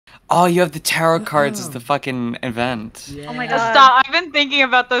Oh, you have the tarot cards as the fucking event. Yeah. Oh my god. Stop! I've been thinking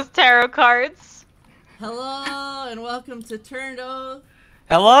about those tarot cards. Hello and welcome to Turned Oath.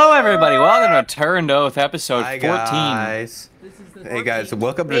 Hello, everybody. Welcome to Turned Oath episode 14. Guys. Hey guys,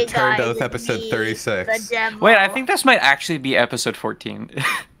 welcome to Turned Oath episode 36. Wait, I think this might actually be episode 14.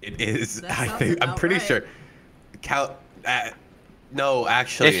 It is. That I sounds think I'm about pretty right. sure. Count. No,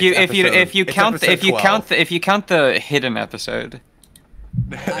 actually. if you count the hidden episode.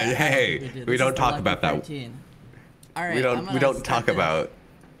 Hey, we don't talk about that. All right, We don't talk about.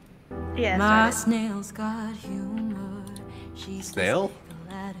 Yeah, My start snail's got humor. She's Snail?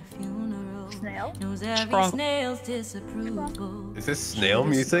 at a funeral. it. Snail? Knows every wrong? snail's disapproval. Is this snail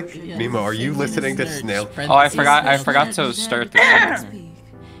music? Yeah, Mimo, are you listening to snail? Oh, I forgot to start this.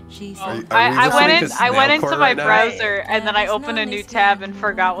 I went into my right now? browser and then I opened a new tab and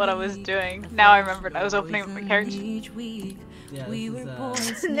forgot what I was doing. Now I remembered I was opening up my character. Yeah, We this were is, born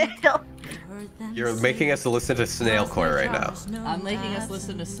Snail. You're making us listen to Snailcore right now. I'm making us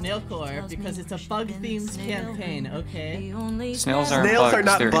listen to Snailcore because it's a bug-themed campaign, okay? Snails aren't Snails bugs. are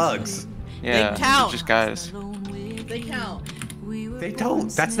not they're, bugs. Yeah, They count. they're just guys. They count. They don't.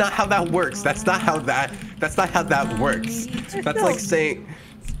 That's not how that works. That's not how that works. That's like saying.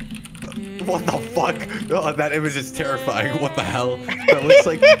 What the fuck? Oh, that image is terrifying. What the hell?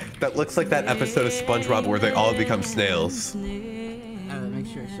 That looks like that episode of SpongeBob where they all become snails. Make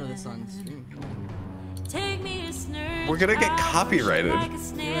sure to show this on screen. We're gonna get copyrighted. You're right,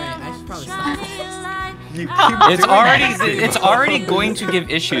 I should probably stop. You keep It's doing already that. it's already going to give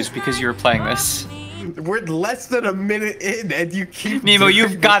issues because you were playing this. We're less than a minute in, and you keep. Nemo, doing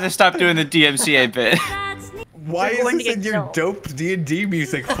you've it. got to stop doing the DMCA bit. Why We're going is to this in get your killed. dope D&D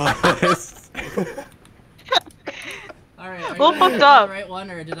music playlist? Alright, are Well you fucked on up. the right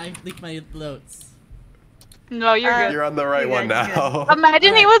one or did I leak my notes? No, you're good. You're on the right You're one good, you're now.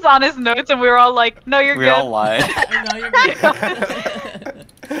 Imagine he was on his notes and we were all like, no, you're We good. all lied. No, you're good.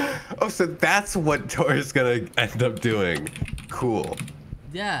 Oh, so that's what Tor's gonna end up doing. Cool.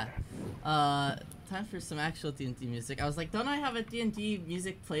 Yeah. Time for some actual D&D music. I was like, don't I have a D&D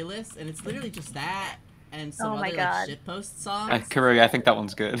music playlist? And it's literally just that and some Oh my other God. like shitpost songs. Karugi, I think that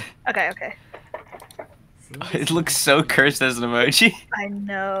one's good. Okay, okay. So let me It see. looks so cursed as an emoji. I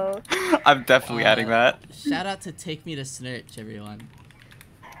know. I'm definitely adding that. Shout out to Take Me to Snurch, everyone.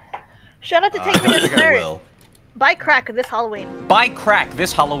 Shout out to Take Me I to think I Snurch. will. Buy crack this Halloween. Buy crack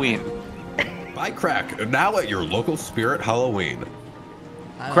this Halloween. Buy crack now at your local Spirit Halloween.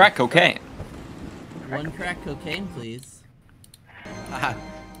 Crack cocaine. One crack cocaine, please.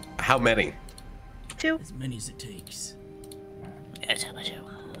 How many? 2. As many as it takes.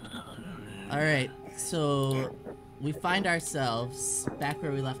 Alright, so we find ourselves back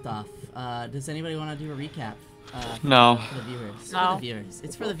where we left off. Does anybody want to do a recap? No. For the viewers. No. For the viewers.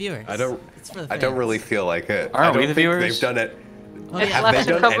 It's for the viewers. I It's for the fans. don't really feel like it. Aren't I don't we the think viewers? They've done it. Oh, It's yeah. Have they left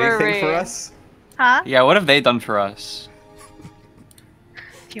to done cover anything for a- us? Huh? Yeah, what have they done for us?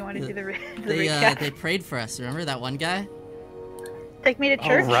 Do you want to do the They recap? prayed for us. Remember that one guy? Take me to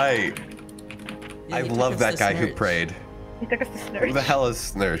church? All right. Yeah, I he took love us that to guy who Snurch. prayed. He took us to Who the Snurch. hell is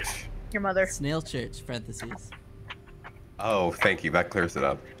Snurch? Your mother. Snail Church, parentheses. Oh, thank you. That clears it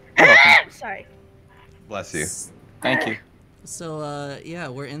up. Sorry. Bless you. Thank you. So, yeah,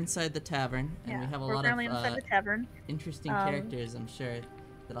 we're inside the tavern, and Yeah, we have a we're lot currently of inside the tavern. interesting Um, characters, I'm sure,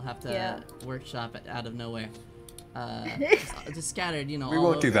 that I'll have to Yeah. workshop out of nowhere. Just scattered, you know. We all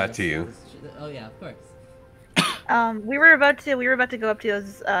won't do over that us. to you. Oh yeah, of course. We were about to go up to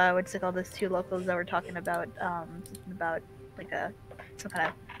those what's it called, those 2 locals that were talking about something about like some kind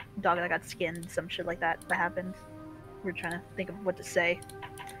of dog that got skinned, some shit like that happened. We're trying to think of what to say.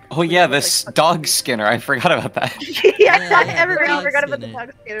 Oh yeah, this dog skinner. I forgot about that. yeah, the everybody dog forgot about the skinner.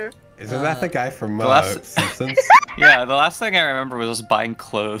 dog skinner. Isn't that the guy from the last- Simpsons? Yeah, the last thing I remember was us buying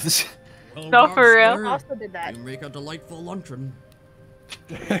clothes. No, for real. Also did that. You make a delightful luncheon.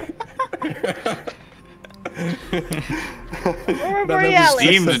 Aurora None of these Borealis.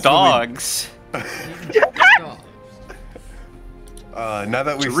 Steamed successfully- dogs. Now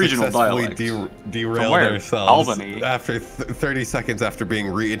that It's a we've regional successfully dialect. derailed From where? ourselves Albany. after 30 seconds after being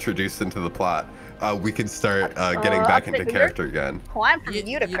reintroduced into the plot, we can start getting Up back to into here? character again. Well, I'm from You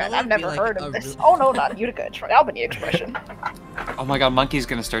Utica. know and what I've would be never like heard a of this. really- Oh no, not Utica. It's an Albany expression. Oh my god, Monkey's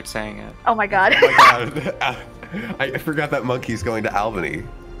gonna start saying it. Oh my god. Oh my god. I forgot that Monkey's going to Albany.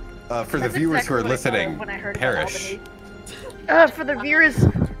 For the That's viewers who are exactly what I thought of listening, when I heard about perish. Albany. For the viewers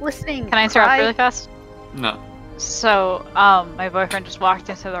listening. Can I interrupt cry. really fast? No. So, my boyfriend just walked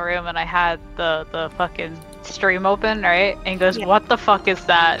into the room and I had the fucking stream open, right? And he goes, Yeah. "What the fuck is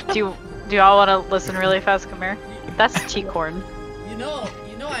that? Do y'all want to listen really fast? Come here." That's cheat corn. You know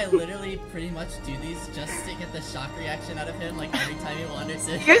how I literally pretty much do these just to get the shock reaction out of him, like every time he wanders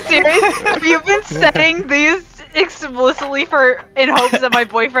in? You serious? Have you been setting these explicitly in hopes that my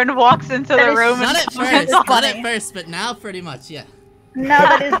boyfriend walks into the room Not and at first, not at first, but now pretty much, yeah. No,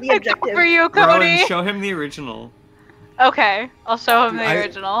 that is the objective. for you, Rowan, Cody? show him the original. Okay, I'll show him the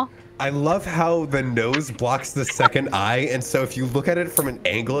original. I love how the nose blocks the second eye, and so if you look at it from an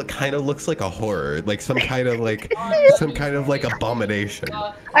angle, it kind of looks like a horror, like some kind of like abomination.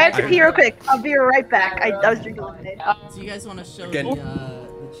 I have to pee real quick. I'll be right back. I was drinking lemonade. Do you guys want to show Again.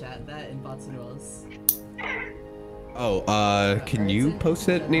 the chat that in bots and rolls? Oh, can you post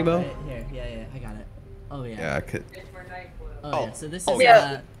it, Nemo? Right here, yeah, I got it. Oh yeah. Yeah, I could. Oh yeah. So this is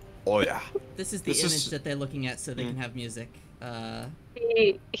Oh yeah. this is the image that they're looking at, so they can have music.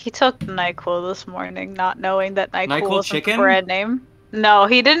 He took NyQuil this morning, not knowing that NyQuil was the chicken? brand name. No,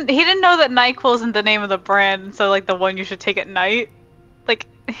 he didn't know that NyQuil isn't the name of the brand, so like the one you should take at night. Like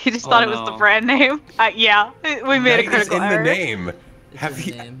he just thought it was the brand name. Yeah, we made a critical in error. the name.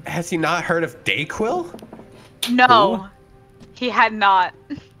 Has he not heard of Dayquil? No, Who? he had not.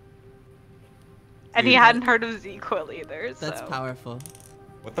 And he Dude, hadn't heard of Z-Quil either. That's so. powerful.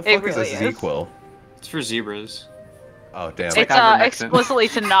 What the It fuck really is a is. ZQuil? It's for zebras. Oh damn. It's ivermectin. explicitly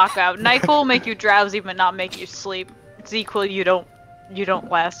to knock out. NyQuil will make you drowsy but not make you sleep. Z-Quil you don't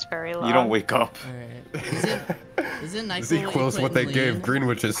last very long. You don't wake up. Alright. Is it NyQuil? ZQuil's what they gave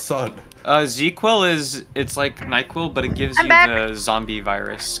Greenwich's son. Z-Quil it's like NyQuil, but it gives I'm you back. the zombie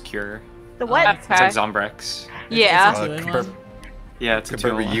virus cure. The what? Okay. It's like Zombrex. Yeah. Yeah, it's a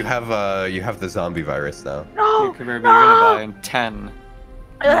tool. Kaburba, you have the zombie virus now. No! Kaburba, you're gonna die in 10,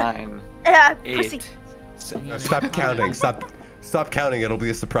 9, Pussy. 8. No, stop counting. Stop counting. It'll be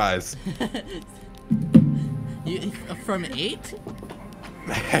a surprise. From 8?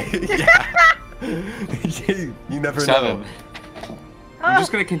 Yeah. you never 7. know. I'm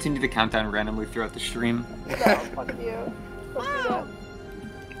just gonna continue the countdown randomly throughout the stream. No, fuck you. Don't do that.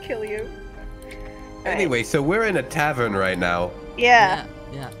 Kill you. Anyway, so we're in a tavern right now. Yeah,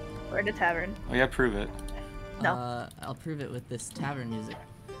 Yeah. we're in a tavern. Oh yeah, prove it. No. I'll prove it with this tavern music.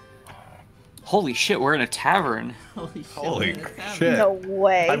 Holy shit, we're in a tavern. Holy shit. Holy we're in a tavern. shit. No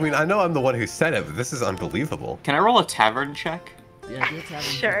way. I mean, I know I'm the one who said it, but this is unbelievable. Can I roll a tavern check? Yeah, do a tavern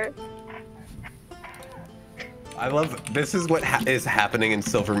Sure. I love this is what is happening in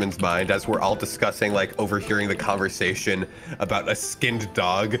Silverman's mind as we're all discussing, like, overhearing the conversation about a skinned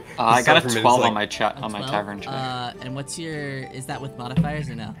dog. I got a Silverman's 12 like, on my chat on my 12? tavern check. And what's your? Is that with modifiers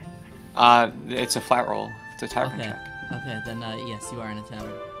or no? It's a flat roll. It's a tavern Okay. check. Okay, then yes, you are in a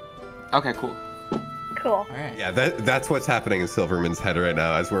tavern. Okay, cool. Cool. All right. Yeah, that's what's happening in Silverman's head right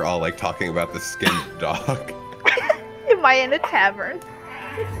now as we're all like talking about the skinned dog. Am I in a tavern?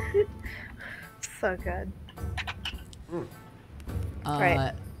 So good.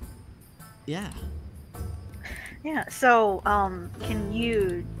 Right. Yeah. Yeah. So, can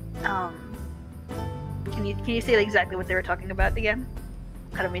you say exactly what they were talking about again?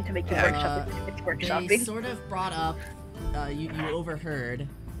 I don't mean to make you workshop it. It's They workshopping. sort of brought up. You overheard.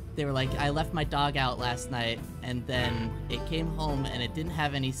 They were like, I left my dog out last night, and then it came home and it didn't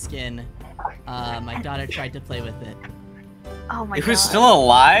have any skin. My daughter tried to play with it. Oh my It god. was still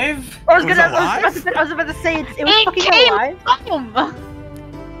alive? I was It was I was about to say it was fucking alive. home.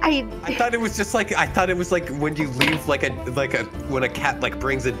 I thought it was just like when you leave when a cat like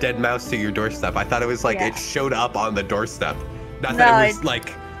brings a dead mouse to your doorstep. I thought it was like Yeah. it showed up on the doorstep. Not No, that it was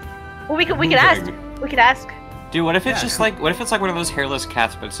like. Well, we could ask. We could ask. Dude, what if it's Yeah. just like, what if it's like one of those hairless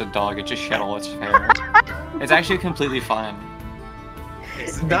cats, but it's a dog? It just shed all its hair. It's actually completely fine.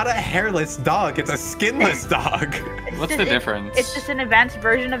 It's not a hairless dog. It's a skinless dog. What's the difference? It's just an advanced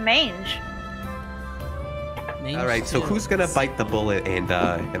version of mange. Mange All right, so too. who's gonna bite the bullet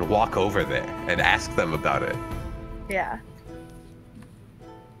and walk over there and ask them about it? Yeah.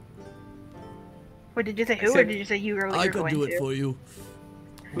 What did you say? Who, or said- did you say you were I you're could going do it to? for you.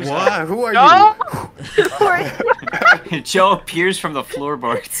 What? Who are No! Joe appears from the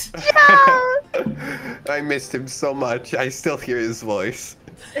floorboards. you? I missed him so much. I still hear his voice.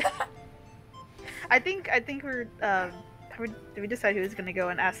 I think we're did we decide who was gonna go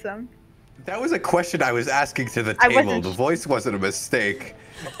and ask them? That was a question I was asking to the I table. wasn't- The voice wasn't a mistake.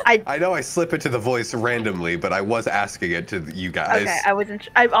 I I know I slip into the voice randomly, but I was asking it to you guys. okay. I wasn't.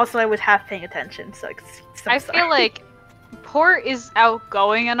 I was half paying attention, so I feel like Port is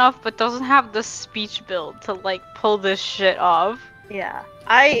outgoing enough, but doesn't have the speech build to like pull this shit off. Yeah,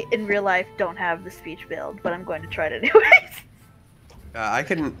 I in real life don't have the speech build, but I'm going to try it anyways. I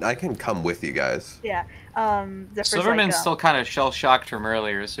can come with you guys. Yeah. Zephyr's Silverman's like, still kind of shell-shocked from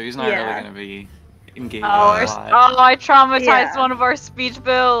earlier, so he's not Yeah. really gonna be engage Oh, a lot. I traumatized Yeah. one of our speech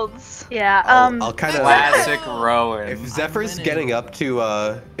builds. Yeah. I'll kind of Classic Rowan. If Zephyr's winning. getting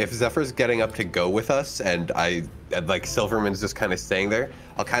up to go with us, and like Silverman's just kind of staying there,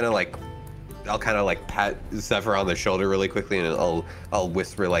 I'll kind of like pat Zephyr on the shoulder really quickly, and I'll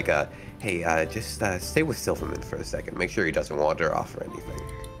whisper like hey, just stay with Silverman for a second. Make sure he doesn't wander off or anything.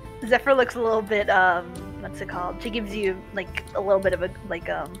 Zephyr looks a little bit what's it called? She gives you like a little bit of a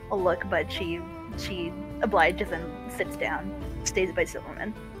look, but she obliges and sits down, stays by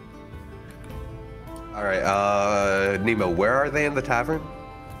Silverman. All right, Nemo, where are they in the tavern?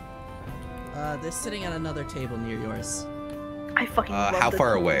 They're sitting at another table near yours. I fucking love How this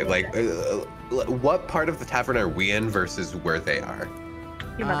far movie. away? Like, what part of the tavern are we in versus where they are?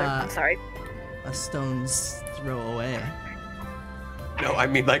 Your mother. I'm sorry. A stone's throw away. No, I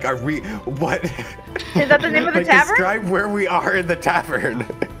mean, like, are we? What? Is that the name of the Like, tavern? describe where we are in the tavern.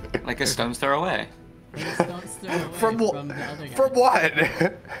 Like a stone's throw away. A stone's throw away From from, what? the other guy. From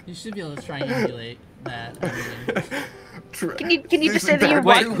what? You should be able to triangulate that. I mean, Can you just say that you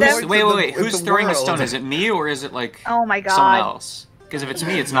Wait, want them? wait. Who's throwing the stone? Is it me or is it like Oh my someone god. else? Because if it's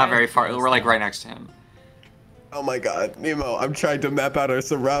me, it's not very far. We're like right next to him. Oh my God, Nemo! I'm trying to map out our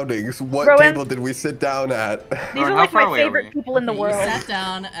surroundings. What Rowan? table did we sit down at? These are How like far my away are favorite we? people in the you world. sat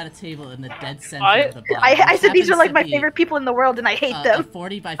down at a table in the dead center What? of the bar. I which said these are happens like to my be, favorite people in the world, and I hate a them.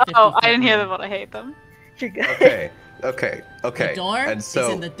 40 by 50 Oh, I didn't foot hear room. them, but I hate them. You're good. Okay. The door And so,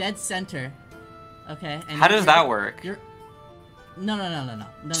 is in the dead center. Okay. And How does that work? You're. No.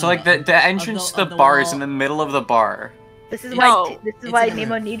 So like the entrance to the bar is in the middle of the bar. This is No. why this is It's why in the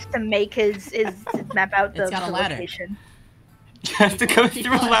Nemo roof. needs to make his map out the, It's got a the ladder. location. You have to go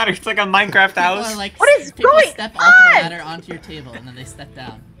through a ladder. It's like a Minecraft People house. are like, What is people going step off the on? ladder onto your table and then they step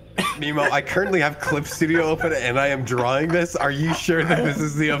down. Nemo, I currently have Clip Studio open and I am drawing this. Are you sure that this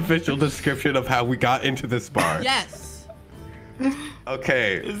is the official description of how we got into this bar? Yes.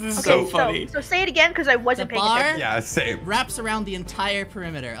 Okay. This is Okay, so funny. so say it again because I wasn't The paying bar attention. Yeah, same. wraps around the entire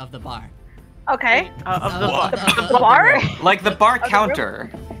perimeter of the bar. Okay. Of the What? The bar? room. Like the bar the room?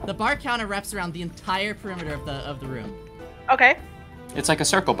 counter. The bar counter wraps around the entire perimeter of the room. Okay. It's like a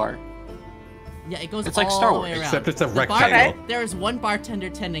circle bar. Yeah, it goes It's all like Star the Wars, way around. except it's a The bar- rectangle. There is one bartender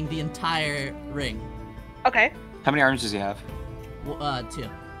tending the entire ring. Okay. How many arms does he have? 2.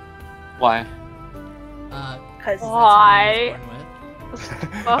 Why? Because Why?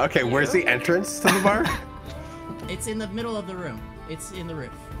 Fuck Okay, where's the you. entrance to the bar? It's in the middle of the room. It's in the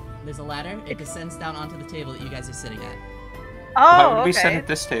roof. There's a ladder. It descends down onto the table that you guys are sitting at. Why oh, would we sit okay. at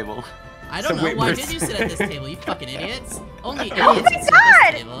this table? I don't So know. wait, Why where's- did you sit at this table? You fucking idiots. Only Oh idiots my can sit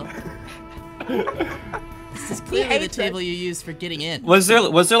at this God! table. This is clearly the hates table it. you use for getting in. Was there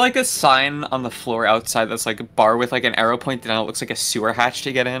like a sign on the floor outside that's like a bar with like an arrow pointed out? It looks like a sewer hatch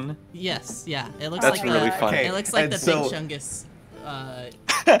to get in. Yes, yeah. It looks That's like really the, funny. It looks like and the so- Big Chungus.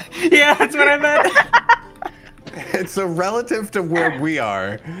 Yeah, that's what I meant. And so relative to where we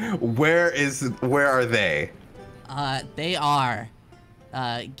are, where are they? They are.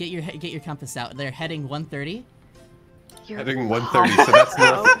 Get your compass out. They're heading 130. Heading 130, so that's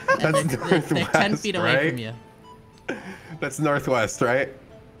north. And That's they're 10 feet away right? from you. That's northwest, right?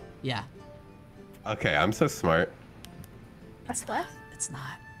 Yeah, Okay, I'm so smart. That's what? it's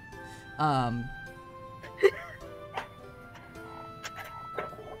not.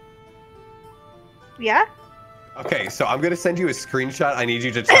 Yeah. Okay, so I'm gonna send you a screenshot. I need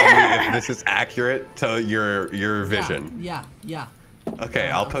you to tell me if this is accurate to your vision. Yeah. Okay,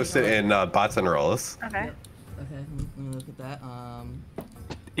 I'll post it in Bots and Rolls. Okay. Okay, let me look at that.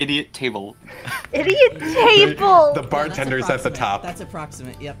 Idiot table. Idiot table. The bartender's yeah, at the that's top That's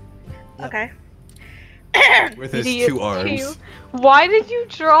approximate. Yep. Okay. with his Idiot 2 arms. you. Why did you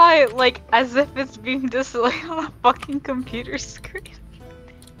draw it like as if it's being displayed on a fucking computer screen?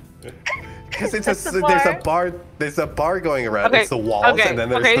 Because That's the there's a bar going around. Okay, It's the walls, okay, and then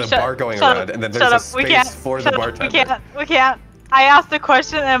there's okay, the shut- bar going shut around, up, and then shut there's a up, we can't, space for shut the up, bartender. We can't. I asked a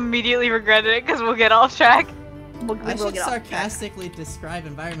question and immediately regretted it because we'll get off track. We I will should get off track. sarcastically describe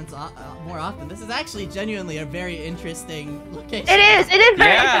environments more often. This is actually genuinely a very interesting location. It is very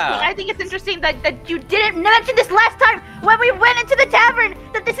Yeah. interesting. I think it's interesting that you didn't mention this last time when we went into the tavern,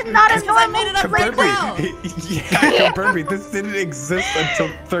 that this is not a Because I normal made it up place. right now. Yeah, confirm me. This didn't exist until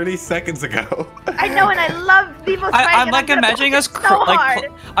 30 seconds ago. I know, and I love Vivo's I'm like gonna imagining push us it so hard.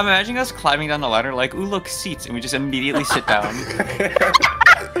 I'm imagining us climbing down the ladder like, ooh, look, seats, and we just immediately sit down.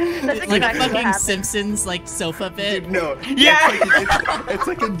 That's Like exactly a what fucking happened. Simpsons like sofa bit. No. Yeah.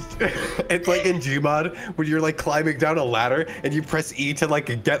 It's like in Gmod when you're like climbing down a ladder and you press E to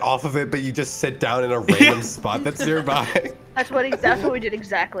like get off of it, but you just sit down in a random spot that's nearby. That's what we did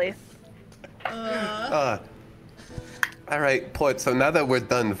exactly. All right, Port. So now that we're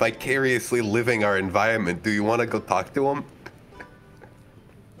done vicariously living our environment, do you want to go talk to him?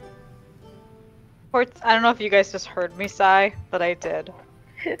 Ports, I don't know if you guys just heard me sigh, but I did.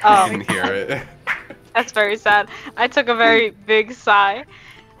 I didn't hear it. That's very sad. I took a very big sigh.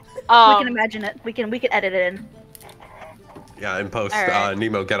 We can imagine it. We can edit it in. Yeah, in post, Alright.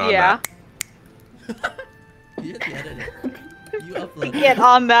 Nemo, get on Yeah. that. You have to edit it. You upload Get it.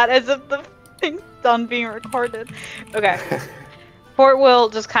 on that as if the thing's done being recorded. Okay. Port will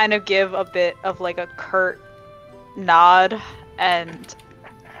just kind of give a bit of like a curt nod and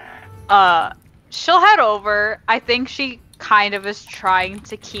she'll head over. I think she kind of is trying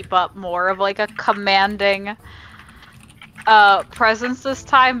to keep up more of like a commanding presence this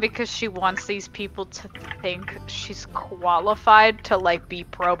time because she wants these people to think she's qualified to like be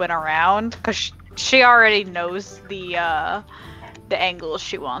probing around because she already knows the angles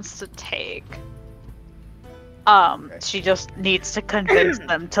she wants to take. She just needs to convince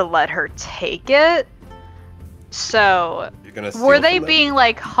them to let her take it. So, You're gonna steal were they from them? being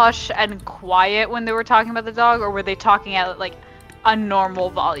like hush and quiet when they were talking about the dog, or were they talking at like a normal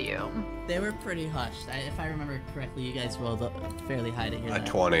volume? They were pretty hushed. If I remember correctly, you guys rolled up fairly high to hear A that.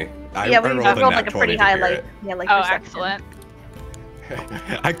 20. Yeah, we I rolled rolled a nat like a 20 pretty to high, hear like it. yeah, like Oh, perception. excellent.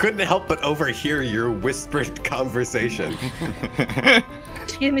 I couldn't help but overhear your whispered conversation.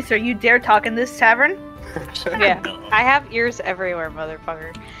 Excuse me, sir. You dare talk in this tavern? Yeah, I have ears everywhere,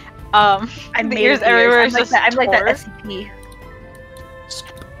 motherfucker. I'm the made ears of everywhere I'm is like just that. I'm like that Tor. SCP.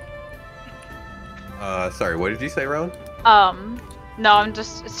 Sorry, what did you say, Rowan? No, I'm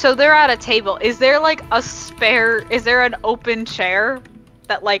just so they're at a table. Is there like a spare? Is there an open chair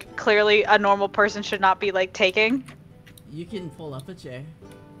that like clearly a normal person should not be like taking? You can pull up a chair.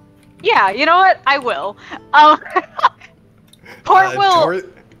 Yeah, you know what? I will. Port will Tor-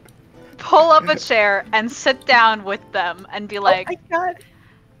 pull up a chair and sit down with them and be like, Oh my god.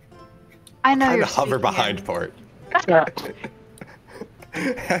 "I know Kind you're of hover speaking behind in- Port.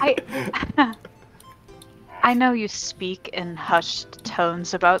 I know you speak in hushed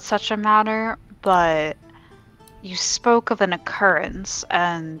tones about such a matter, but you spoke of an occurrence,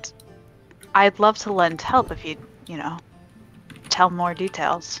 and I'd love to lend help if you'd, tell more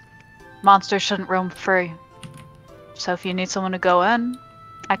details. Monsters shouldn't roam free. So if you need someone to go in,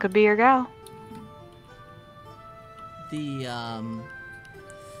 I could be your gal." The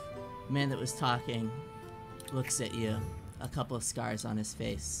man that was talking looks at you, a couple of scars on his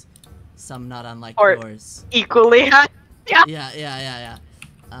face, some not unlike Or- yours. Equally. Yeah.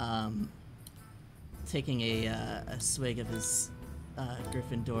 Taking a swig of his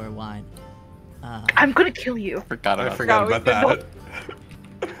Gryffindor wine. I'm gonna kill you. Forgot I about forgot we about that.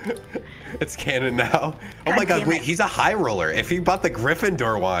 It's canon now. Oh my god, damn wait, it. he's a high roller. If he bought the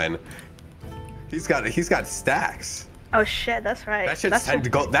Gryffindor wine, he's got stacks. Oh shit, that's right. That shit's That's 10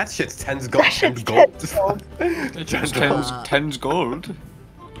 gold. That shit's 10 gold. That shit's 10 gold. 10 gold. It's just Uh, tens gold.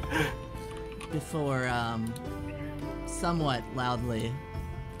 Before, somewhat loudly,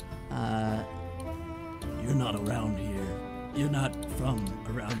 you're not around here. You're not from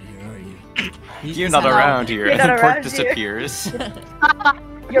around here, are you? You're not around here. You're not And around Port here. disappears.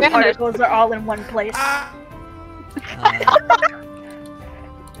 Your particles are all in one place.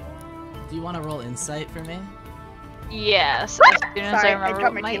 Do you want to roll insight for me? Yes, as soon as Sorry, I remember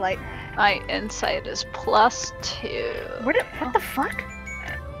dropped what my tea light. my insight is +2. What the fuck?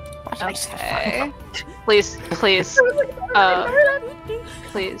 Okay. Please. Please.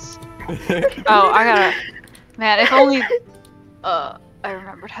 Oh, I gotta. Man, if only. I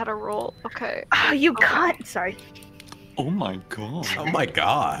remembered how to roll. Okay. Oh, you cunt! Sorry. Oh my god. Oh my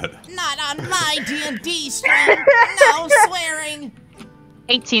god. Not on my D&D stream. No swearing.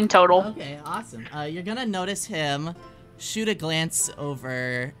 18 total. Okay, awesome. You're gonna notice him shoot a glance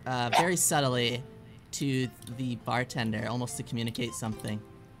over very subtly to the bartender, almost to communicate something.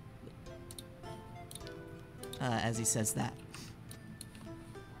 As he says that.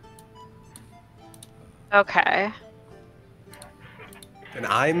 Okay. Can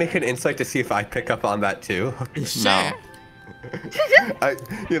I make an insight to see if I pick up on that too? No.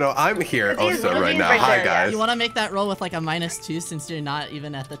 I'm here He's also right now. right Hi there, yeah. guys. You want to make that roll with like a -2 since you're not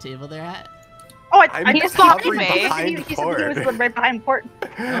even at the table they're at? Oh, I'm He's hovering behind me. behind he said he Port. was right behind Port.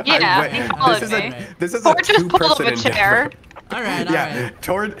 Yeah, wait, he followed this is me. this is Or a just pull up two-person a chair. endeavor. All right. Yeah,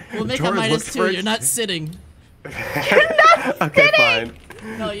 Tord. We'll make Tord a looked for -2. it- You're not sitting. Okay, fine.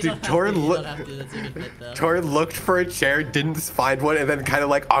 No, you Dude, don't have Tord to. You look- don't have to. That's a good bit, though. Tord looked for a chair, didn't find one, and then kind of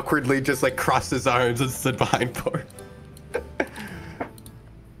like awkwardly just like crossed his arms and stood behind Port.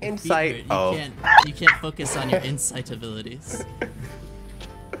 Insight. You Oh. can't focus on your insight abilities.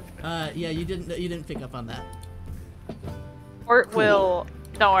 Yeah, you didn't pick up on that. Port will.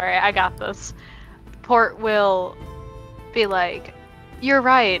 Don't worry, I got this. Port will be like, "You're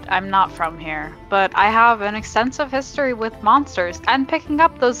right, I'm not from here, but I have an extensive history with monsters and picking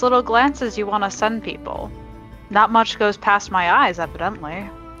up those little glances you want to send people. Not much goes past my eyes, evidently."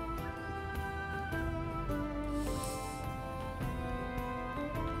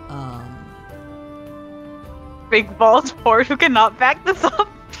 Big balls Port who cannot back this up.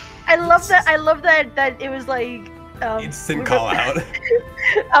 I love that it was like Instant call out.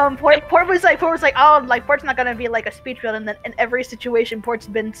 Port was like, oh, like Port's not gonna be like a speech drill, and then in every situation, Port's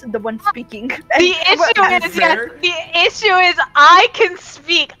been the one speaking. The issue is I can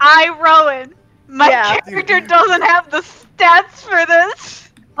speak. Rowan. My character doesn't have the stats for this.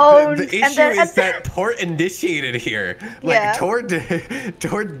 Oh, the issue is that Port initiated here. Like Tor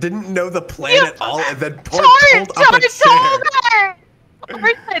didn't know the plan at all, and then Port pulled up a chair.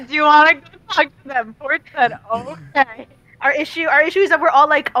 Port said, "Do you want to go talk to them?" Port said, "Okay." Our issue is that we're all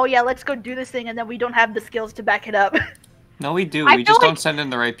like, "Oh yeah, let's go do this thing," and then we don't have the skills to back it up. No, we do. We just don't send in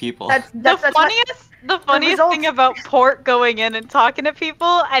the right people. The funniest thing about Port going in and talking to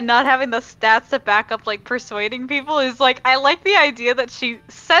people and not having the stats to back up like persuading people is like, I like the idea that she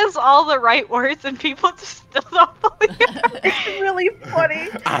says all the right words and people just still don't believe her. It's really funny.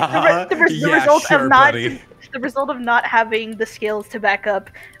 The result of not having the skills to back up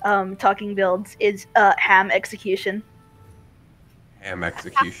talking builds is ham execution. Ham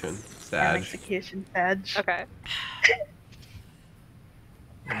execution. Sad. Ham execution. Sad. Okay.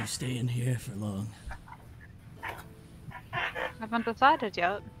 Are you staying here for long? Haven't decided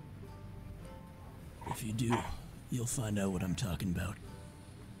yet. If you do, you'll find out what I'm talking about.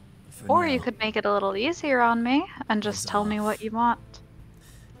 Or you could make it a little easier on me and just tell me what you want.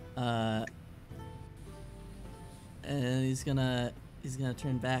 And he's gonna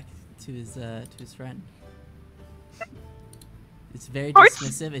turn back to his friend. It's very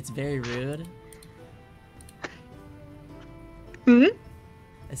dismissive. It's very rude. Hmm?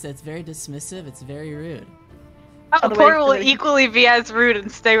 I said it's very dismissive. It's very rude. Port will equally be as rude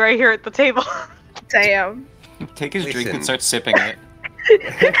and stay right here at the table. Damn. Take his drink and start sipping it.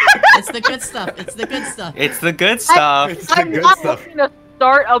 It's the good stuff. It's the good stuff. It's the good stuff. I'm not looking to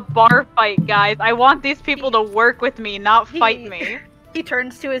start a bar fight, guys. I want these people to work with me, not fight me. He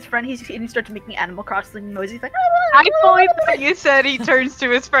turns to his friend. He starts making Animal Crossing noises. He's like, I believe what you said. He turns to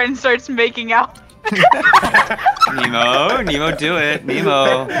his friend, and starts making out. Nemo, do it.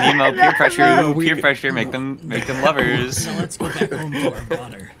 Nemo, peer pressure, make them lovers. So let's go back home to our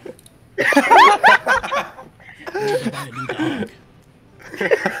daughter.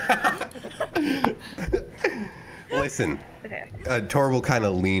 Listen, okay. Tor will kind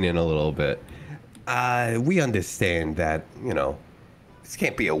of lean in a little bit. We understand that, this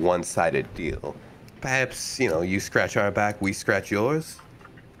can't be a one-sided deal. Perhaps, you scratch our back, we scratch yours.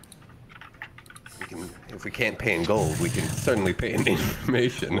 If we can't pay in gold, we can certainly pay in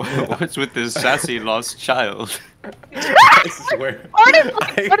information. What's with this sassy lost child? I swear. What is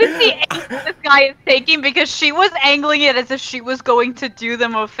the angle this guy is taking? Because she was angling it as if she was going to do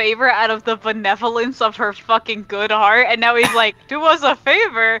them a favor out of the benevolence of her fucking good heart, and now he's like, do us a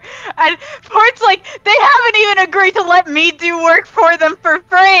favor? And Port's like, they haven't even agreed to let me do work for them for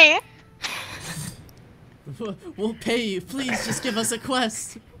free! We'll pay you. Please, just give us a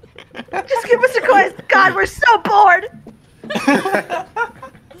quest. Just give us a quest. God, we're so bored.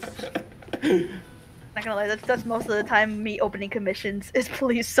 Not gonna lie, that's most of the time me opening commissions is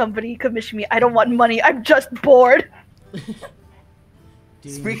please somebody commission me. I don't want money. I'm just bored.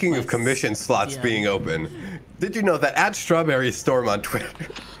 Speaking of commission slots being open, did you know that at Strawberry Storm on Twitter?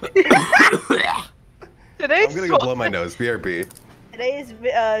 I'm gonna go blow my nose. BRB. Today's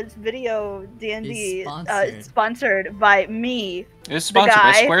video D&D is sponsored by me. It's sponsored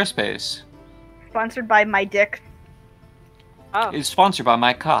by Squarespace. Sponsored by my dick. Oh. It's sponsored by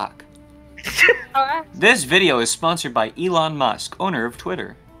my cock. This video is sponsored by Elon Musk, owner of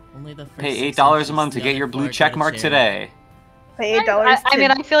Twitter. Only the first Pay $8 a month to get your blue check mark today. Pay $8. I mean,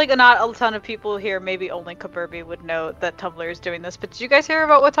 I feel like not a ton of people here, maybe only Kaburbi, would know that Tumblr is doing this. But did you guys hear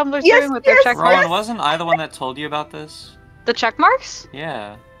about what Tumblr's doing with their check marks? Rowan, wasn't I the one that told you about this? The check marks?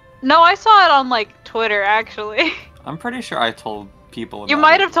 Yeah. No, I saw it on like Twitter actually. I'm pretty sure I told people about You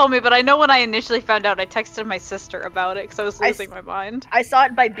might have told me, but I know when I initially found out, I texted my sister about it because I was losing my mind. I saw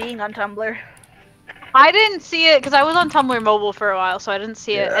it by being on Tumblr. I didn't see it because I was on Tumblr mobile for a while, so I didn't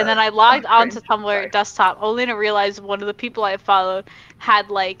see it. And then I logged onto Tumblr desktop only to realize one of the people I followed had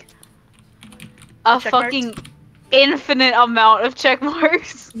like a fucking infinite amount of check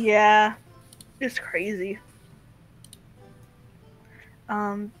marks. Yeah, it's crazy.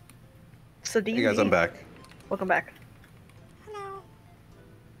 So do Hey guys, I'm back. Welcome back.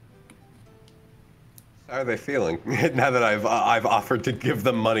 How are they feeling now that I've offered to give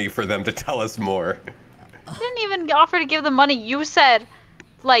them money for them to tell us more? I didn't even offer to give them money. You said,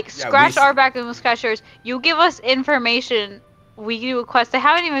 like, Yeah, scratch we our back and we'll scratch yours. You give us information, we do a quest. They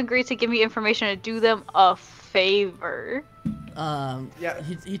haven't even agreed to give me information to do them a favor. Yeah,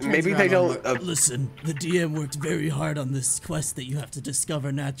 he turns maybe around they on don't. Mark. Listen, the DM worked very hard on this quest that you have to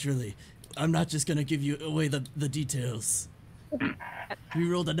discover naturally. I'm not just gonna give you away the details. We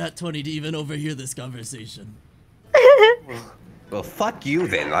rolled a nat 20 to even overhear this conversation. Well, fuck you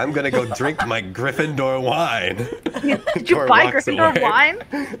then. I'm gonna go drink my Gryffindor wine. Did you Tor buy walks Gryffindor away. wine?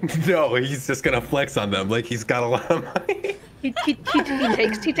 No, he's just gonna flex on them like he's got a lot of money. He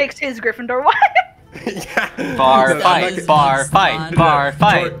takes his Gryffindor wine. Yeah. Bar No, fight, is bar not- fight, bar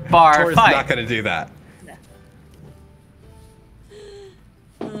fight, bar Tor's not fight. gonna do that.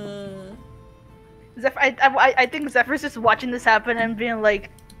 Zephyr, I think Zephyr's just watching this happen and being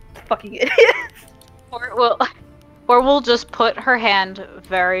like, fucking idiot. Or we'll just put her hand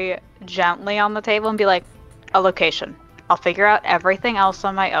very gently on the table and be like, a location. I'll figure out everything else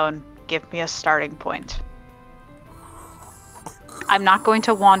on my own. Give me a starting point. I'm not going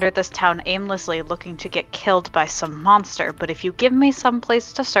to wander this town aimlessly looking to get killed by some monster, but if you give me some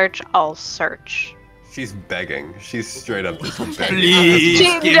place to search, I'll search. She's begging. She's straight up just begging. Please She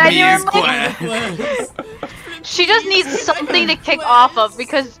give me a genuinely- quest. She just needs something to kick off of,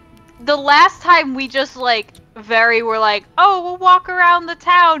 because the last time we just, like, were like, oh, we'll walk around the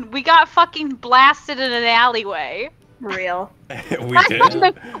town, we got fucking blasted in an alleyway. Real. We Last did. time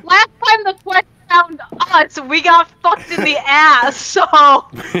the quest found us, we got fucked in the ass, so...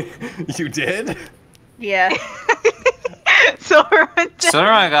 You did? Yeah. so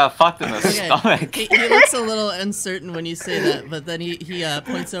I got fucked in the Okay. stomach. He looks a little uncertain when you say that, but then he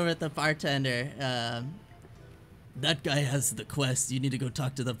points over at the bartender. That guy has the quest. You need to go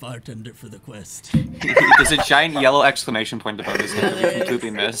talk to the bartender for the quest. There's a giant yellow exclamation point above his head that you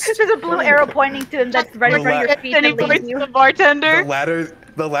completely missed. There's a blue arrow pointing to him that's right in front of your feet and he and leads points to you. the bartender.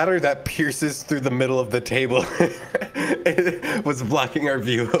 The ladder that pierces through the middle of the table was blocking our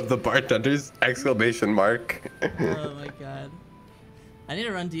view of the bartender's exclamation mark. Oh my god. I need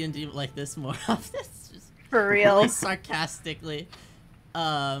to run D&D like this more often. Just For real. really sarcastically.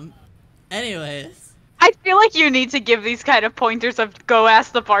 Anyways. I feel like you need to give these kind of pointers of go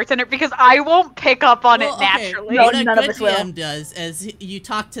ask the bartender, because I won't pick up on Well, it okay, naturally. No, what a none of good us will. DM does is you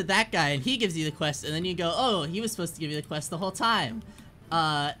talk to that guy and he gives you the quest, and then you go, oh, he was supposed to give you the quest the whole time.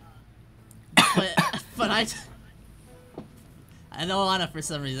 But I don't wanna for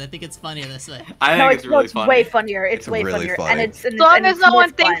some reason. I think it's funnier this way. I No, think it's really it's funny. way funnier. It's way really funnier. funny. And it's As long as no more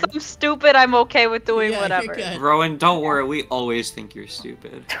one thinks fun. I'm stupid, I'm okay with doing Yeah, whatever. you're good. Rowan, don't worry. We always think you're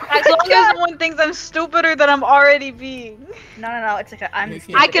stupid. As long as no one thinks I'm stupider than I'm already being. No. It's like I'm. You're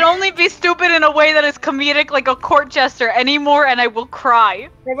okay. I can only be stupid in a way that is comedic, like a court jester, anymore, and I will cry.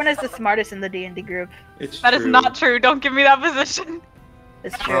 Everyone is the smartest in the D&D group. It's That is not true. Don't give me that position.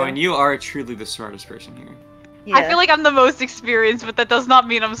 It's true. Rowan, you are truly the smartest person here. Yeah. I feel like I'm the most experienced, but that does not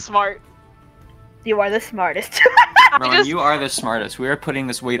mean I'm smart. You are the smartest. Rowan, you are the smartest. We are putting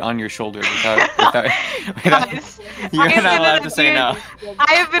this weight on your shoulders without Guys, you're I have not been allowed in to a say no.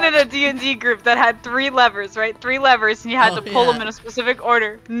 I have been in a D&D group that had 3 levers, right? 3 levers, and you had Oh, to pull yeah. them in a specific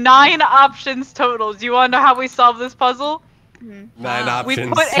order. 9 options total. Do you want to know how we solved this puzzle? 9 We options.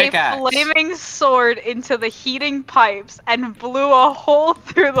 put a Pickaxe. flaming sword into the heating pipes and blew a hole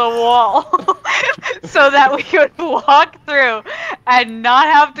through the wall so that we could walk through and not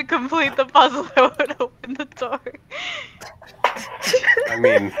have to complete the puzzle that would open the door. I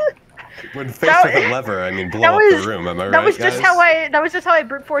mean, when faced That- with a lever, I mean, blow that up was- the room. Am I right, That was guys? just how I. That was just how I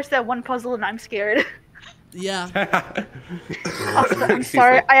brute forced that one puzzle, and I'm scared. Yeah. I'm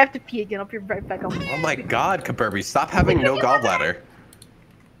sorry. I have to pee again. I'll be right back. Oh my God, Kaburbi, stop having no gallbladder.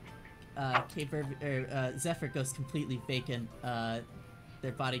 Zephyr goes completely vacant.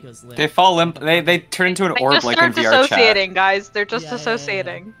 Their body goes limp. They fall limp. They turn into an They orb just like in start VR chat. dissociating, guys. They're just Yeah, yeah, yeah.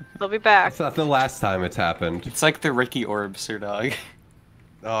 dissociating. They'll be back. It's not the last time it's happened. It's like the Ricky orb, Sir Dog.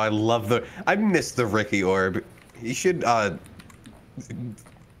 Oh, I love the. I miss the Ricky orb. He should. I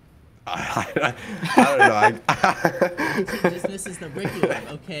don't know. Just misses the Ricky one,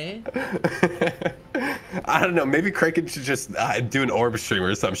 okay? I don't know. Maybe Kraken should just do an orb stream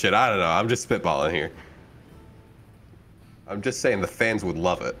or some shit. I don't know. I'm just spitballing here. I'm just saying the fans would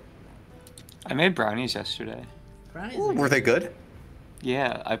love it. I made brownies yesterday. Brownies Ooh, are were they good?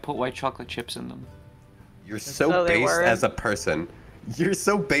 Yeah, I put white chocolate chips in them. You're so No, they base weren't. as a person. You're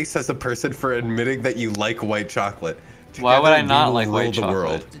so base as a person for admitting that you like white chocolate. Why would I Together, we not will like rule white the chocolate?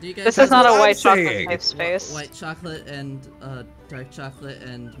 world. Did you guys This have is not a what I'm white chocolate saying. safe space. white chocolate and dark chocolate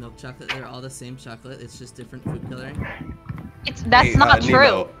and milk chocolate? They're all the same chocolate. It's just different food coloring. That's Hey, not Nemo,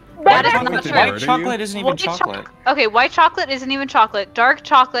 true. white That is chocolate not did true. murder White you? chocolate isn't even White chocolate. Okay, white chocolate isn't even chocolate. Dark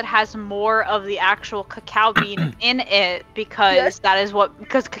chocolate has more of the actual cacao bean in it because Yes.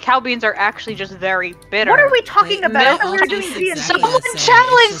 because cacao beans are actually just very bitter. What are we talking They- about? I milk thought we were doing tastes D&D. exactly Someone the same. It's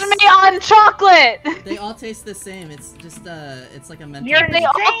challenged just- me on chocolate! They all taste the same. It's just it's like a mental. You're They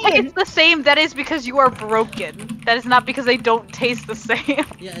all insane. taste the same. That is because you are broken. That is not because they don't taste the same.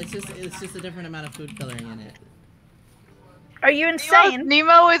 Yeah, it's just a different amount of food coloring in it. Are you insane?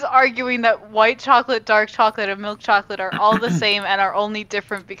 Nemo is arguing that white chocolate, dark chocolate, and milk chocolate are all the same and are only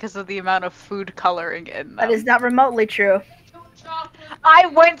different because of the amount of food coloring in them. That is not remotely true. I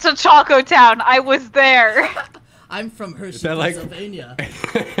went to Choco Town. I was there. I'm from Hershey, that like- Pennsylvania.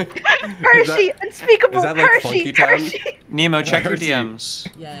 Hershey, unspeakable is that like Hershey, Funky Town? Hershey. Nemo, check your Hershey. DMs.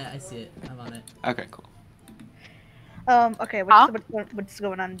 Yeah, I see it. I'm on it. Okay, cool. Okay, Huh? what's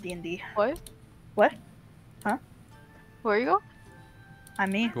going on in D&D? What? What? Where you go?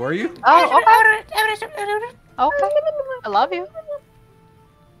 I'm me. Who are you? Oh, okay. Okay. I love you.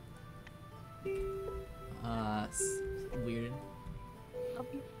 Weird.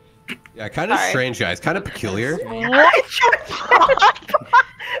 Yeah, kind of Alright. strange, guys. Kind of peculiar. What?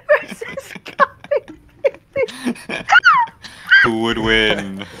 Versus Who would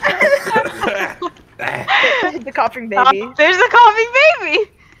win? the coughing baby. There's a coughing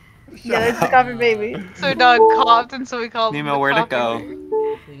baby. Yeah, there's the coughing baby. So Doug coughed, and so we called him Nemo, the where'd it coughing go?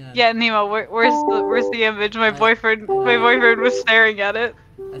 baby. Hang on. Yeah, Nemo, where's the image? My boyfriend was staring at it.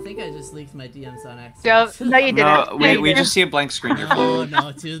 I think I just leaked my DMs on accident. Yep. No, you didn't. No, we just see a blank screen. You're No, fine.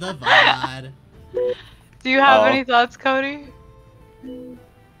 no, to the VOD. Do you have Oh. any thoughts, Cody?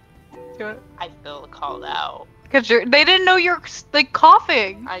 I feel called out. Cause they didn't know you're like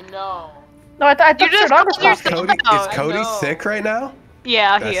coughing. I know. No, I thought You Sir just Dog was called yourself coughing. Cody, is out. Cody know. sick right now?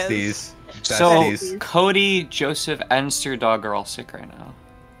 Yeah, he That's is. these. That's So these. Cody, Joseph, and Sir Dog are all sick right now.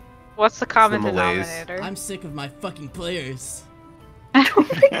 What's the common the malaise. denominator? I'm sick of my fucking players.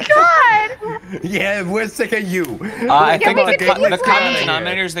 God! Yeah, we're sick of you. I Yeah, think we the, can co- take the this common one.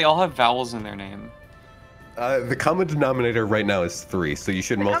 denominators, they all have vowels in their name. The common denominator right now is 3, so you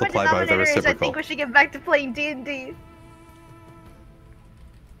should The common multiply by the denominator is I reciprocal. think we should get back to playing D&D.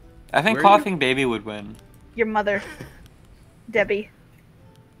 I think Where are you? Coughing Baby would win. Your mother, Debbie.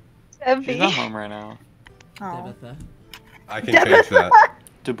 She's not home right now. Oh. Tabitha. I can change that.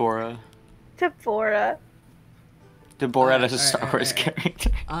 Deborah. Tephora. Deborah Alright, is a Star alright, Wars alright. character.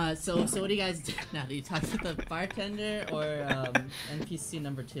 So what do you guys do now? Do you talk to the bartender or NPC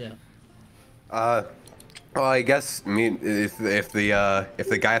number 2? Well, I guess if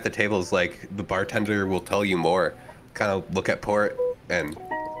the guy at the table is like the bartender will tell you more, kind of look at Port and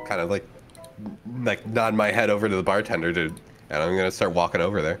kind of like nod my head over to the bartender and I'm gonna start walking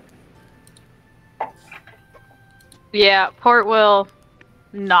over there. Yeah, Port will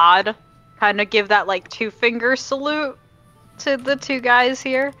nod, kind of give that like 2-finger salute to the 2 guys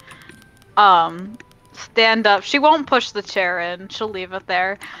here. Stand up. She won't push the chair in. She'll leave it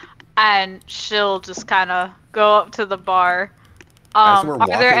there, and she'll just kind of go up to the bar. As we're Are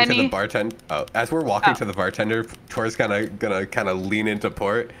there walking to any? the bartender, to the bartender, Tor's gonna kind of lean into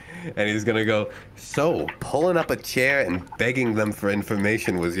Port, and he's gonna go. So, pulling up a chair and begging them for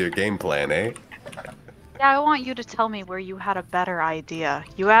information was your game plan, eh? Yeah, I want you to tell me where you had a better idea.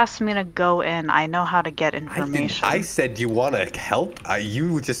 You asked me to go in. I know how to get information. I said you want to help.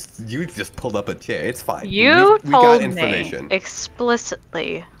 You just pulled up a chair. It's fine. You we got told me information.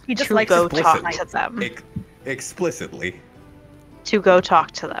 explicitly He just to likes go to talk play. to them. Explicitly. To go talk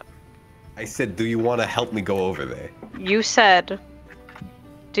to them. I said, do you want to help me go over there? You said,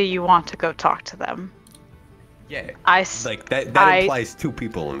 do you want to go talk to them? Yeah. Like That I- implies 2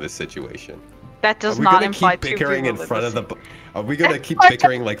 people in this situation. that does Are we not gonna imply keep 2 bickering in people front of this- the? Are we gonna keep What?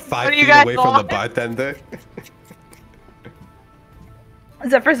 bickering like 5 What do you feet guys away from the want? bartender?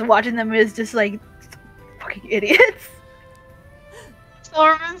 Zephyr's watching them is just like, fucking idiots.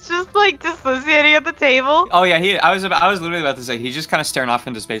 Silverman's just like dissociating at the table. Oh yeah, I was literally about to say he's just kind of staring off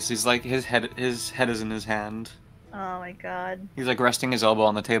into space. He's like his head is in his hand. Oh my god. He's like resting his elbow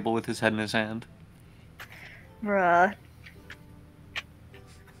on the table with his head in his hand. Bruh.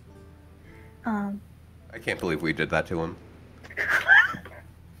 I can't believe we did that to him.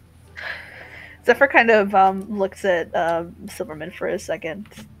 Zephyr kind of looks at Silverman for a second.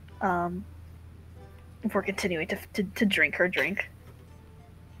 Before continuing to drink her drink.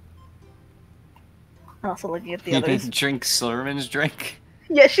 And also looking at the You others. can drink Silverman's drink.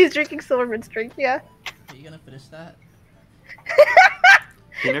 Yeah, she's drinking Silverman's drink, yeah. Are you gonna finish that?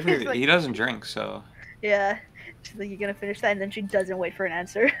 He never. He's like- He doesn't drink, so. Yeah. She's like, you gonna finish that? And then she doesn't wait for an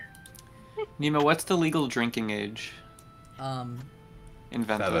answer. Nemo, what's the legal drinking age? In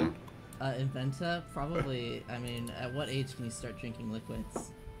Inventa. 7. Inventa, probably, I mean, at what age can you start drinking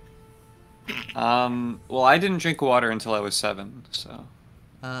liquids? Well, I didn't drink water until I was 7, so.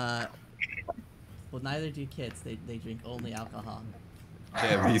 Well, neither do kids. They drink only alcohol.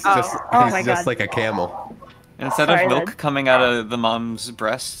 Yeah, he's Oh. just Oh he's my just God. like a camel. Instead Sorry, of milk then. coming out of the mom's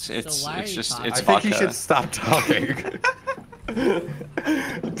breasts, it's why are it's you just talking? it's I think vodka. he should stop talking.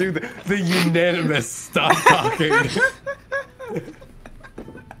 Dude, the unanimous stop talking.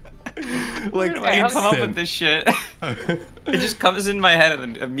 Like Where do I come up with instant. this shit? It just comes in my head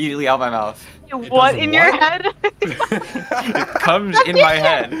and immediately out my mouth. What in your what? head? It comes in my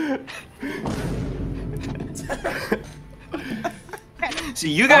head. So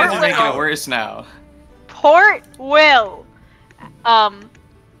you guys are making it worse now. Port will.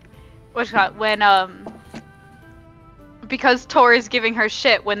 Because Tor is giving her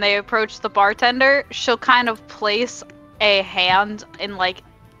shit when they approach the bartender, she'll kind of place a hand in like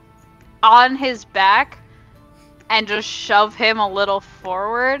on his back and just shove him a little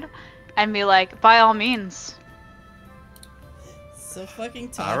forward and be like, by all means. So fucking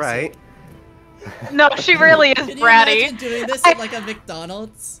toxic. All right. No, she really is Can you bratty. imagine doing this at like a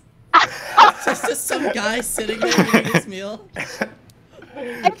McDonald's? just some guy sitting there eating his meal.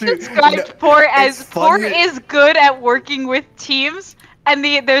 I've Dude, described no, Port as it's Port funny- is good at working with teams, and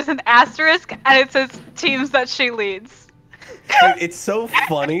there's an asterisk, and it says teams that she leads. Dude, it's so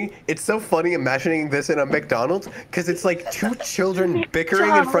funny. It's so funny imagining this in a McDonald's because it's like two children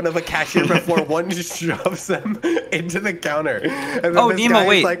bickering in front of a cashier before one just shoves them into the counter. And then Oh, this Nemo, guy is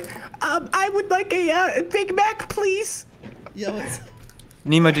wait. like, I would like a Big Mac, please. Yo, what's...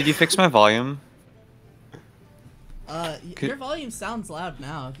 Nemo, did you fix my volume? Your volume sounds loud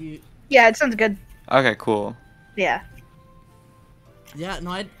now. If you... Yeah, it sounds good. Okay, cool. Yeah. Yeah,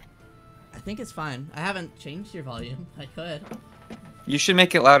 no, I think it's fine. I haven't changed your volume. I could. You should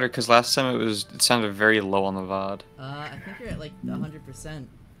make it louder because last time it sounded very low on the VOD. I think you're at like 100%.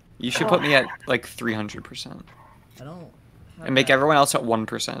 You should put me at like 300% I don't. have and make that- everyone else at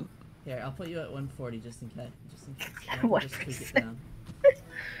 1%. Here, I'll put you at 140 just in case. Just in case. I can just tweak it down.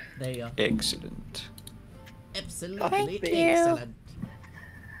 There you go. Excellent. Absolutely excellent.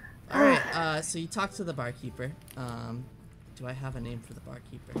 Alright, so you talk to the barkeeper. Do I have a name for the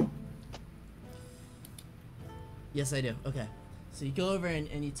barkeeper? Yes, I do. Okay. So you go over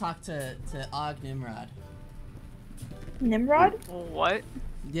and you talk to Og Nimrod. Nimrod? What?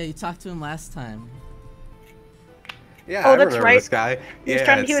 Yeah, you talked to him last time. Yeah, Oh, I that's remember right. this guy. He was Yeah,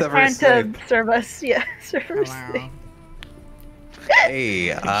 trying, he was trying Severus to serve us. Yeah, serve us. Hello.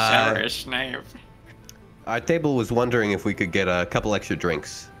 Hey, Severus Snape. our table was wondering if we could get a couple extra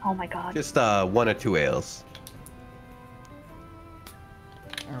drinks. Oh my god. Just 1 or 2 ales.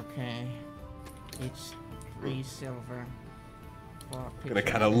 Okay. Each 3 silver. Gonna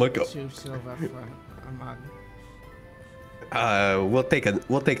kinda look up- 2 silver for a mug.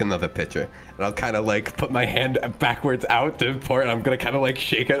 We'll take another picture, and I'll kind of like put my hand backwards out to pour it. I'm gonna kind of like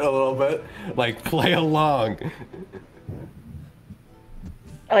shake it a little bit, like play along.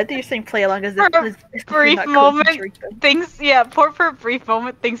 Oh, I think you're saying play along as For if a this is brief not cool to moment, drink them. Port for a brief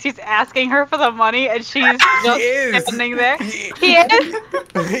moment thinks he's asking her for the money, and she's just is. standing there. He- He is?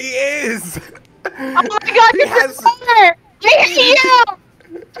 He is. Oh my god, He you're has- the father! I hate you!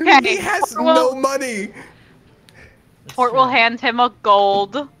 Okay, He has Port no will, money. That's Port will true. hand him a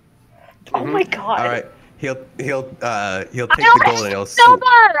gold. Oh my god. All right, he'll take I the don't gold and he'll have silver!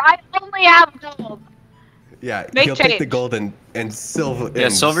 I only have gold. yeah, Make he'll take the change. gold and silver. Yeah,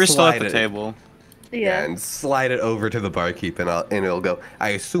 and Silver's still at slide the it. table. Yeah, and slide it over to the barkeep, and it'll go. I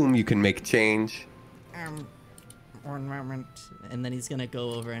assume you can make change. One moment. And then he's gonna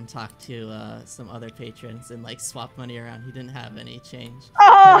go over and talk to some other patrons and like swap money around. He didn't have any change.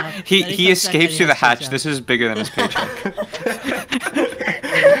 Oh! He Then he comes back and escapes he through the has to hatch. jump. This is bigger than his paycheck.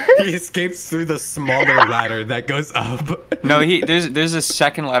 He escapes through the smaller ladder that goes up. No, there's a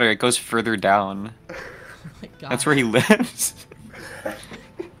second ladder. It goes further down. Oh my God. That's where he lives.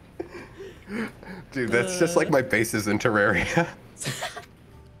 Dude, that's just like my bases in Terraria.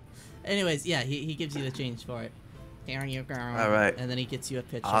 Anyways, yeah, he gives you the change for it. Here you go. All right. And then he gets you a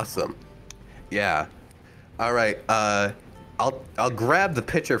picture. Awesome. Yeah. All right. I'll grab the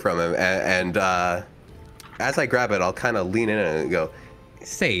picture from him, and as I grab it, I'll kind of lean in and go,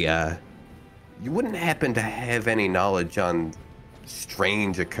 "Say, you wouldn't happen to have any knowledge on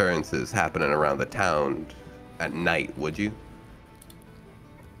strange occurrences happening around the town at night, would you?"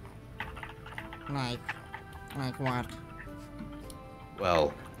 Like what?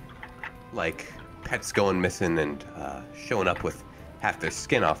 well, like pets going missing and showing up with half their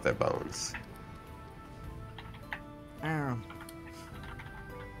skin off their bones. Oh.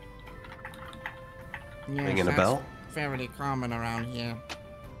 Yes, Ringing a that's bell? fairly common around here.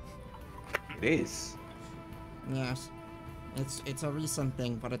 It is. Yes. It's a recent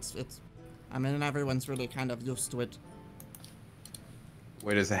thing, but it's I mean everyone's really kind of used to it.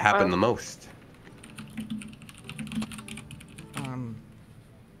 Where does it happen the most?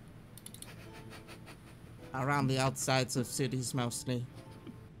 Around the outsides of cities mostly.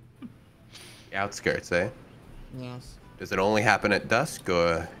 The outskirts, eh? Yes. Does it only happen at dusk,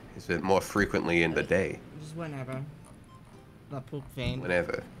 or is it more frequently in the day? Just whenever. The poop vein.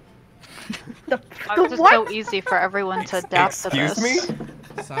 Whenever. Why was it so easy for everyone to adapt to Excuse this? me?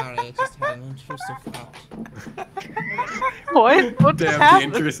 Sorry, I just had an intrusive thought. What? What just Damn, the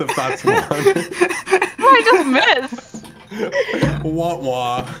happened? intrusive thoughts won. I just missed. Wah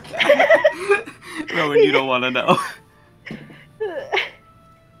wah. Rowan, you don't want to know.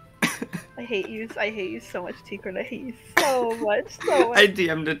 I hate you so much, Tigran. I hate you so much, so much. I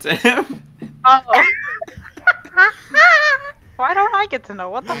DM'd it to him. Oh. Why don't I get to know?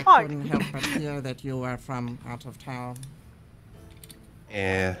 What the I fuck? couldn't help but hear that you were from out of town.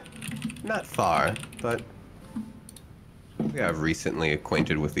 Yeah, not far, but we are recently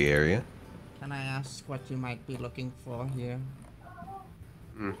acquainted with the area. Can I ask what you might be looking for here?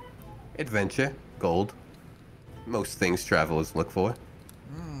 Adventure, gold. Most things travelers look for.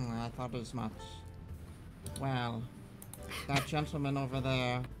 I thought as much. Well, that gentleman over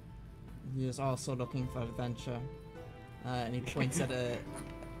there, he is also looking for adventure. And he points at an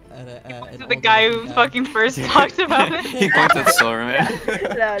The guy who fucking first talked about it. He points at Silverman.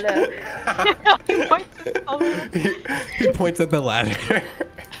 No. He points at Silverman. He points at the ladder.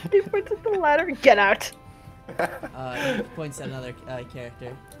 He points at the ladder. Get out. He points at another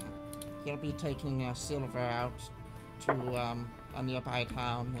character. He'll be taking silver out to a nearby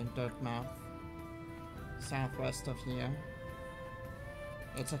town named Dirtmouth, southwest of here.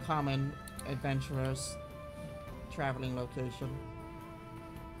 It's a common adventurer's traveling location.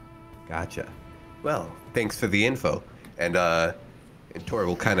 Gotcha. Well, thanks for the info. And Tor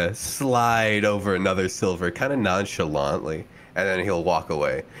will kind of slide over another silver, kind of nonchalantly, and then he'll walk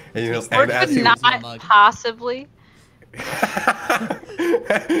away. And, Or and as could he not possibly.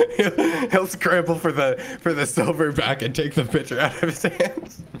 he'll scramble for the silver back and take the pitcher out of his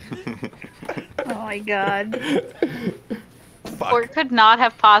hands. Oh my god. Fuck. Or could not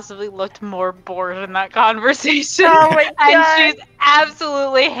have possibly looked more bored in that conversation. Oh my god. And she's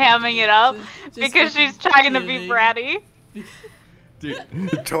absolutely hamming it up Just because fucking she's trying to be kidding. bratty.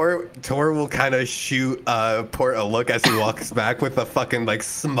 Dude, Tor will kind of shoot Port a look as he walks back with a fucking like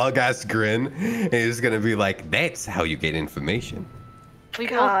smug ass grin, and he's gonna be like, "That's how you get information." We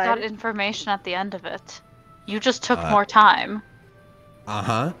both God. got information at the end of it. You just took more time.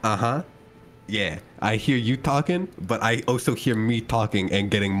 Yeah, I hear you talking, but I also hear me talking and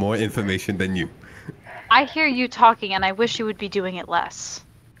getting more information than you. I hear you talking, and I wish you would be doing it less.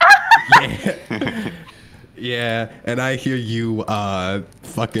 Yeah. Yeah, and I hear you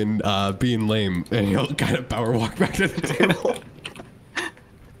fucking being lame, and he'll kind of power walk back to the table.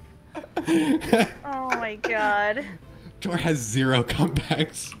 Oh my god. Tor has 0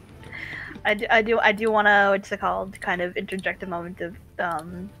 comebacks. I do want to, what's it called, kind of interject a moment of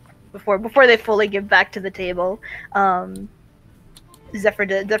before they fully get back to the table. Zephyr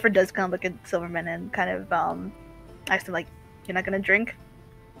does kind of look at Silverman and kind of ask him like, "You're not gonna drink?"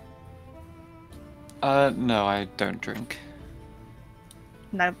 No, I don't drink.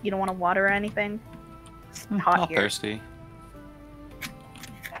 No, you don't want water or anything? It's hot Not here. thirsty.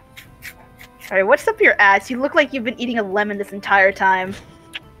 Alright, what's up your ass? You look like you've been eating a lemon this entire time.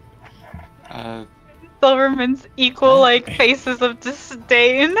 Silverman's equal, like, faces of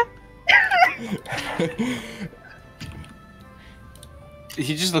disdain.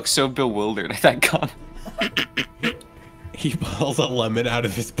 He just looks so bewildered at that gun. He pulls a lemon out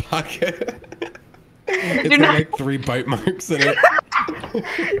of his pocket. It's Do got not- like 3 bite marks in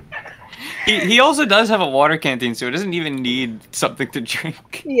it. He also does have a water canteen, so he doesn't even need something to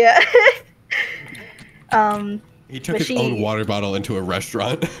drink. Yeah. He took But his own water bottle into a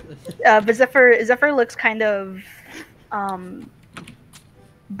restaurant. But Zephyr looks kind of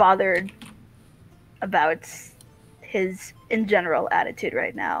bothered about his in general attitude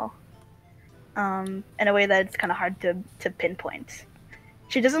right now. In a way that's kind of hard to pinpoint.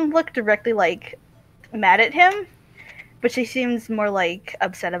 She doesn't look directly like mad at him, but she seems more like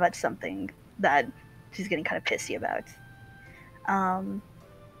upset about something that she's getting kind of pissy about.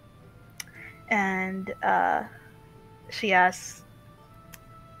 And she asks,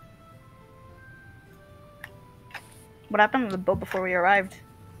 What happened on the boat before we arrived?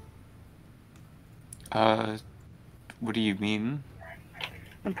 What do you mean?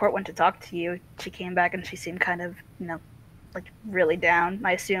 When Port went to talk to you, she came back and she seemed kind of, like really down.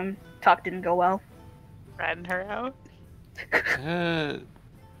 I assume talk didn't go well. Ran her out.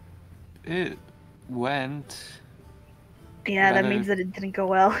 It went. Yeah, that Rather- means that it didn't go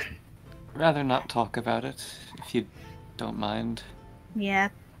well. Rather not talk about it, if you don't mind. Yeah.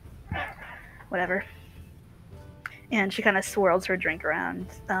 Whatever. And she kind of swirls her drink around,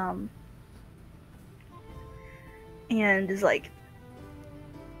 and is like,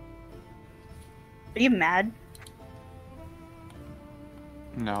 "Are you mad?"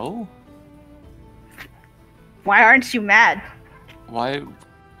 No? Why aren't you mad? Why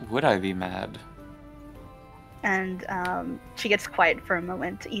would I be mad? And she gets quiet for a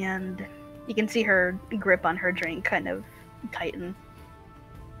moment, and you can see her grip on her drink kind of tighten.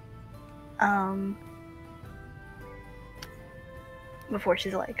 Before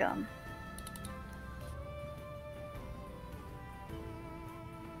she's like,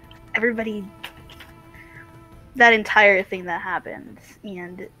 everybody, that entire thing that happened,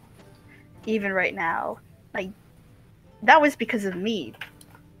 and even right now, like, that was because of me.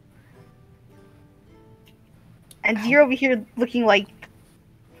 And you're over here looking like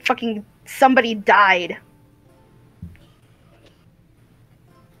fucking somebody died.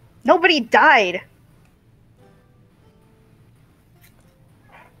 Nobody died.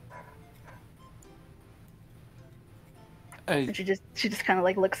 And she just kind of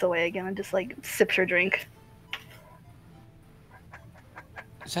like looks away again and just like sips her drink.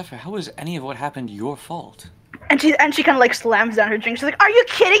 Zephyr, how is any of what happened your fault? And she kind of like slams down her drink. She's like, "Are you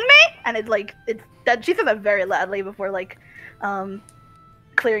kidding me?" And she said that very loudly before like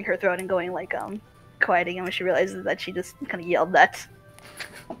clearing her throat and going like quiet again when she realizes that she just kind of yelled that.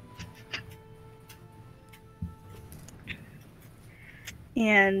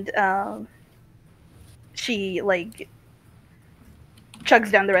 And she like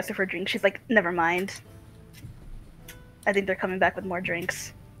chugs down the rest of her drink. She's like, "Never mind. I think they're coming back with more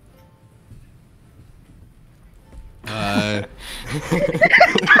drinks."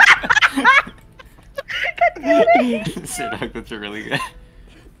 Sidok, that's really good.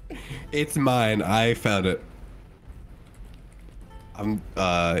 It's mine. I found it.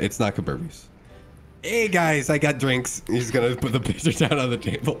 It's not Kaburbi's. Hey guys, I got drinks. He's gonna put the pitcher down on the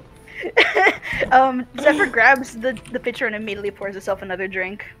table. Zephyr grabs the pitcher and immediately pours herself another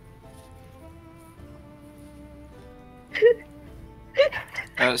drink.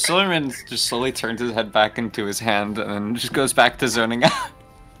 Silverman just slowly turns his head back into his hand and then just goes back to zoning out.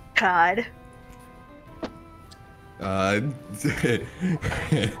 God.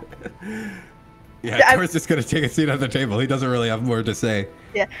 Yeah, Tor's just gonna take a seat at the table. He doesn't really have more to say.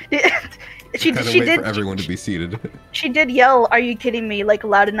 Yeah. She Kind of did wait for everyone to be seated. She did yell, "Are you kidding me?" like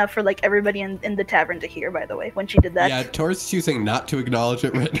loud enough for like everybody in the tavern to hear, by the way, when she did that. Yeah, Tor's choosing not to acknowledge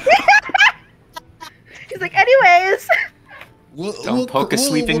it right now. She's like, "Anyways." Don't poke a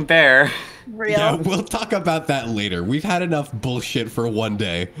sleeping bear. Real. Yeah, we'll talk about that later. We've had enough bullshit for one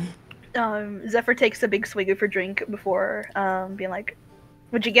day. Zephyr takes a big swig of her drink before being like,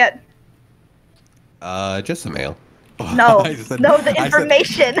 "What'd you get?" Just some ale. No, the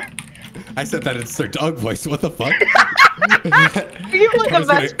information. I said that in Sir Dog voice. What the fuck? The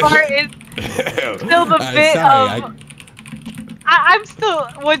best part is still the bit of. I'm still.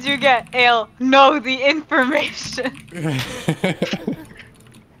 What'd you get, Ale? No, the information.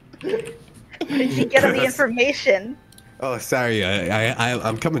 Did you get the information? Oh, sorry.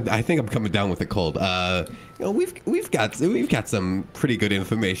 I'm coming. I think I'm coming down with a cold. We've got some pretty good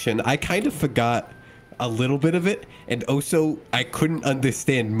information. I kind of forgot a little bit of it, and also I couldn't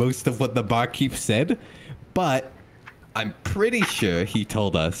understand most of what the barkeep said, but I'm pretty sure he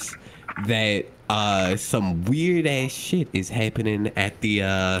told us that some weird ass shit is happening at the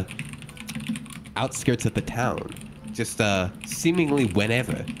outskirts of the town, just seemingly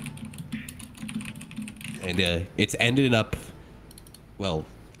whenever, and it's ended up, well,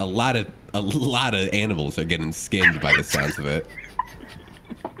 a lot of animals are getting skinned by the sounds of it.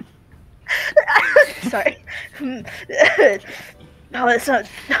 Sorry. No, it's not.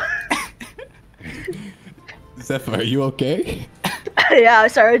 Zephyr, are you okay? Yeah,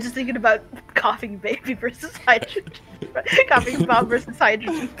 sorry. I was just thinking about coughing baby versus hydrogen. Coughing bomb versus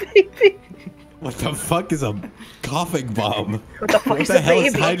hydrogen baby. What the fuck is a coughing bomb? What the fuck What is the a hell baby?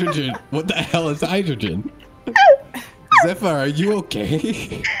 is hydrogen? What the hell is hydrogen? Zephyr, are you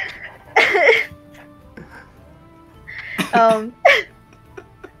okay?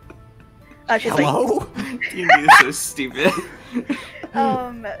 She's Hello? like, D&D is so stupid.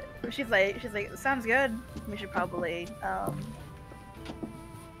 she's like, sounds good. We should probably,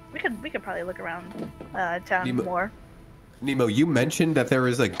 we could probably look around, town more. Nemo, you mentioned that there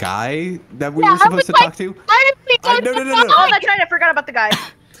was a guy that we were supposed to talk to. No. Oh, that's right. I forgot about the guy.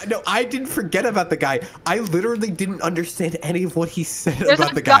 No, I didn't forget about the guy. I literally didn't understand any of what he said There's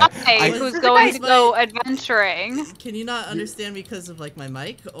about a the guy. who's going to go adventuring. Can you not understand because of like my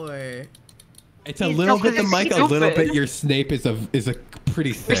mic or? It's a little bit the mic, a little bit your Snape is a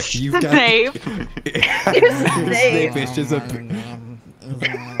pretty thick. You've got Snape. Snape is just a.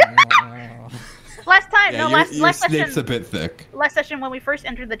 Last time, Yeah, no, your last Snape's session. a bit thick. Last session, when we first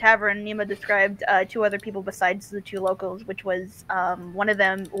entered the tavern, Nemo described 2 other people besides the 2 locals, which was one of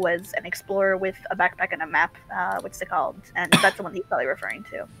them was an explorer with a backpack and a map. What's it called? And that's the one he's probably referring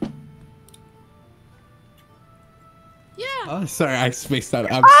to. Yeah. Oh, sorry, I spaced out.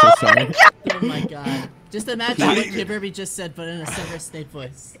 I'm Oh so sorry. Oh my god. Just imagine what Kibberby just said, but in a Severus Snape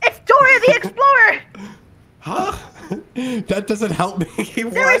voice. It's Dora the Explorer. Huh? That doesn't help me.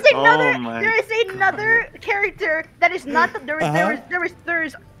 There is What? another. Oh my. There is another character that is not.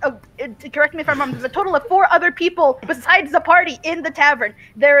 There's. Correct me if I'm wrong. There's a total of 4 other people besides the party in the tavern.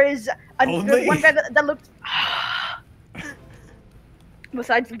 There's Only? one guy that looks.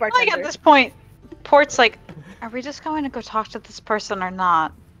 Besides the bartender. Like at this point, Port's like, are we just going to go talk to this person or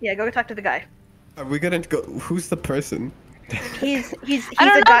not? Yeah, go talk to the guy. Are we gonna go? Who's the person? He's I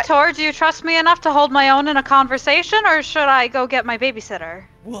don't a know, guy. Tor, do you trust me enough to hold my own in a conversation, or should I go get my babysitter?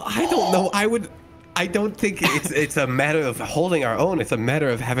 Well, I don't know. I don't think it's a matter of holding our own. It's a matter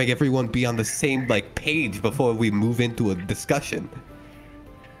of having everyone be on the same page before we move into a discussion.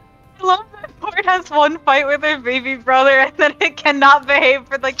 I love that Port has one fight with her baby brother and then it cannot behave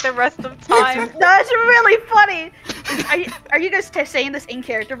for the rest of time. That's really funny. Are you guys saying this in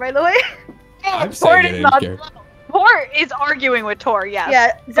character, by the way? I'm saying it in character. Tor is arguing with Tor, yes.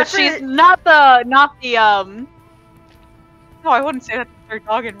 Yeah, But Zephyr- she's not the no, I wouldn't say that's her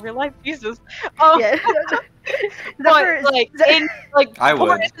dog in real life, Jesus. Yeah. But I Tor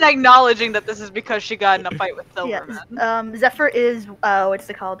would. isn't acknowledging that this is because she got in a fight with Yeah. Silverman. Zephyr is what's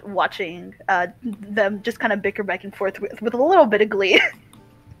it called? Watching them just kind of bicker back and forth with a little bit of glee.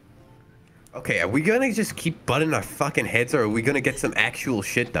 Okay, are we gonna just keep butting our fucking heads, or are we gonna get some actual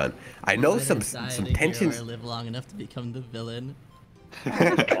shit done? I know some tensions. Or live long enough to become the villain.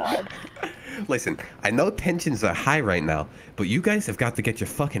 Listen, I know tensions are high right now, but you guys have got to get your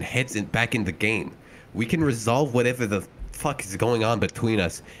fucking heads back in the game. We can resolve whatever the fuck is going on between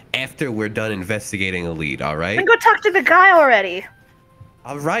us after we're done investigating a lead, alright? Then go talk to the guy already.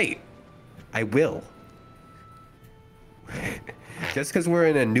 Alright. I will. Just because we're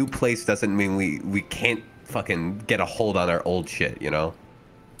in a new place doesn't mean we can't fucking get a hold on our old shit, you know?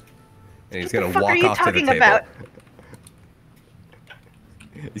 And he's gonna What the fuck walk are you off to the talking table. about?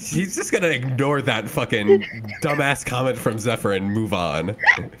 He's just gonna ignore that fucking dumbass comment from Zephyr and move on.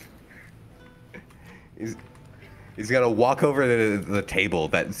 He's gonna walk over to the table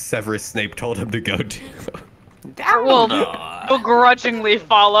that Severus Snape told him to go to. Will begrudgingly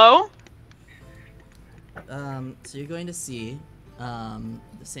follow. So you're going to see the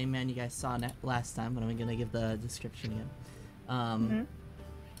same man you guys saw last time, but I'm gonna give the description again.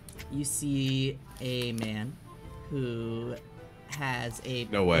 You see a man who has a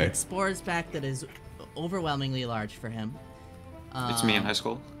No way. an explorer's back that is overwhelmingly large for him. It's me in high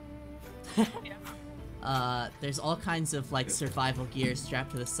school. There's all kinds of survival gear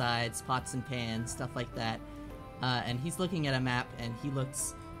strapped to the sides, pots and pans, stuff like that. And he's looking at a map, and he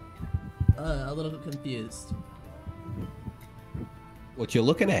looks a little bit confused. What you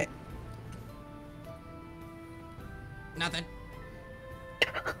looking at? Nothing.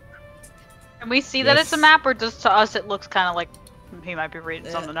 Can we see that it's a Yes. map, or just to us it looks kind of like he might be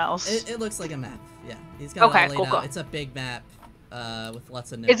reading something else? It looks like a map. Yeah, he's got Okay, it all laid cool, out. cool. It's a big map with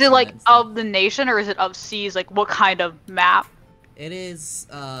lots of notes. Is it on like and stuff. of the nation, or is it of seas? Like what kind of map? It is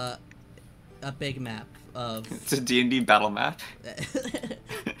a big map of. It's a D&D battle map.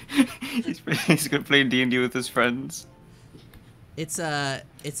 He's gonna play D&D with his friends. It's an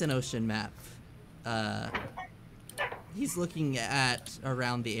ocean map. He's looking at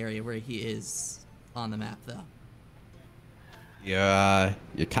around the area where he is on the map, though. Yeah,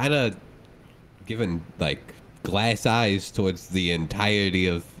 you're kind of giving glass eyes towards the entirety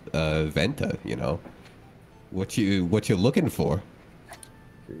of Venta. You know, what you're looking for.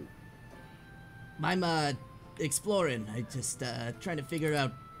 I'm exploring. I just trying to figure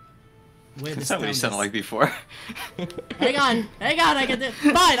out where this That's not what town he sounded is. like before. Hang on, I can do.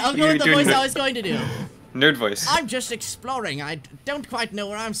 Fine, I'll go You're with the doing voice it. I was going to do. Nerd voice. I'm just exploring. I don't quite know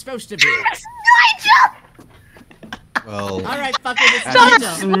where I'm supposed to be. Well, Alright, fuck it, it's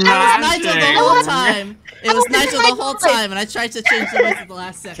Nigel. It was Nigel the whole time. It was Nigel the whole time, and I tried to change the voice at the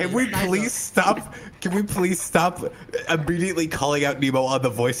last second. can we It's Nigel. please stop? Can we please stop immediately calling out Nemo on the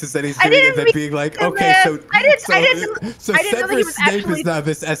voices that he's I doing and didn't then mean being like, to, okay, man. so I didn't know that he Severus was Snape actually- is now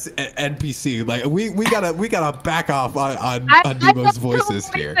this NPC. Like we gotta back off on I Nemo's have voices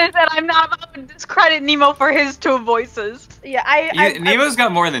two here. voices, and I'm not about to discredit Nemo for his two voices. Yeah, Nemo's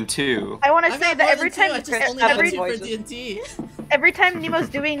got more than two. I want to I've say got that more every than two, time, I just only got every, two for D&D. every time Nemo's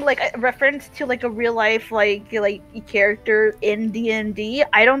doing like a reference to like a real life like character in D&D,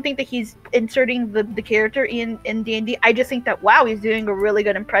 I don't think that he's inserting the character in D&D. I just think that wow, he's doing a really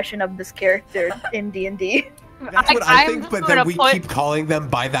good impression of this character in D&D. That's what I I'm think, just but gonna then we put- keep calling them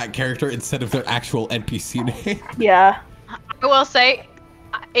by that character instead of their actual NPC name. Yeah. I will say,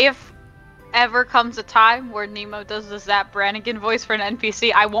 if ever comes a time where Nemo does the Zap Brannigan voice for an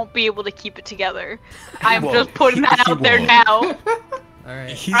NPC, I won't be able to keep it together. I'm won't. just putting that He out there won't. now.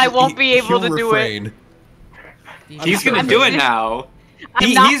 Alright. I won't be able he'll to do it. refrain. He's gonna do it now.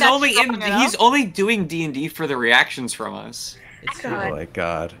 I'm not He's that only strong enough. he's only doing D&D for the reactions from us. It's God. Oh my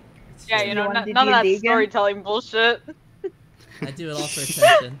god. Yeah, you know, You want none of that D&D again? storytelling bullshit. I do it all for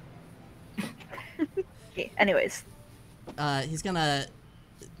attention. Okay. Anyways, He's gonna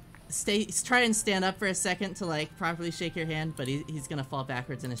try and stand up for a second to like properly shake your hand, but he's gonna fall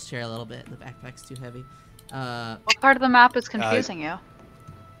backwards in his chair a little bit. The backpack's too heavy. What part of the map is confusing you?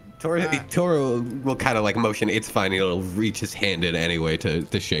 Toro will kind of like motion. It's fine. He'll reach his hand in anyway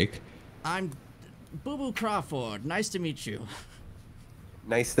to shake. I'm Boo Boo Crawford. Nice to meet you.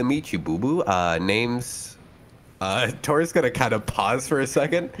 Nice to meet you, Boo Boo. Names. Tora's gonna kind of pause for a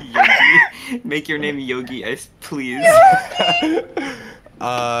second. Yogi. Make your name Yogi, please.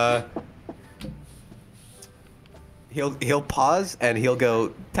 He'll pause and he'll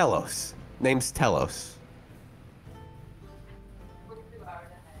go Telos. Name's Telos.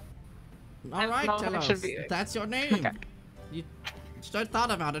 All right, No, it Telos. should be- That's your name. Okay. You should have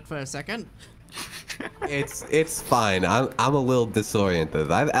thought about it for a second. It's fine. I'm a little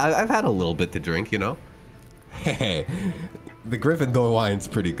disoriented. I've had a little bit to drink, you know. Hey, the Gryffindor wine's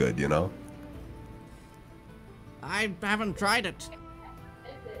pretty good, you know. I haven't tried it.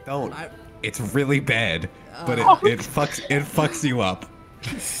 Don't. I- It's really bad, but it fucks you up.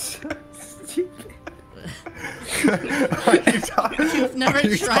 You've never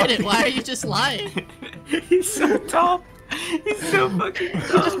tried it. Why are you just lying? He's so dumb. He's so fucking he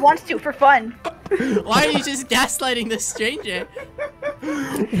just wants to for fun. Why are you just gaslighting this stranger?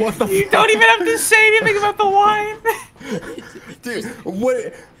 What the You don't even have to say anything about the wine. dude?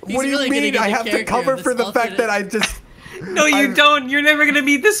 What do you really gonna mean? get I the have to character cover of this for the fact alternate- that I just. No, you don't. You're never gonna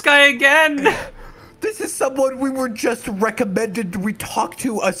meet this guy again. This is someone we were just recommended we talk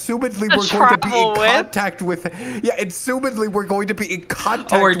to. Assumedly, To we're going to be travel in with? contact with. Yeah, assumedly, we're going to be in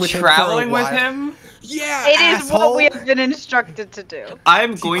contact Oh, we're with traveling him for a with while. him? Yeah, It is asshole. what we have been instructed to do.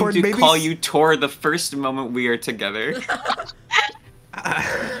 I'm going Cord, to maybe call s- you Tor the first moment we are together.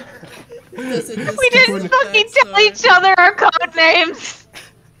 We didn't fucking tell each other our code names.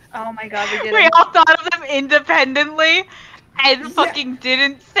 Oh my god, we did We it. all thought of them independently and fucking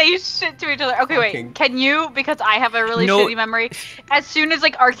didn't say shit to each other. Okay, Fucking- wait. Can you, because I have a really No. shitty memory, as soon as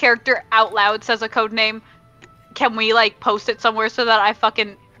like our character out loud says a code name, can we like post it somewhere so that I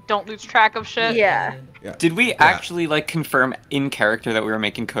fucking don't lose track of shit? Yeah. Did we actually like confirm in character that we were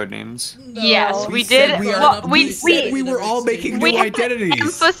making code names? Yes, We we said did. we are- Well, we said we were all making we new have identities.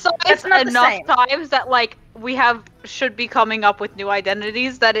 emphasized That's not the enough same. times that like we should be coming up with new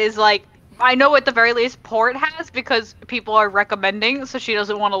identities. That is like, I know at the very least Port has, because people are recommending, so she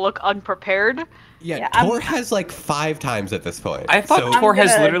doesn't want to look unprepared. Yeah, Yeah, I'm- Tor has like 5 times at this point. I thought so, Tor has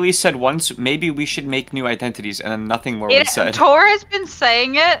gonna- literally said once, maybe we should make new identities, and then nothing more was said. Tor has been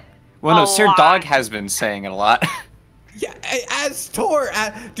saying it. Well, no, a Sir lot. Dog has been saying it a lot. Yeah, as Tor,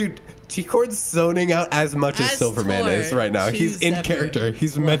 dude, T-Cord's zoning out as much as As Silverman Tor, is right now. He's choose in separate character.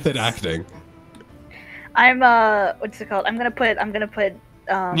 He's ones. method acting. I'm what's it called? I'm gonna put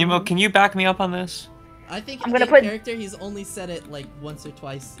Nemo, can you back me up on this? I think I'm in gonna game put- character he's only said it like once or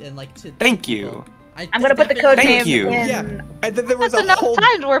twice and like to Thank people. you. I'm gonna put the code Thank name you. in. Yeah, and then there was That's a enough whole.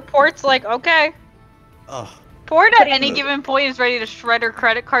 times where Port's like, okay. Ugh. Port at Putting any the- given point is ready to shred her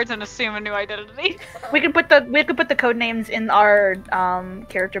credit cards and assume a new identity. We could put the code names in our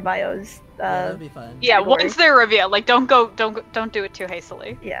character bios. Yeah, that'd be fun. Yeah, Category. once they're revealed, like don't do it too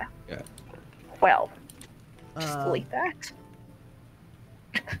hastily. Yeah. Yeah. Well, just Uh, delete that.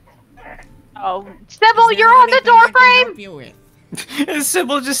 Oh, is Sybil, there you're on the anything I can doorframe. help you with? Is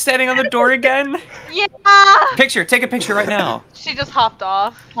Sybil just standing on the door again? Yeah. Take a picture right now. She just hopped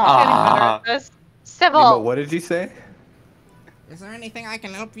off. She's Aw. getting better at this. Nemo, Sybil, what did you say? Is there anything I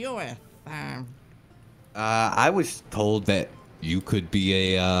can help you with? I was told that you could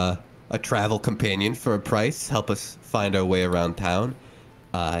be a travel companion for a price. Help us find our way around town.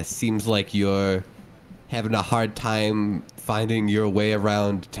 Seems like you're having a hard time finding your way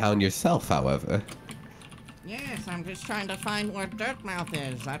around town yourself, however. Yes, I'm just trying to find where Dirtmouth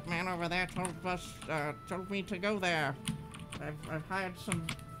is. That man over there told me to go there. I've hired some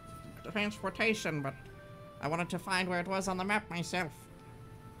transportation, but I wanted to find where it was on the map myself.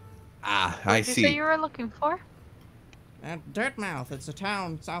 Ah, What I did you say see. you were looking for? Dirtmouth, it's a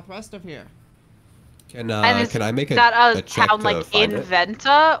town southwest of here. Can And is I make that a check town to like find in it?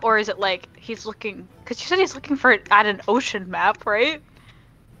 Venta, or is it like he's looking? Because you said he's looking for it at an ocean map, right?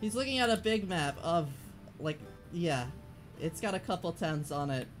 He's looking at a big map of, like, yeah, it's got a couple towns on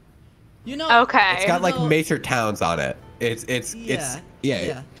it. You know. Okay. It's got like No. major towns on it.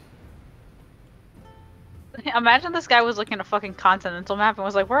 Yeah. Imagine this guy was looking at a fucking continental map and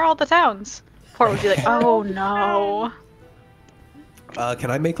was like, "Where are all the towns?" Port would be like, "Oh no."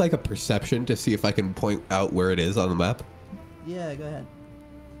 Can I make like a perception to see if I can point out where it is on the map? Yeah, go ahead.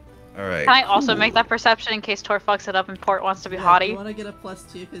 All right. Can I also make that perception in case Tor fucks it up and Port wants to be You haughty? want to get a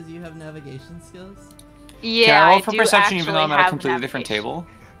 +2 because you have navigation skills? Yeah, Can I roll I for do perception even though I'm actually at a have completely different navigation. table?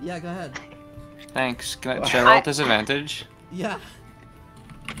 Yeah, go ahead. Thanks. Should I roll at disadvantage? Yeah.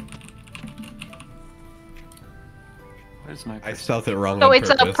 What is my I perception? spelled it wrong So on it's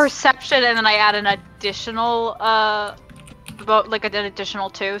a purpose. perception, and then I add an additional, like an additional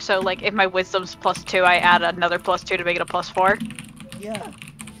 2. So like if my wisdom's +2, I add another +2 to make it a +4. Yeah.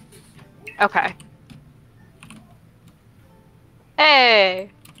 Okay. Hey.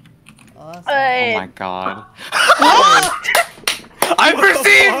 Awesome. Oh my god. I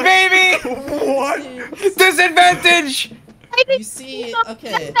perceive, baby! What? Disadvantage! You see,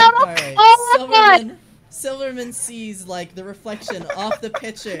 okay, alright. Silverman sees, like, the reflection off the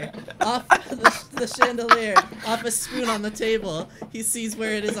pitcher, off the chandelier, off a spoon on the table. He sees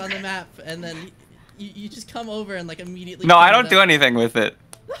where it is on the map, and then you just come over and, like, immediately... No, I point don't it do out. anything with it.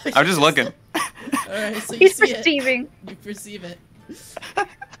 I'm just looking. Alright, so you He's see perceiving. it. You perceive it.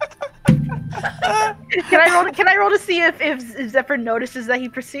 Can I roll to see if Zephyr notices that he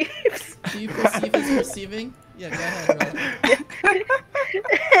perceives? Do you perceive his perceiving? Yeah, go ahead, roll.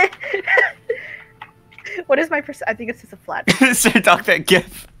 What is my I think it's just a flat. Sir Doc, that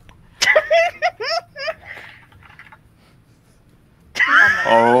gif.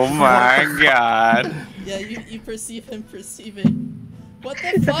 Oh my god. Yeah, you perceive him perceiving. What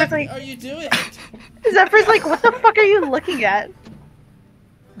the Zephyr's fuck like- are you doing? Zephyr's like, what the fuck are you looking at?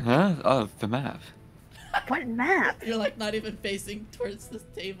 Huh? Oh, the map. What map? You're like not even facing towards this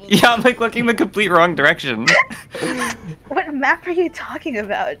table. Yeah, I'm like looking the complete wrong direction. What map are you talking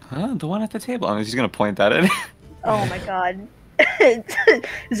about? Huh? The one at the table. I mean, she's gonna point that at it. Oh my god.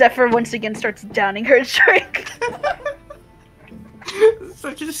 Zephyr once again starts downing her drink.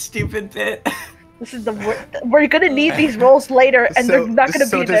 Such a stupid bit. This is the we're gonna need these rolls later, and they're not gonna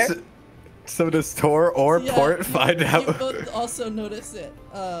be there. So does Tor or Yeah, Port find You out? both also notice it.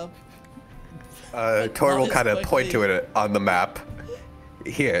 Tor will not as kind of point to quickly. it on the map.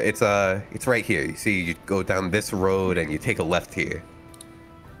 Here, it's right here. You see, you go down this road and you take a left here.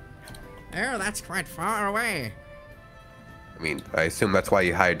 Oh, that's quite far away. I mean, I assume that's why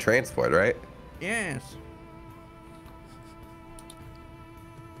you hired transport, right? Yes.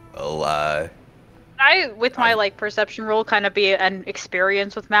 Well, I, with my like perception roll, kind of be an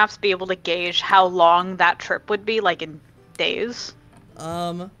experience with maps, be able to gauge how long that trip would be, like in days.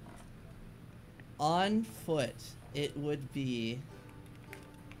 On foot, it would be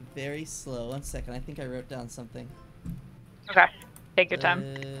very slow. 1 second, I think I wrote down something. Okay, take your time.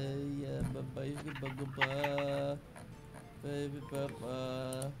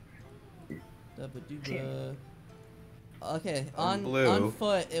 Okay, On on blue.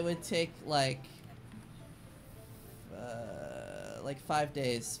 foot, it would take like 5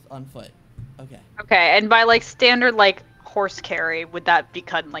 days on foot. Okay. Okay, and by like standard like horse carry, would that be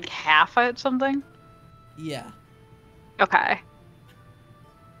cut in like half at something? Yeah. Okay.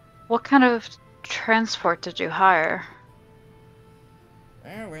 What kind of transport did you hire?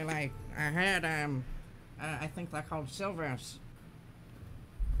 Oh, well, I had, I think they're called silvers.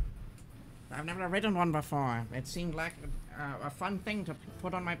 I've never ridden one before. It seemed like a fun thing to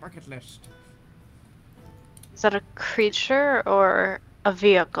put on my bucket list. Is that a creature or a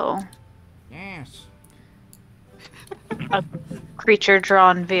vehicle? Yes. A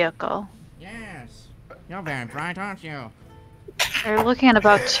creature-drawn vehicle. Yes. You're very bright, aren't you? They're looking at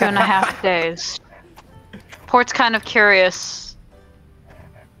about 2.5 days. Port's kind of curious.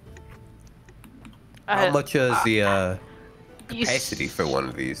 how much is the capacity for one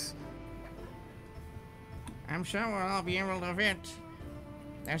of these. I'm sure we'll all be able to fit.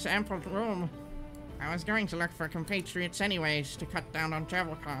 There's ample room. I was going to look for compatriots anyways to cut down on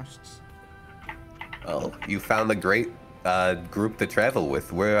travel costs. Oh, you found a great group to travel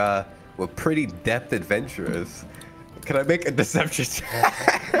with. We're pretty depth adventurers. Can I make a deception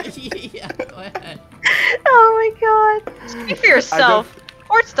check? Yeah, go ahead. Oh my god. Speak for yourself.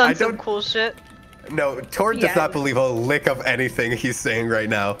 Ort's done some don't- cool shit. No, Tord does Yeah. not believe a lick of anything he's saying right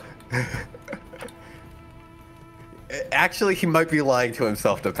now. Actually, he might be lying to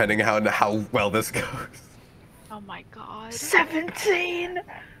himself depending on how well this goes. Oh my god. 17.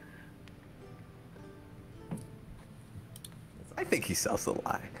 I think he sells a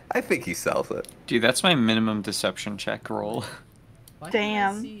lie. I think he sells it. Dude, that's my minimum deception check roll. Why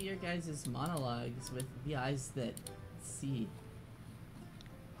Damn. can't I see your guys' monologues with the eyes that see?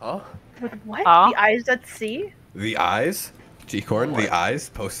 Huh? With what? Huh? The eyes that see? The eyes? G-Corn, the eyes?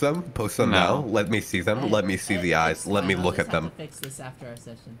 Post them? Post them No. now? Let me see them. Let me see the eyes. Let me look at them. I'll just have to fix this after our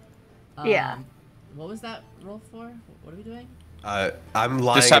session. Yeah. What was that roll for? What are we doing? I'm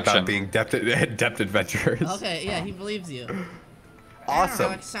lying Deception. about being depth adventurers. Okay, yeah, he believes you. Oh, how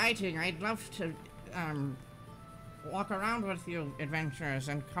Awesome. exciting. I'd love to walk around with you, adventurers,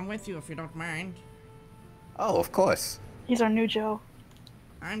 and come with you if you don't mind. Oh, of course. He's our new Joe.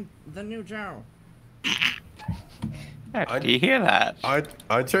 I'm the new Joe. Do you hear that?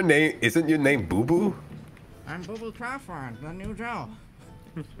 Aren't your name? Isn't your name Boo Boo? I'm Boo Boo Crawford, the new Joe.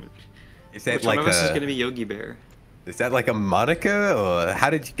 Is that Which like one of us is a? gonna be Yogi Bear? Is that like a Monica, or how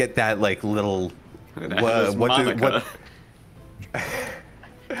did you get that like little? Who the hell is Monica?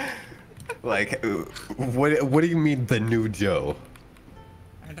 Like, what do you mean the new Joe?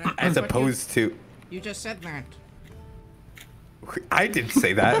 As That's what opposed to, you just said that. I didn't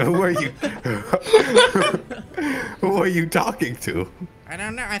say that. Who are you? Who are you talking to? I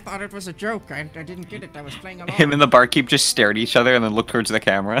don't know. I thought it was a joke. I didn't get it. I was playing along. Him and the barkeep just stare at each other and then look towards the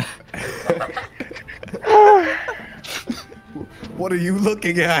camera. What are you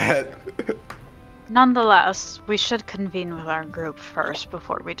looking at? Nonetheless, we should convene with our group first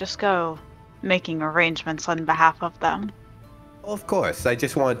before we just go making arrangements on behalf of them. Of course, I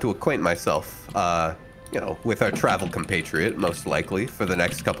just wanted to acquaint myself, with our travel compatriot, most likely, for the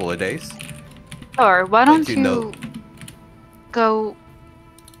next couple of days. Or why don't you you know- go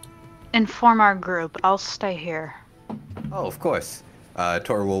inform our group? I'll stay here. Oh, of course.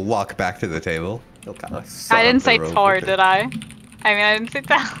 Tor will walk back to the table. He'll kind of. I didn't say Tor, did I? I mean, I didn't say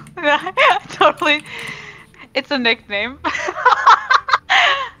that. Totally. It's a nickname.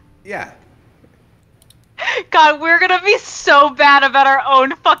 Yeah. God, we're gonna be so bad about our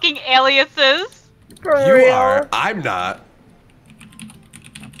own fucking aliases. For You real. are. I'm not.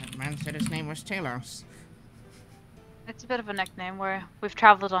 That man said his name was Talos. It's a bit of a nickname where we've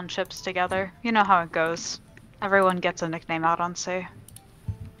traveled on ships together. You know how it goes. Everyone gets a nickname out on sea.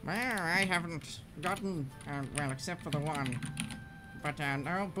 Well, I haven't gotten, well, except for the one. But,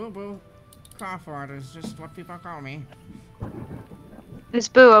 no, Boo Boo Crawford is just what people call me. Is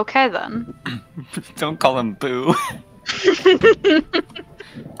Boo okay then? Don't call him Boo.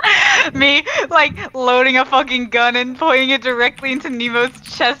 Me, like, loading a fucking gun and pointing it directly into Nemo's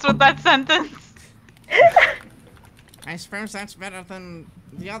chest with that sentence. I suppose that's better than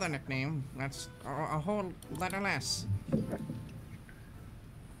the other nickname. That's a whole letter less.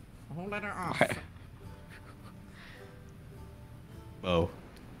 A whole letter off. Oh.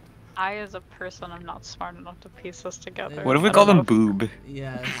 I, as a person, am not smart enough to piece this together. What if we I call don't them know. Boob?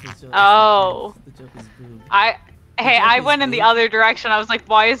 Yeah, that's the joke. Oh. The joke is boob. Hey, joke I is went in the boob. other direction. I was like,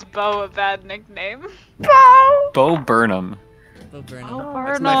 why is Bo a bad nickname? Bo Burnham. Bo Burnham. Oh, Why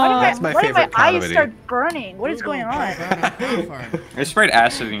Burnham. That's my why did favorite my eyes comedy. start burning? What is Boo going Boo on? Crawford. I sprayed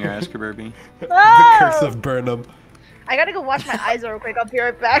acid in your Asker Burby. The Oh! curse of Burnham. I gotta go wash my eyes real quick. I'll be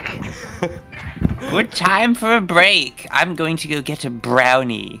right back. Good time for a break. I'm going to go get a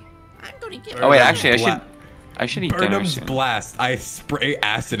brownie. I'm gonna get Oh wait, Burnham's actually, bla- I should eat dinner Burnham's soon. blast. I spray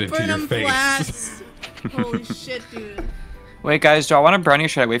acid into Burnham your face. Blast! Holy shit, dude. Wait, guys, do I want a brownie or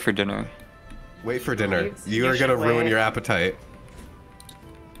should I wait for dinner? Wait for dinner. You You are should gonna ruin wait. your appetite.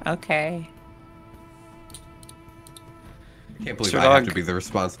 Okay. I can't believe Sir I have Dog. to be the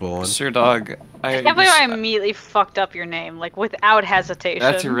responsible one. Sir Dog, I can't believe I immediately fucked up your name, like, without hesitation.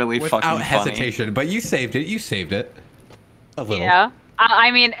 That's really Without fucking funny. hesitation, but you saved it. You saved it. A little. Yeah.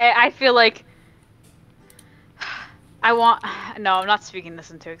 I mean, I feel like... I want... No, I'm not speaking this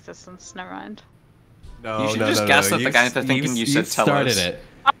into existence. Never mind. No, You should no, just no, gaslit no. the guy into thinking you said tell started us. it.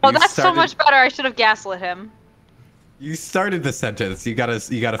 Oh, You that's so started- much better. I should have gaslit him. You started the sentence. You gotta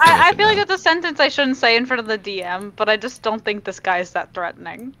finish I it feel now. like it's a sentence I shouldn't say in front of the DM, but I just don't think this guy is that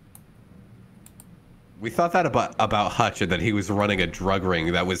threatening. We thought that about Hutch, and that he was running a drug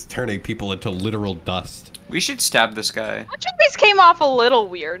ring that was turning people into literal dust. We should stab this guy. Hutch always came off a little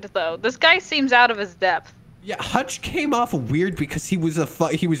weird, though. This guy seems out of his depth. Yeah, Hutch came off weird because he was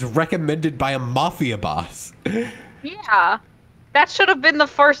he was recommended by a mafia boss. Yeah. That should have been the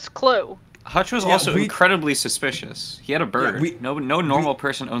first clue. Hutch was Yeah, also incredibly suspicious. He had a bird. Yeah, no normal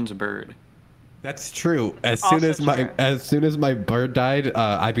person owns a bird. That's true. As Also soon as my bird died,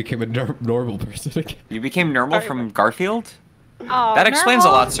 I became a normal person again. You became normal from Garfield? Oh, That explains a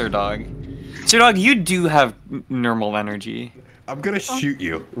Nermal? lot, Sir Dog. Sir Dog, you do have normal energy. I'm gonna shoot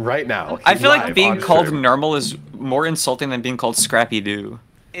you right now. I feel like live being on called stream. normal is more insulting than being called Scrappy Doo.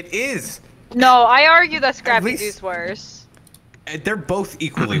 It is. No, I argue that Scrappy least- Doo's worse. They're both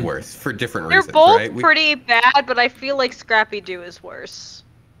equally worse for different They're reasons, both right? pretty bad, but I feel like Scrappy Doo is worse.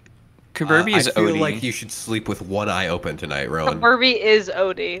 Kaburbi is I feel Odie. like you should sleep with one eye open tonight, Rowan. Furby is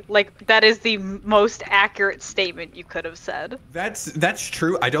Odie. Like, that is the most accurate statement you could have said. That's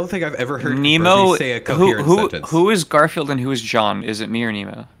true. I don't think I've ever heard Nemo, Furby say a coherent sentence. who is Garfield and who is John? Is it me or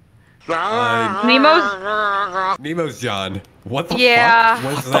Nemo? Nemo's... Nemo's John. What the Yeah.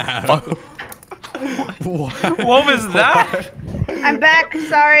 fuck was that? What was that? I'm back.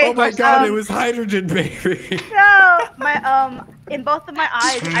 Sorry. Oh my god, it was hydrogen, baby. No, my in both of my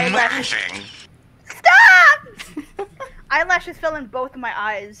eyes, eyelashes. Stop! Eyelashes fell in both of my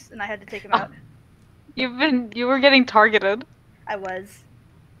eyes, and I had to take them out. You were getting targeted. I was.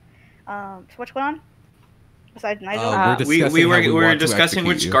 So what's going on? Besides Nigel. we're discussing we how were want to discussing execute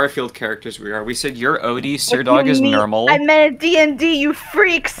which you. Garfield characters we are. We said you're Odie, Sir What Dog do you is mean? normal. I meant D&D, you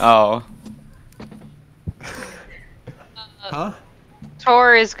freaks! Oh. Huh?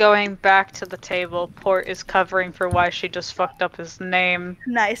 Tor is going back to the table. Port is covering for why she just fucked up his name.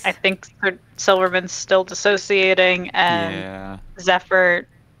 Nice. I think Silverman's still dissociating, and Yeah. Zephyr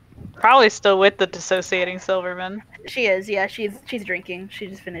probably still with the dissociating Silverman. She is, yeah, she's drinking. She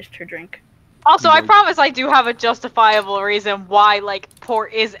just finished her drink. Also, I promise I do have a justifiable reason why, like,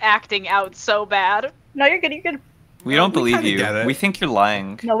 Port is acting out so bad. No, you're good, you're good. We don't believe kinda you. get it. We think you're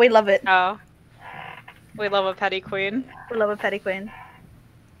lying. No, we love it. Oh. We love a petty queen. We love a petty queen.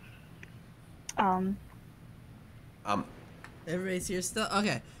 Everybody's here still?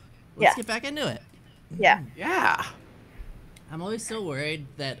 Okay. Yeah. Let's get back into it. Yeah. Yeah. I'm always so worried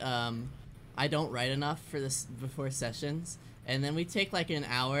that I don't write enough for this before sessions, and then we take like an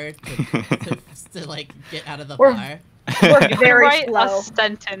hour to like get out of the We're- bar. We're You could very write slow. a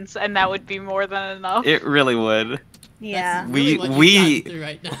sentence, and that would be more than enough. It really would. Yeah. That's really We- what you've we- gotten through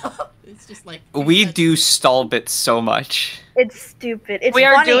right now. It's just like We do stall bits so much. It's stupid. It's We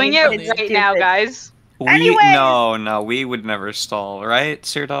are funny, doing but it it's right now, stupid. guys. Anyways! No, we would never stall, right,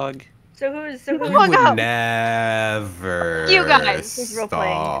 Sir Dog? So who's We Fuck would up. never You guys. Who's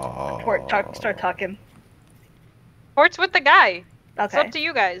role-playing? stall. Start talking. Port's with the guy. It's Okay. up to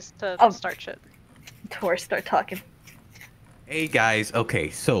you guys to Oh. start shit. Tor, start talking. Hey guys, okay,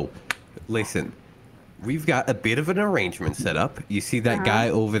 so listen, we've got a bit of an arrangement set up. You see that guy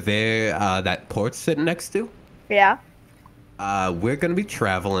over there that Port's sitting next to? Yeah. We're gonna be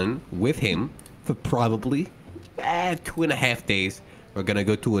traveling with him for probably 2.5 days. We're gonna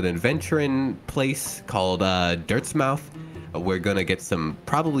go to an adventuring place called Dirt's Mouth. We're gonna get some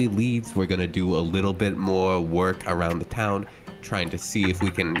probably leads. We're gonna do a little bit more work around the town, trying to see if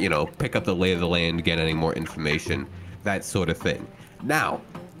we can, you know, pick up the lay of the land, get any more information, that sort of thing. Now,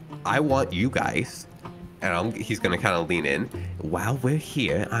 I want you guys, and he's gonna kind of lean in. While we're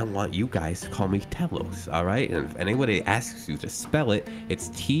here, I want you guys to call me Telos, all right? And if anybody asks you to spell it, it's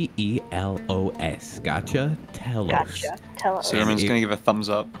T-E-L-O-S. Gotcha? Telos. Gotcha. Tell us. Silverman's gonna give a thumbs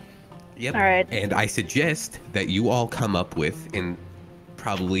up. Yep. All right. And I suggest that you all come up with, in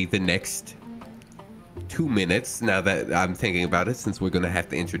probably the next 2 minutes, now that I'm thinking about it, since we're gonna have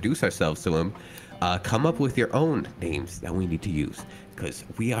to introduce ourselves to him, come up with your own names that we need to use. Because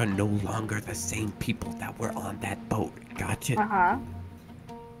we are no longer the same people that were on that boat. Gotcha? Uh-huh.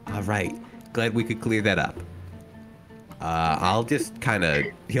 All right. Glad we could clear that up. I'll just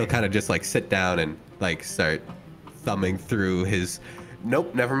he'll kind of just like sit down and like start thumbing through his,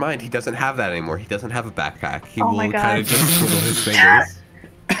 nope, never mind. He doesn't have that anymore. He doesn't have a backpack. He Oh my will God. kind of just twiddle his fingers.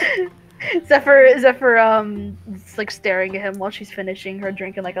 Zephyr, is like staring at him while she's finishing her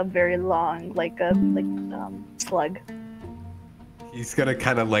drink in like a very long, slug. He's gonna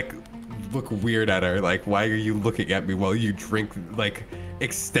kind of like look weird at her, like, why are you looking at me while you drink like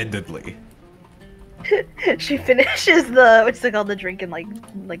extendedly? She finishes the, what's it called, the drink and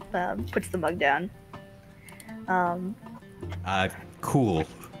puts the mug down. Um, Cool.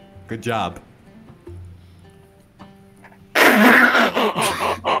 Good job.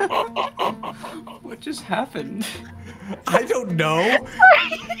 What just happened? I don't know.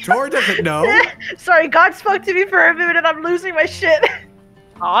 Tor doesn't know. sorry, God spoke to me for a minute and I'm losing my shit.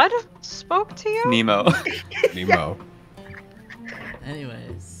 God spoke to you? Nemo. Nemo.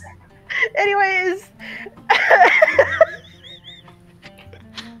 Anyways. Anyways.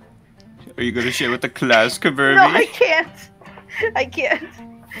 Are you gonna share with the class, Kaburbi? No, I can't. I can't.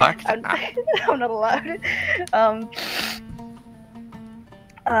 Fuck. I'm not allowed.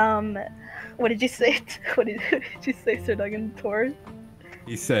 What did you say? What did you say, Sir Duggan Tor?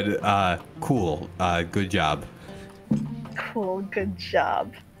 He said, cool. Good job. Cool, good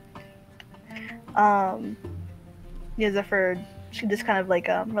job. Yeah, Zephyr, she just kind of like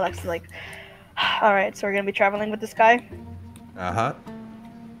relaxes, like, all right, so we're gonna be traveling with this guy, Uh-huh.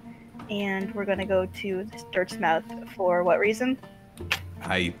 and we're gonna go to Dirt's Mouth for what reason?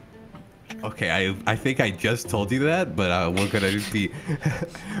 Okay, I think I just told you that, but we're gonna be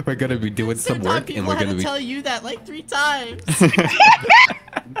we're gonna be doing some work, and we're gonna be tell you that like 3 times.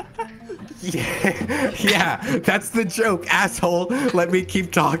 yeah, that's the joke, asshole. Let me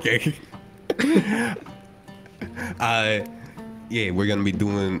keep talking. Yeah, we're gonna be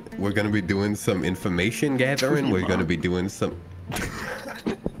doing some information gathering. We're gonna be doing some.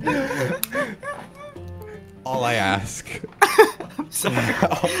 All I ask. Sorry.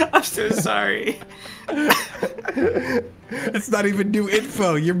 I'm so sorry. It's not even new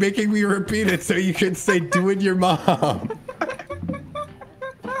info. You're making me repeat it so you can say doing your mom.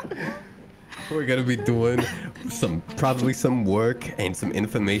 We're gonna be doing probably some work and some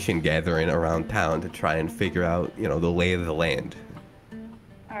information gathering around town to try and figure out, the lay of the land.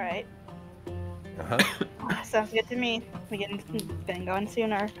 All right. Uh-huh. Sounds good to me. We getting going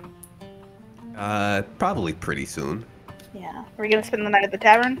sooner. Probably pretty soon. Yeah. Are we gonna spend the night at the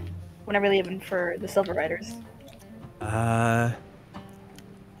tavern? When are we leaving for the Silver Riders?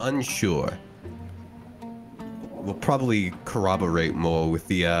 Unsure. We'll probably corroborate more with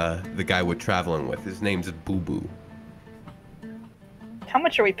the guy we're traveling with. His name's Boo Boo. How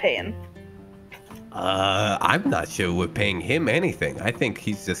much are we paying? I'm not sure we're paying him anything. I think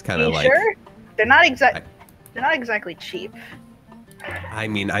he's just kind Are of you like. sure? They're not exactly cheap. I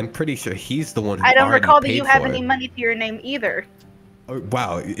mean, I'm pretty sure he's the one who I don't already recall that paid you have for any it. money to your name either. Oh,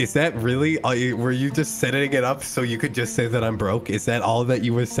 wow, is that really? Were you just setting it up so you could just say that I'm broke? Is that all that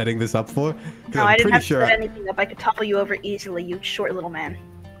you were setting this up for? 'Cause No, I'm I didn't pretty have sure. to set anything up. I could topple you over easily, you short little man.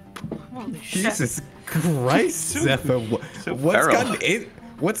 Jesus Christ, Zephyr, So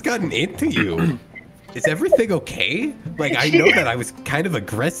what's gotten into you? Is everything okay? Like, I know that I was kind of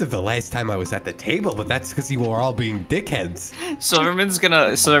aggressive the last time I was at the table, but that's because you were all being dickheads. Silverman's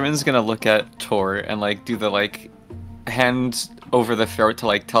gonna look at Tor and like do the like hand over the throat to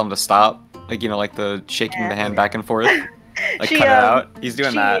like tell him to stop. Like, like the shaking the hand back and forth. Like cut it out. He's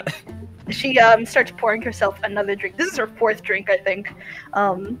doing that. She starts pouring herself another drink. This is her 4th drink, I think.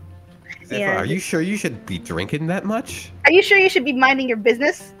 Zephyr, are you sure you should be drinking that much? Are you sure you should be minding your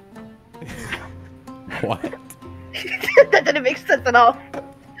business? What? That didn't make sense at all.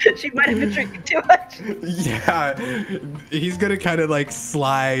 She might have been drinking too much. Yeah, he's gonna kind of like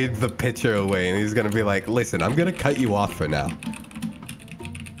slide the pitcher away, and he's gonna be like, "Listen, I'm gonna cut you off for now."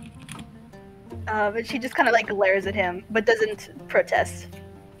 But she just kind of like glares at him, but doesn't protest.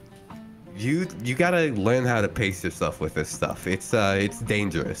 You gotta learn how to pace yourself with this stuff. It's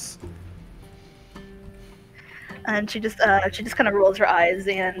dangerous. And she just kind of rolls her eyes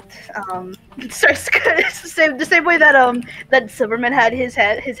and starts the same way that that Silverman had his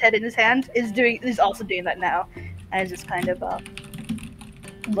head in his hand is also doing that now, and is just kind of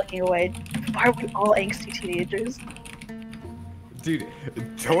looking away. Why are we all angsty teenagers? Dude,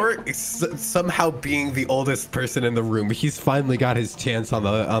 Tor is somehow being the oldest person in the room. He's finally got his chance on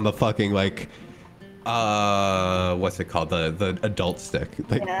the fucking like, what's it called? The adult stick,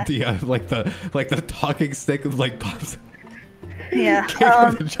 like Yeah. the talking stick like pops. Yeah. King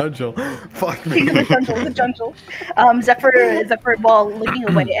of the jungle. Fuck me. King of the jungle. Zephyr while looking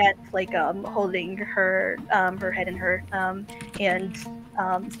away at like holding her her head in her and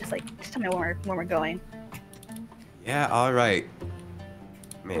just tell me when we're going. Yeah, all right.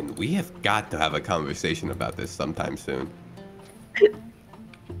 Man, we have got to have a conversation about this sometime soon.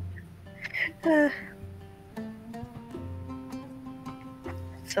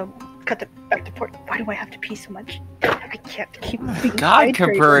 So, cut the back to port. Why do I have to pee so much? I can't keep being God, hydrated.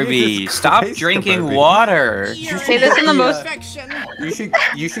 Kaburbi, Jesus stop Christ, drinking Kaburbi. water. Say this in the most. Perfection.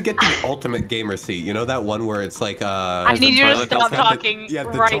 You should get the ultimate gamer seat. You know that one where it's like I Has the need you to toilet stop does that? talking Yeah,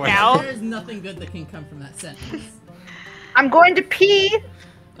 the right toilet. now. There's nothing good that can come from that sentence. I'm going to pee.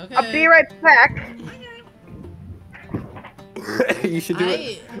 Okay. I'll be right back. you should do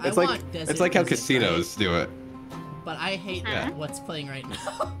it. I It's like want desert it's like how music, casinos do it. But I hate what's playing right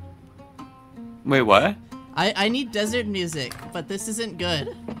now. Wait, what? I need desert music, but this isn't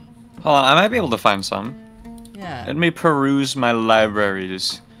good. Hold on, I might be able to find some. Yeah. Let me peruse my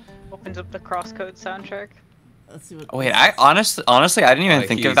libraries. Opens up the Crosscode soundtrack. Let's see what. Oh, wait, I honestly, I didn't even Like,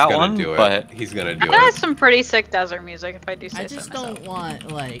 think he's of that gonna one, do it. but He's gonna do That has it. some pretty sick desert music, if I do say I so just myself. don't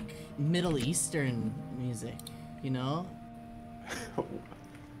want like Middle Eastern music, you know?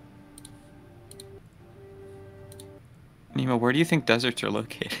 Nemo, where do you think deserts are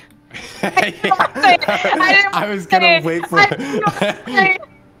located? I was gonna wait for.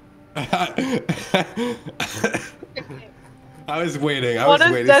 I was waiting. I What was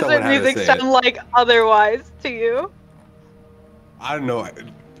does waiting. Someone desert had to music say sound it. like otherwise to you? I don't know.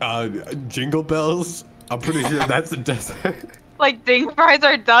 Jingle bells. I'm pretty sure that's a desert. Like ding fries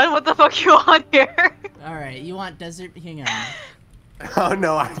are done? What the fuck you want here? Alright, you want desert? Hang on. Oh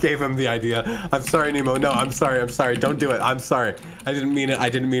no, I gave him the idea. I'm sorry, Nemo. No, I'm sorry. I'm sorry. Don't do it. I'm sorry. I didn't mean it. I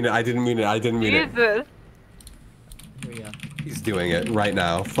didn't mean it. I didn't mean it. I didn't mean it. Jesus. Here we go. He's doing it right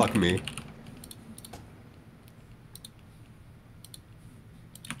now. Fuck me.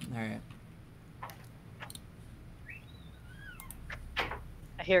 Alright.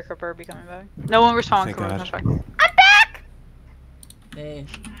 I hear Kaburbi coming back. No one responds. Thank Kaburbi's God. not back. Hey.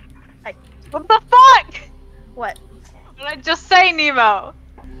 What the fuck? What? What did I just say, Nemo?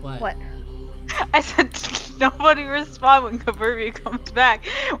 What? What? I said nobody respond when Kaburbi comes back.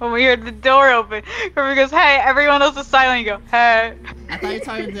 When we hear the door open, Kaburbi goes, "Hey," everyone else is silent. You go, "Hey." I thought you were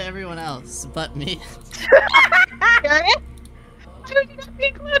talking to everyone else, but me. Dude, you got me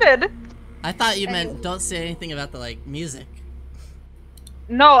included. I thought you meant don't say anything about the like music.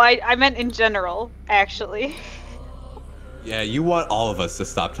 No, I meant in general, actually. Yeah, you want all of us to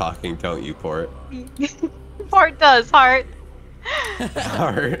stop talking, don't you, Port? Heart does, heart.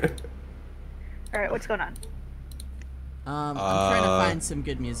 Alright. Alright, what's going on? I'm trying to find some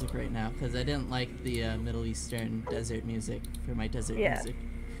good music right now because I didn't like the Middle Eastern desert music for my desert Yeah. music.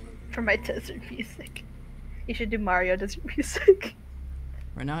 For my desert music. You should do Mario desert music.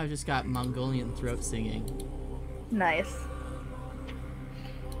 Right now I've just got Mongolian throat singing, Nice.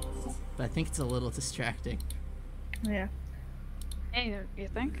 but I think it's a little distracting. Yeah. Hey, you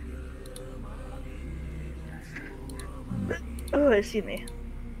think? Oh, excuse me.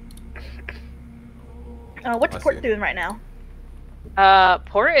 What's Bless Port you. doing right now?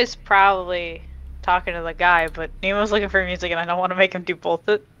 Port is probably talking to the guy, but Nemo's looking for music, and I don't want to make him do both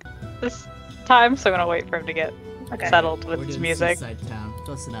at this time, so I'm gonna wait for him to get Okay. settled with We're his doing music. Seaside Town.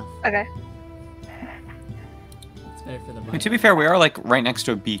 Close enough. Okay. It's better for the I mean, vibe. to be fair, we are like right next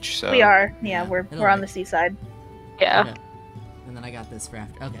to a beach, so. We are. Yeah, Yeah, we're it'll we're on work. the seaside. Yeah. Okay. And then I got this for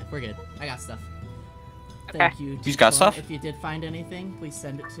after. Okay, we're good. I got stuff. Okay. Thank you. You've got Dylan. stuff? If you did find anything, please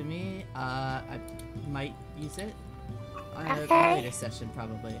send it to me. I might use it on a later session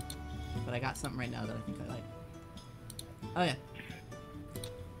probably. But I got something right now that I think I like. Oh yeah.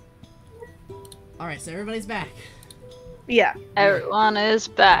 Alright, so everybody's back. Yeah. Everyone is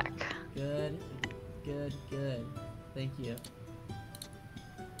back. Good. Good, good. Thank you.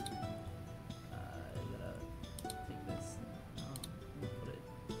 I'm gonna take this. I'm gonna put it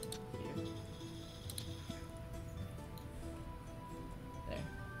here. There.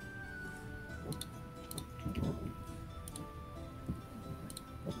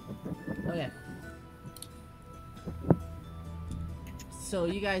 Okay. So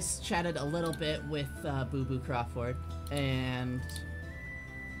you guys chatted a little bit with Boo Boo Crawford, and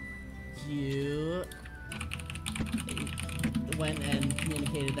you went and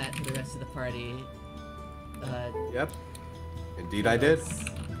communicated that to the rest of the party. Yep. Indeed I did.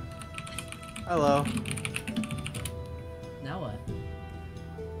 Hello. Now what?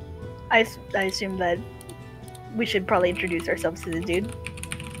 I assume that we should probably introduce ourselves to the dude.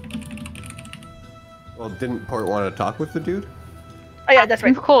 Well, didn't Port want to talk with the dude? Oh yeah, that's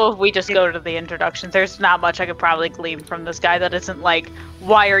I'm right. cool if we just go to the introductions. There's not much I could probably glean from this guy that isn't like,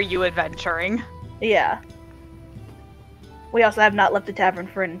 why are you adventuring? Yeah. We also have not left the tavern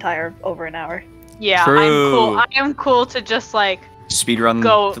for an entire over an hour. Yeah, True. I'm cool. I am cool to just like Speedrun.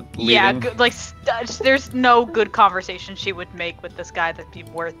 go. Leaving. Yeah, like there's no good conversation she would make with this guy that'd be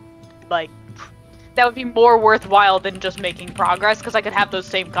worth like that would be more worthwhile than just making progress, because I could have those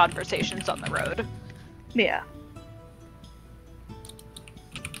same conversations on the road. Yeah.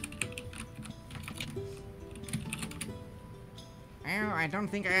 Oh, I don't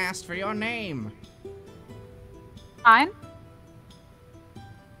think I asked for your name. Fine.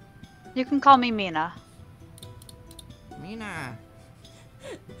 You can call me Mina. Mina.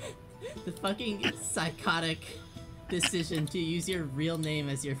 The fucking psychotic decision to use your real name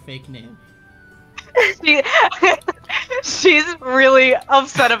as your fake name. She's really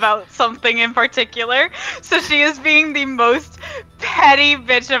upset about something in particular, so she is being the most petty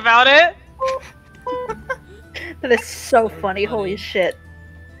bitch about it. That is so funny. Holy shit.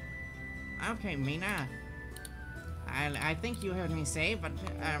 Okay, Mina. I think you heard me say, but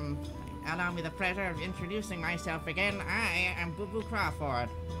allow me the pleasure of introducing myself again. I am Boo Boo Crawford.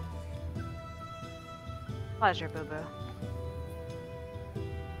 Pleasure, Boo Boo.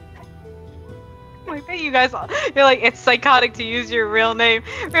 I bet you guys, you're like, it's psychotic to use your real name.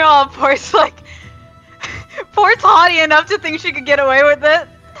 You're all, Port's like, Port's haughty enough to think she could get away with it.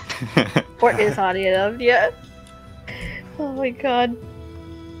 Port is haughty enough, yeah. Oh my god.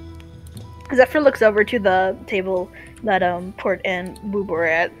 Zephyr looks over to the table that Port and Boob were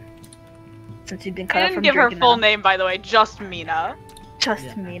at. Since you've been cut I off didn't from give her drinking full now. name, by the way, just Mina. Just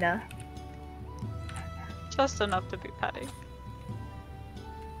Yeah. Mina. Just enough to be petty.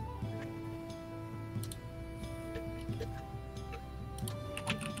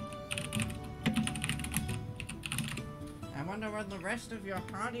 I wonder when the rest of your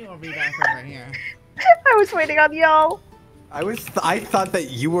party will be back over here. I was waiting on y'all. I thought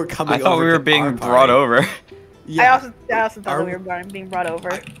that you were coming. I thought over we were to being our brought party. over. Yeah. I also thought Are that we were being brought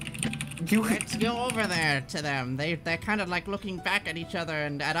over. You. Let's go over there to them. They're kind of like looking back at each other,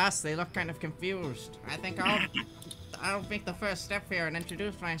 and at us they look kind of confused. I think I'll make the first step here and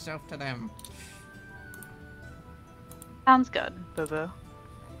introduce myself to them. Sounds good, Boo Boo.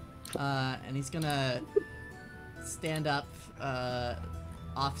 And he's gonna stand up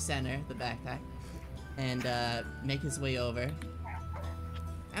off center, the backpack, and make his way over.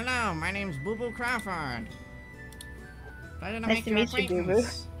 Hello, my name's Boo Boo Crawford. Pleasure to Nice make to your meet you, Boo Boo.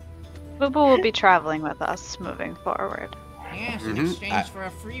 acquaintance. Boo Boo will be traveling with us moving forward. Yes, in Mhm. exchange for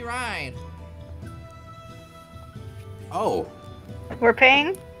a free ride. Oh, We're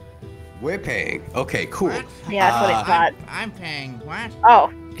paying? we're paying. Okay, cool. What? Yeah, that's what I thought. I'm paying. What?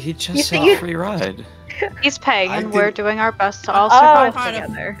 Oh. He You just see- said you- free ride. He's paying, I and we're didn't- doing our best to all Oh, survive Part of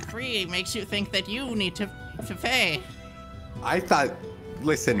together. free makes you think that you need to pay. I thought.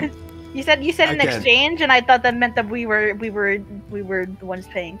 Listen, You said in Again. exchange, and I thought that meant that we were the ones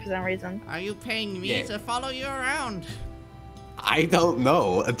paying for some reason. Are you paying me Yeah. to follow you around? I don't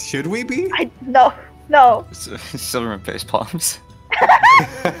know. Should we be? No. Silverman face palms.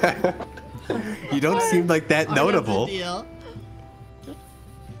 You don't seem like that Part of the notable. deal.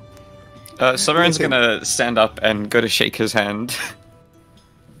 Silverman's Listen. gonna stand up and go to shake his hand.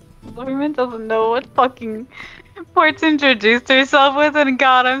 Silverman doesn't know what fucking Port's introduced herself with, and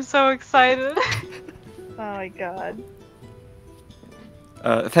God, I'm so excited. Oh my god.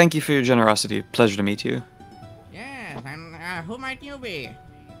 Thank you for your generosity. Pleasure to meet you. Yes, and who might you be?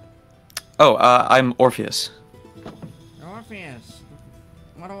 Oh, I'm Orpheus. Orpheus.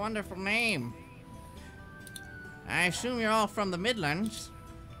 What a wonderful name. I assume you're all from the Midlands.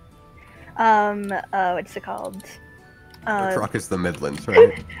 What's it called? The truck is the Midlands,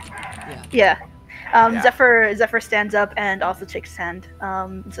 right? Yeah. Yeah. Zephyr stands up and also shakes his hand.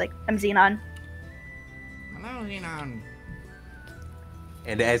 It's like, I'm Xenon. Hello, Xenon.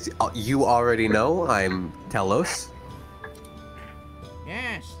 And as you already know, I'm Telos.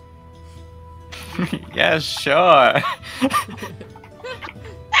 Yes. Yeah, sure.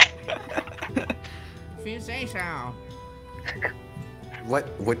 If you say so.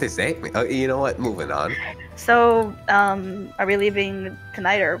 What does that mean? You know what? Moving on. So, are we leaving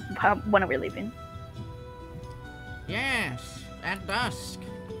tonight, or when are we leaving? Yes, at dusk.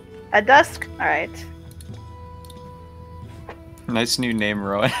 At dusk? Alright. Nice new name,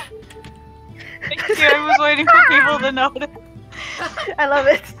 Rowan. Thank you, I was waiting for people to notice. I love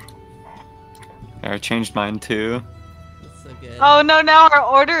it. I changed mine too. That's so good. Oh no, now our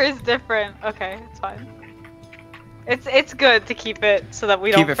order is different. Okay, it's fine. It's good to keep it so that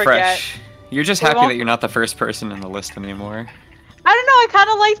we Keep don't it forget. fresh. You're just We happy won't- that you're not the first person in the list anymore. I don't know, I kind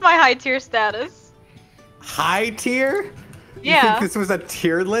of liked my high tier status. High tier? You Yeah. think this was a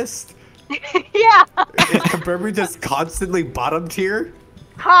tier list? Yeah. Is Kabirby just constantly bottom tier?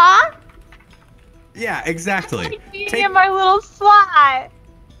 Huh? Yeah, exactly. Me in my little slot.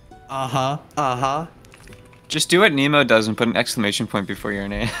 Uh-huh. Just do what Nemo does and put an exclamation point before your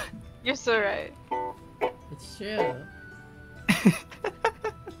name. You're so right. It's true.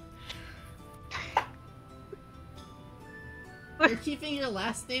 You're keeping your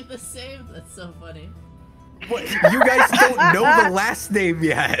last name the same? That's so funny. What? You guys don't know the last name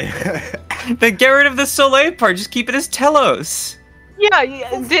yet. Then get rid of the Soleil part. Just keep it as Telos. Yeah,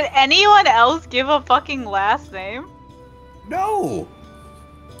 did anyone else give a fucking last name? No.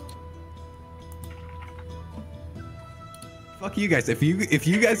 Fuck you guys. If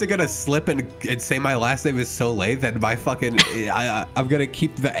you guys are gonna slip and say my last name is Soleil, then my fucking I'm gonna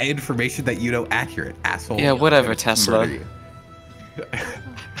keep the information that you know accurate, asshole. Yeah, whatever, Tesla.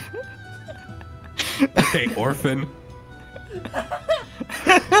 Okay, orphan.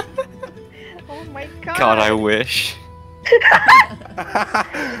 Oh my god. God, I wish.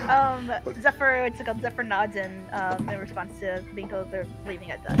 Zephyr, it's called Zephyr nods in response to being told they're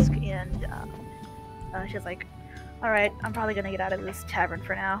leaving at dusk, and she's like, "All right, I'm probably gonna get out of this tavern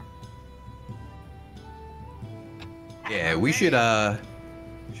for now." Yeah, we should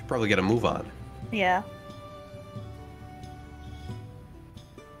probably get a move on. Yeah.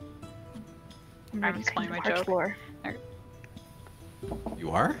 I'm explaining my Hearts joke. lore.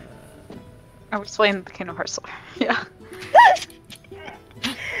 You are? I'm explaining the Kingdom Hearts lore. Yeah.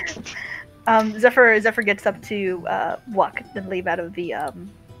 Zephyr gets up to walk and leave out of the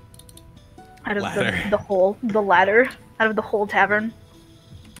ladder out of the whole tavern.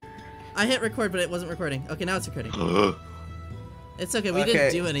 I hit record, but it wasn't recording. Okay, now it's recording. It's okay. We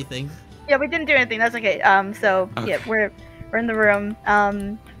didn't do anything. Yeah, we didn't do anything. That's okay. Yeah, we're in the room.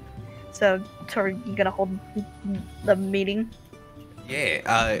 So Tori, you gonna hold the meeting?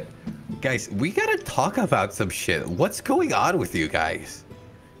 Yeah. Guys, we gotta talk about some shit. What's going on with you guys?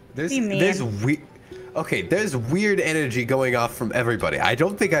 There's weird energy going off from everybody. I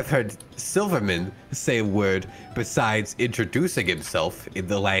don't think I've heard Silverman say a word besides introducing himself in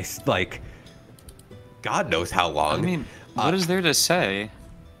the last, like, God knows how long. I mean, what is there to say?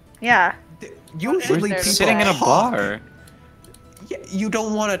 Yeah. Usually We're people sitting in a talk. bar. Yeah, you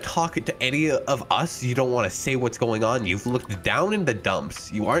don't want to talk to any of us. You don't want to say what's going on. You've looked down in the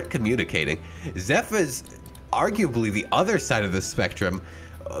dumps. You aren't communicating. Zephyr's arguably the other side of the spectrum.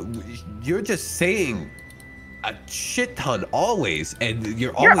 You're just saying a shit ton always, and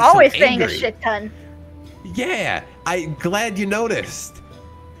you're always so saying angry. a shit ton. Yeah, I'm glad you noticed.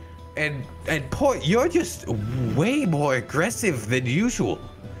 And Port, you're just way more aggressive than usual.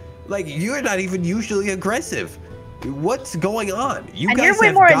 Like, you're not even usually aggressive. What's going on? You're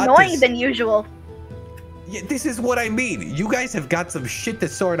way more annoying than usual. Yeah, this is what I mean. You guys have got some shit to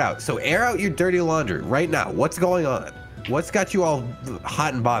sort out. So air out your dirty laundry right now. What's going on? What's got you all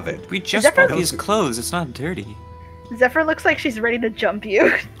hot and bothered? We just bought these clothes. It's not dirty. Zephyr looks like she's ready to jump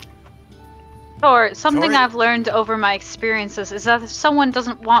you. Or something Tori- I've learned over my experiences is that if someone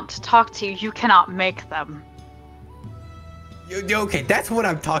doesn't want to talk to you, you cannot make them. Okay, that's what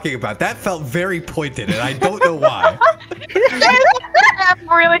I'm talking about. That felt very pointed, and I don't know why. I'm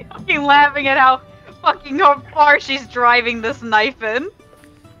really fucking laughing at how far she's driving this knife in.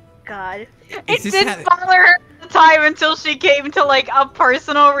 God. It didn't bother her at the time until she came to like a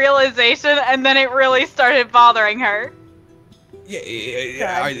personal realization, and then it really started bothering her.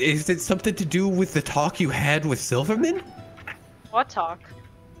 Yeah, is it something to do with the talk you had with Silverman? What talk?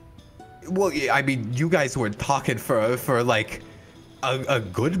 Well, yeah, I mean, you guys were talking for like a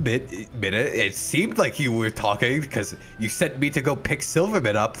good minute. It seemed like you were talking because you sent me to go pick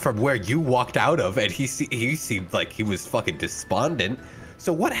Silverman up from where you walked out of, and he seemed like he was fucking despondent.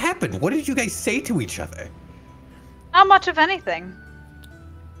 So what happened? What did you guys say to each other? Not much of anything.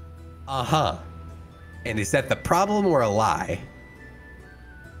 Uh-huh. And is that the problem or a lie?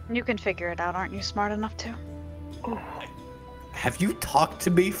 You can figure it out, aren't you smart enough to? Have you talked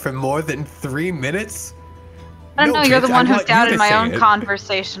to me for more than 3 minutes? I don't know, you're the bitch, one I who want you doubted to my say own it.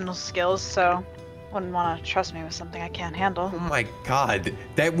 conversational skills, so wouldn't want to trust me with something I can't handle. Oh my god,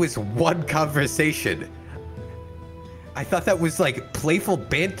 that was one conversation. I thought that was like playful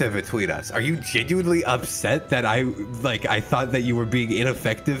banter between us. Are you genuinely upset that I thought that you were being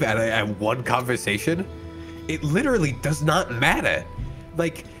ineffective at one conversation? It literally does not matter.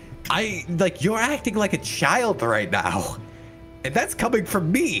 You're acting like a child right now. And that's coming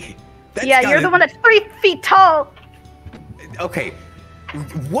from me. Yeah, you're the one that's 3 feet tall. Okay.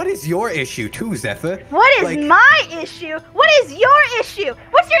 What is your issue too, Zephyr? What is my issue? What is your issue?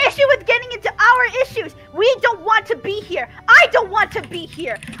 What's your issue with getting into our issues? We don't want to be here. I don't want to be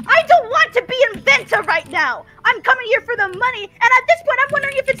here. I don't want to be inventor right now. I'm coming here for the money, and at this point, I'm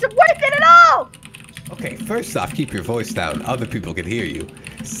wondering if it's worth it at all. Okay, first off, keep your voice down. Other people can hear you.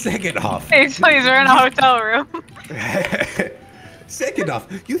 Second off... Hey, please, we're in a hotel room. Second off,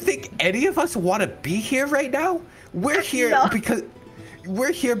 you think any of us want to be here right now? We're here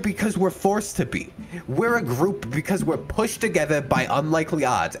because we're forced to be. We're a group because we're pushed together by unlikely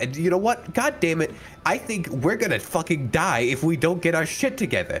odds. And you know what? God damn it. I think we're gonna fucking die if we don't get our shit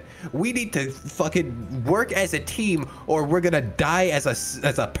together. We need to fucking work as a team, or we're gonna die as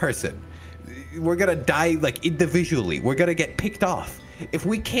a person. We're gonna die like individually. We're gonna get picked off. If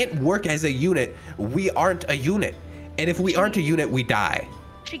we can't work as a unit, we aren't a unit. And if we aren't a unit, we die.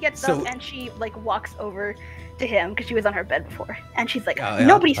 She gets up and she like walks over to him because she was on her bed before, and she's like,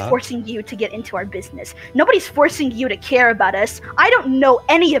 nobody's forcing you to get into our business. Nobody's forcing you to care about us. I don't know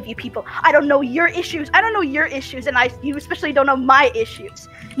any of you people. I don't know your issues. I don't know your issues, and you especially don't know my issues.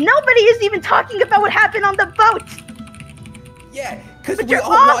 Nobody is even talking about what happened on the boat. Yeah, because we you're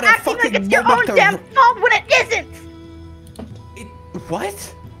all all want to acting fucking like it's your own damn fault when it isn't.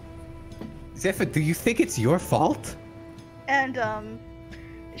 What? Zephyr, do you think it's your fault? And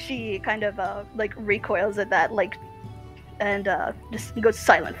she kind of like recoils at that, like, and just goes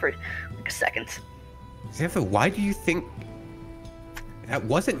silent for like a second. Zephyr, why do you think that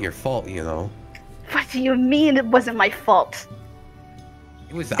wasn't your fault? You know. What do you mean it wasn't my fault?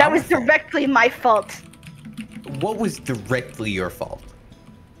 It was. That was directly my fault. What was directly your fault?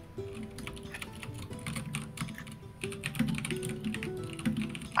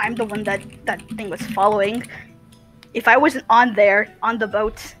 I'm the one that thing was following. If I wasn't on the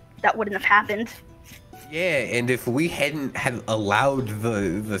boat, that wouldn't have happened. Yeah, and if we hadn't allowed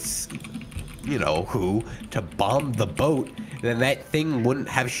the you know who to bomb the boat, then that thing wouldn't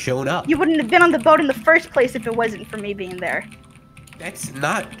have shown up. You wouldn't have been on the boat in the first place if it wasn't for me being there. That's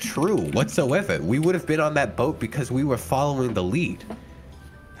not true whatsoever. We would have been on that boat because we were following the lead.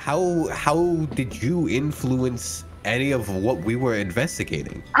 How did you influence any of what we were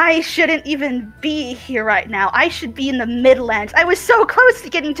investigating? I shouldn't even be here right now. I should be in the Midlands. I was so close to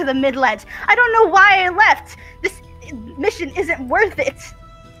getting to the Midlands. I don't know why I left. This mission isn't worth it.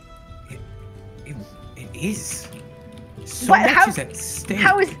 It is. So much is at stake.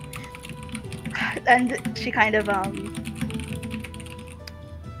 How is... And she kind of,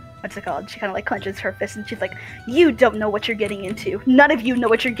 what's it called? She kind of like clenches her fist and she's like, you don't know what you're getting into. None of you know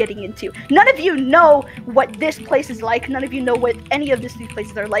what you're getting into. None of you know what this place is like. None of you know what any of these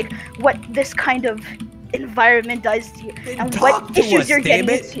places are like. What this kind of environment does to you. And what issues you're getting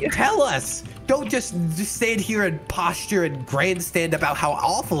into. Tell us. Don't just stand here and posture and grandstand about how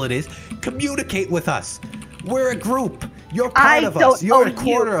awful it is. Communicate with us. We're a group. You're part of us. You're a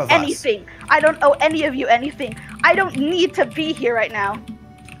quarter of us. Anything. I don't owe any of you anything. I don't need to be here right now.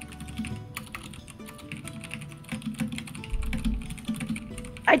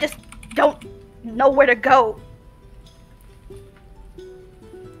 I just don't know where to go.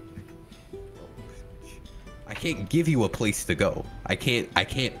 I can't give you a place to go. I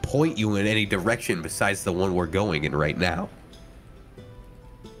can't point you in any direction besides the one we're going in right now.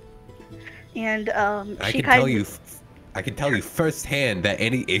 And I can tell you firsthand that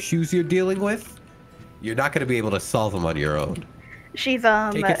any issues you're dealing with, you're not going to be able to solve them on your own. She's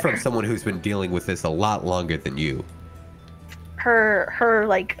take it from someone who's been dealing with this a lot longer than you. Her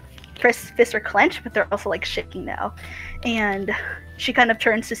like fists are clenched, but they're also like shaking now, and she kind of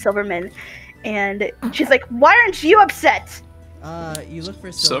turns to Silverman, and she's like, "Why aren't you upset?" You look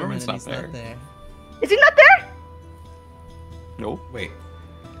for Silverman and he's not not there. Is he not there? Nope. Wait.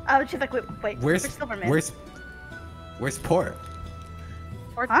 Oh, she's like, wait. Where's Silverman? Where's Port?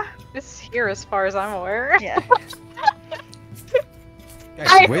 Port is here, as far as I'm aware. Yeah.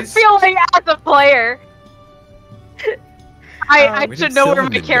 I'm feeling as a player. I should know where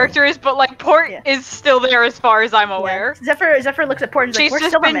my character is, but like Port is still there as far as I'm aware. Yeah. Zephyr looks at Port and is like,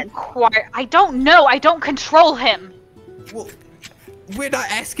 "Where's Silverman?" Been quiet. I don't know. I don't control him. Well, we're not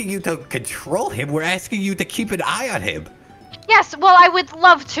asking you to control him. We're asking you to keep an eye on him. Yes, well, I would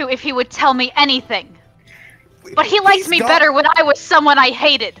love to if he would tell me anything. But he liked me better when I was someone I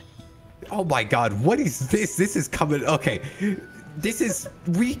hated. Oh my god, what is this? This is coming. Okay.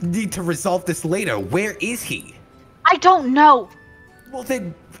 We need to resolve this later. Where is he? I don't know. Well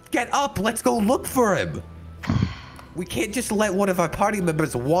then, get up. Let's go look for him. We can't just let one of our party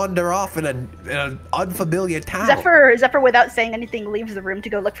members wander off in an unfamiliar town. Zephyr, without saying anything, leaves the room to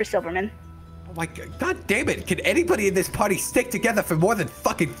go look for Silverman. Oh my god damn it. Can anybody in this party stick together for more than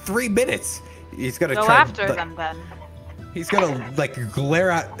fucking 3 minutes? He's gonna go try after them then. He's gonna like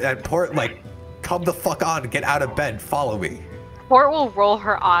glare at Port like, come the fuck on, get out of bed, follow me. Port will roll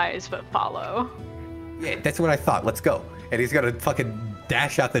her eyes but follow. Yeah, that's what I thought. Let's go. And he's gonna fucking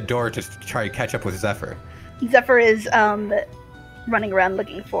dash out the door to try and catch up with Zephyr. Zephyr is running around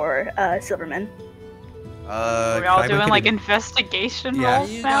looking for Silverman. Are we can all I make doing an like investigation Yeah. Are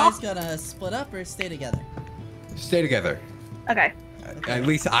rolls you now? guys gonna split up or stay together? Stay together. Okay. At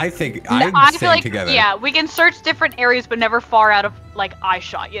least I think I I'm feel staying like, together. yeah, we can search different areas, but never far out of like eye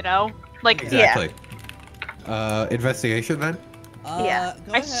shot, you know? Like, Exactly. Investigation then? Yeah.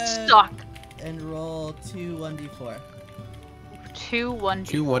 Go I ahead suck. and roll 2 1d4. 2 1d4.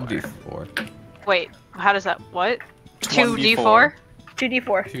 2 1d4. Wait, how does that? What? 1d4?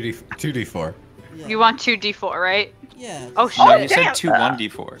 2d4? 2d4. 2d4. Yeah. You want 2d4, right? Yeah. Oh, just- shit. No, you said damn. 2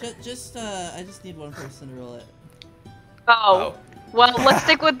 1d4. I just need one person to roll it. Oh. Well, let's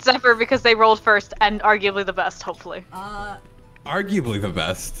stick with Zephyr because they rolled first and arguably the best, hopefully. Arguably the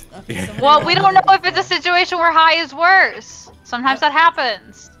best. Okay, somebody Well, roll we don't know if it's a 1d4. situation where high is worse. Sometimes that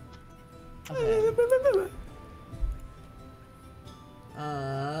happens. Okay.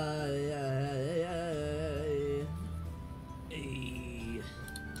 Yeah.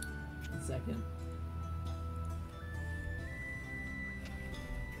 One second.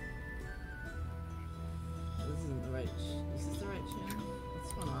 This isn't the right. This is the right channel.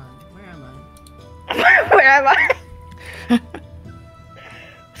 What's going on? Where am I? Where am I?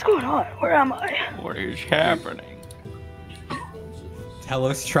 What's going on? Where am I? What is happening?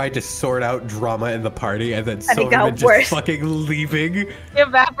 Telos tried to sort out drama in the party and then And it got Silverman just worse. fucking leaving.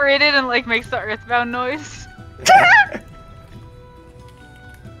 Evaporated and like makes the earthbound noise.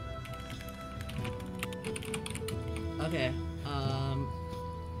 Okay.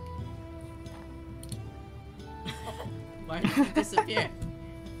 Why did you disappear?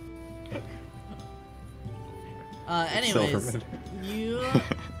 Anyways, Silverman. you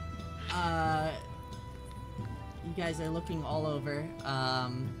guys are looking all over.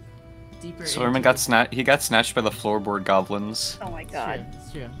 Deeper. Silverman into got the- snatched. He got snatched by the floorboard goblins. Oh my It's god. true.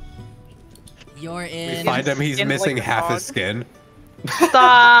 It's true. You're We in. find him, he's Skin missing like a half dog. his skin.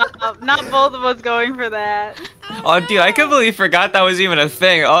 Stop! Not both of us going for that. Oh, dude, I completely forgot that was even a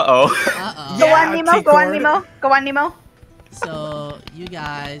thing. Uh-oh. Uh-oh. Go Yeah, on, Nemo. Go on, T-Cord. Nemo. Go on, Nemo. So you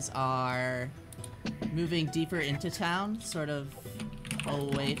guys are moving deeper into town, sort of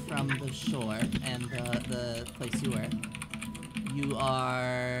away from the shore and the place you were. You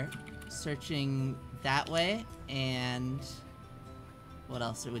are searching that way, and what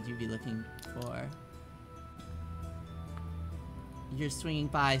else would you be looking for? You're swinging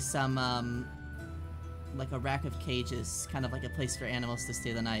by some like a rack of cages, kind of like a place for animals to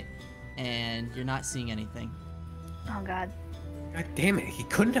stay the night, and you're not seeing anything. Oh god. God damn it, he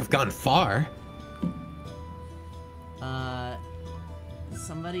couldn't have gone far.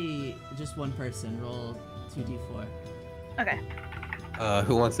 Somebody, just one person, roll 2d4. Okay.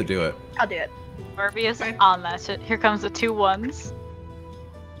 Who wants to do it? I'll do it. Barbie is on that shit. Here comes the 2 1s.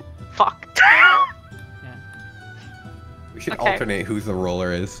 Fuck. Yeah. We should Okay. alternate who the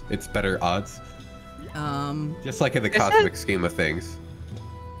roller is. It's better odds. Just like in the This is- cosmic scheme of things.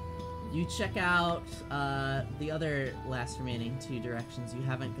 You check out the other last remaining 2 directions you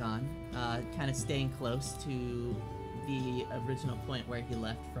haven't gone, kind of staying close to the original point where he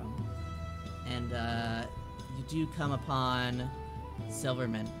left from. And you do come upon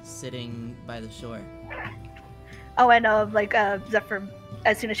Silverman sitting by the shore. Oh, I know. Like Zephyr.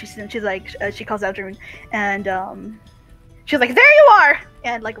 As soon as she sees him, she's like, she calls out to him, and she's like, "There you are!"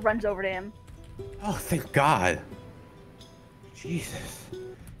 and like runs over to him. Oh, thank God. Jesus.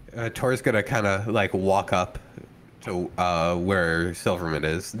 Tor's gonna kind of like walk up to where Silverman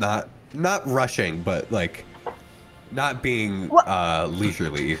is, not rushing, but like not being What?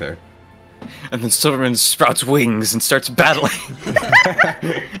 leisurely either. And then Silverman sprouts wings and starts battling.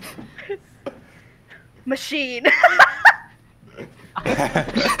 Machine.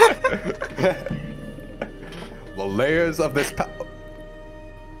 The layers of this.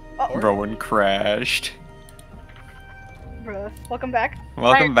 Rowan crashed. Bruh. Welcome back.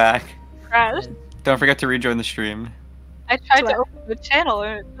 Welcome back. Crash. Don't forget to rejoin the stream. I tried So to open the channel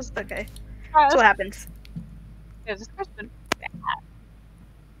and it just Okay. crashed. So what happens? Yeah, this person.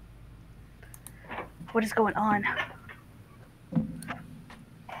 What is going on?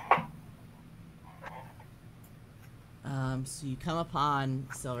 So you come upon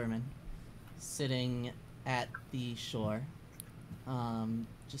Silverman sitting at the shore,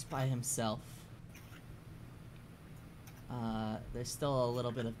 just by himself. There's still a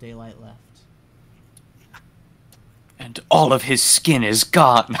little bit of daylight left. And all of his skin is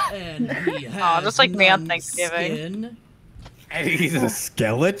gone. And he has just like me on none Thanksgiving. skin. And he's a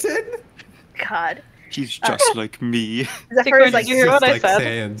skeleton? God. He's just like me. Zephyr is Did like, you hear what I like said?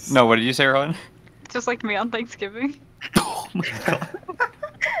 Sans. No, what did you say, Rowan? Just like me on Thanksgiving. Oh my god.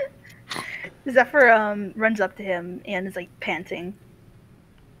 Zephyr runs up to him and is like panting.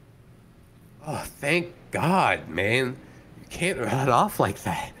 Oh, thank God, man. You can't run off like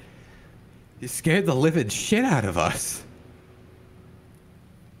that. You scared the living shit out of us.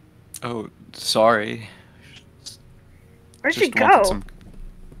 Oh, sorry. Where'd she Just wanted go? some.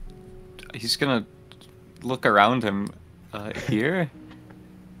 He's gonna look around him. Here?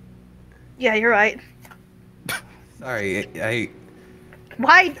 Yeah, you're right. Sorry,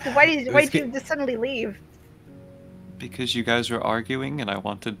 Why did was you just suddenly leave? Because you guys were arguing and I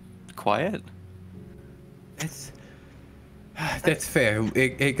wanted quiet? That's fair.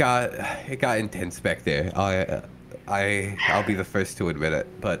 It got intense back there. I'll be the first to admit it,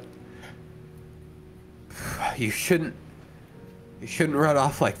 but you shouldn't run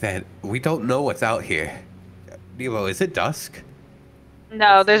off like that. We don't know what's out here. Nemo, is it dusk?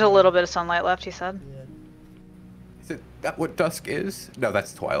 No, there's a little bit of sunlight left, he said. Is it that what dusk is? No,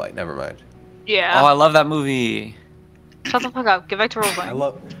 that's twilight. Never mind. Yeah. Oh, I love that movie. Shut the fuck up. Get back to roleplaying. I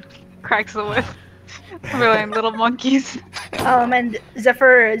love. Cracks the whip. We're like little monkeys. And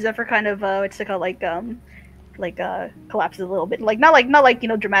Zephyr kind of what's it called, collapses a little bit, not like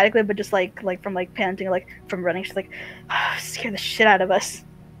dramatically, but just like from like panting, like from running. She's like, scare the shit out of us.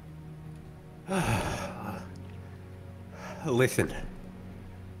 Listen,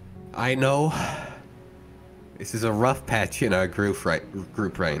 I know this is a rough patch in our group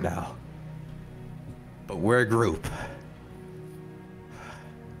right now, but we're a group.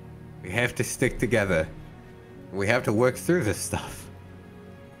 We have to stick together. We have to work through this stuff.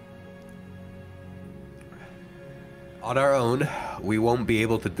 On our own, we won't be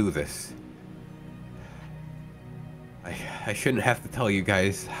able to do this. I shouldn't have to tell you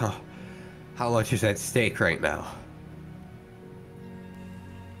guys how much is at stake right now.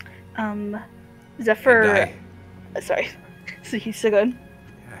 Zephyr. Sorry. So he's so good.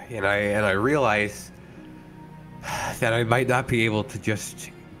 And I realize that I might not be able to just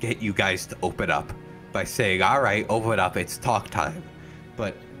get you guys to open up by saying, all right, open up, it's talk time.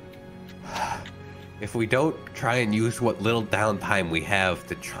 But if we don't try and use what little downtime we have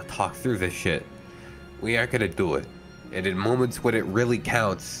to talk through this shit, we aren't gonna do it. And in moments when it really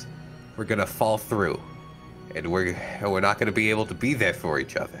counts, we're gonna fall through. And we're not gonna be able to be there for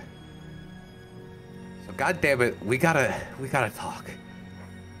each other. So goddamn it, we gotta talk.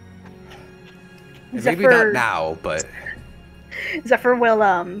 And maybe not now, but Zephyr will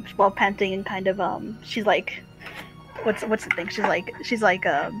while panting and kind of she's like, what's the thing? She's like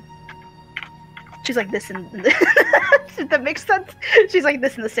this in does that make sense? She's like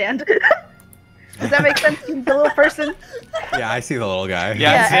this in the sand. Does that make sense? The little person. yeah, I see the little guy.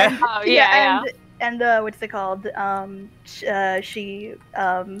 Yeah. And what's it called?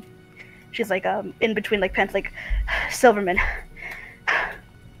 She's like in between like pants, like Silverman,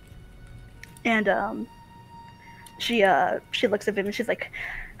 and she looks at him and she's like,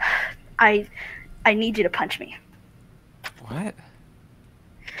 I need you to punch me. What?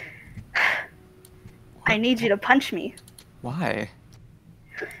 I need you to punch me. Why?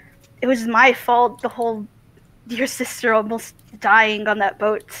 It was my fault, your sister almost dying on that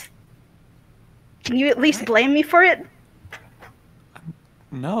boat. Can you at least blame me for it?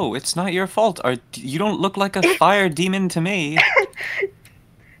 No, it's not your fault. You don't look like a fire demon to me.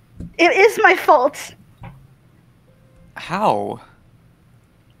 It is my fault. How?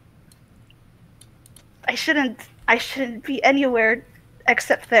 I shouldn't be anywhere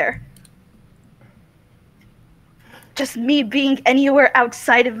except there. Just me being anywhere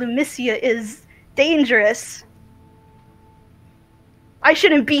outside of Lumicia is dangerous. I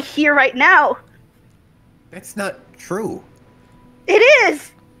shouldn't be here right now. That's not true. It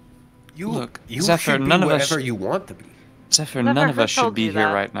is. You Zephyr, should be none of us whatever you want to be. Zephyr, none of us should told be you here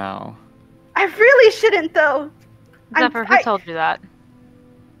that. right now. I really shouldn't, though. Zephyr, who told you that?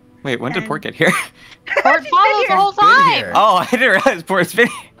 Wait, when did Port get here? Port followed the whole Been time! here. Oh, I didn't realize Port's been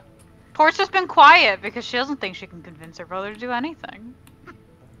here. Port's just been quiet because she doesn't think she can convince her brother to do anything.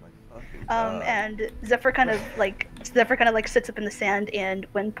 And Zephyr kind of like sits up in the sand, and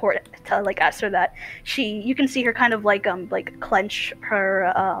when Port asks her that, you can see her kind of like clench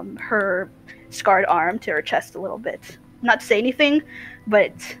her scarred arm to her chest a little bit. Not say anything,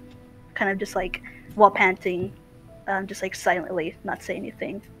 but kind of just like while panting, just like silently not say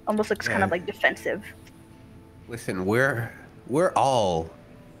anything. Almost looks kind of like defensive. Listen, we're all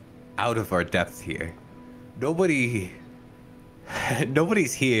out of our depth here. Nobody's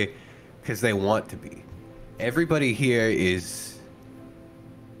here because they want to be. Everybody here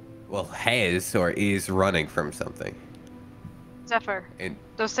has or is running from something. Zephyr, And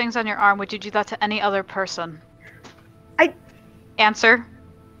those things on your arm, would you do that to any other person? I- Answer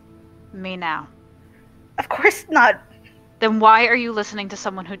me now. Of course not. Then why are you listening to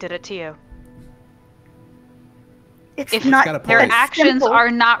someone who did it to you? It's If not got a point. their It's actions simple. are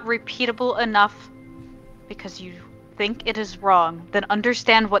not repeatable enough because you think it is wrong, then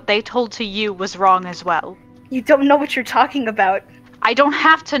understand what they told to you was wrong as well. You don't know what you're talking about. I don't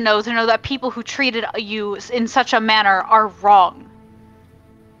have to know that people who treated you in such a manner are wrong.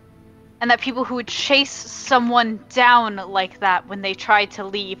 And that people who would chase someone down like that when they try to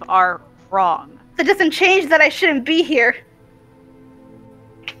leave are wrong. That doesn't change that I shouldn't be here.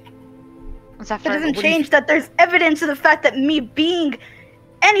 Zephyr, That doesn't change that there's evidence of the fact that me being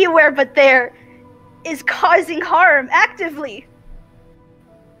anywhere but there is causing harm actively.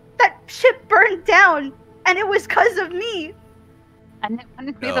 That ship burned down, and it was because of me. And it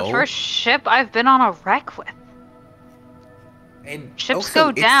wouldn't be the No. first ship I've been on a wreck with. And Ships also, go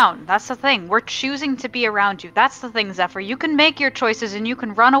it's- down. That's the thing. We're choosing to be around you. That's the thing, Zephyr. You can make your choices and you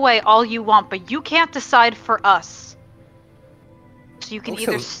can run away all you want, but you can't decide for us. So you can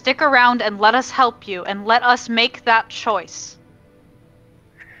Also- either stick around and let us help you and let us make that choice.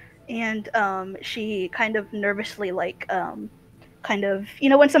 And she kind of nervously, like, kind of, you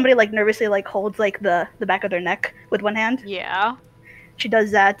know, when somebody like nervously like holds like the back of their neck with one hand. Yeah. She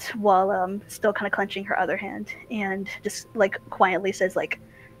does that while still kind of clenching her other hand, and just like quietly says like,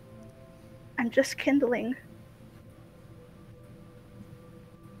 "I'm just kindling."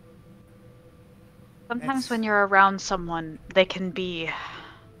 Sometimes That's- when you're around someone, they can be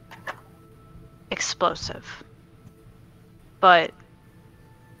explosive.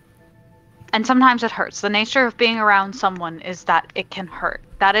 And sometimes it hurts. The nature of being around someone is that it can hurt.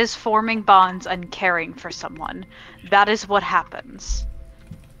 That is forming bonds and caring for someone. That is what happens.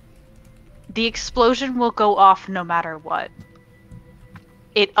 The explosion will go off no matter what.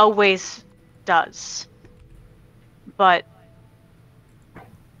 It always does. But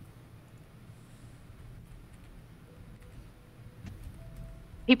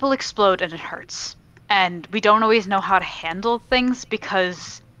people explode and it hurts. And we don't always know how to handle things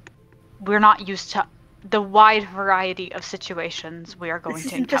because we're not used to the wide variety of situations we are going This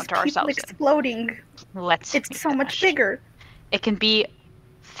to isn't just encounter people ourselves exploding. in. Let's It's be so much finished. bigger. It can be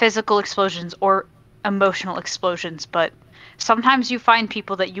physical explosions or emotional explosions, but sometimes you find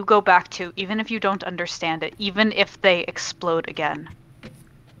people that you go back to even if you don't understand it, even if they explode again.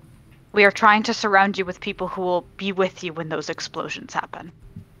 We are trying to surround you with people who will be with you when those explosions happen.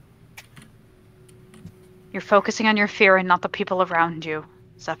 You're focusing on your fear and not the people around you,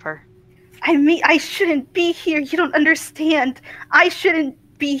 Zephyr. I mean, I shouldn't be here. You don't understand. I shouldn't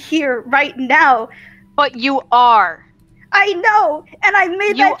be here right now. But you are. I know, and I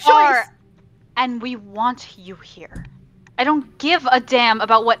made You that choice. are. And we want you here. I don't give a damn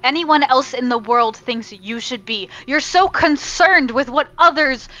about what anyone else in the world thinks you should be. You're so concerned with what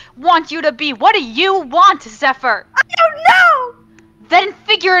others want you to be. What do you want, Zephyr? I don't know. Then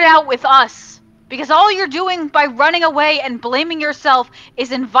figure it out with us. Because all you're doing by running away and blaming yourself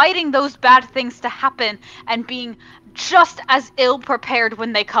is inviting those bad things to happen and being just as ill prepared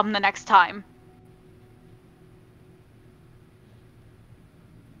when they come the next time.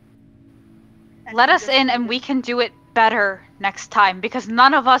 And Let she us just- in and we can do it better next time because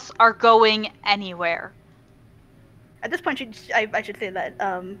none of us are going anywhere. At this point, I should say that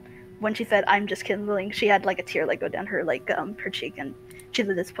when she said "I'm just kindling," she had like a tear like go down her like her cheek, and she's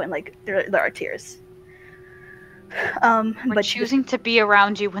at this point like there are tears. We're But she just- choosing to be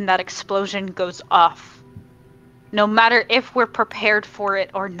around you when that explosion goes off. No matter if we're prepared for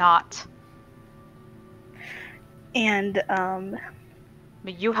it or not. and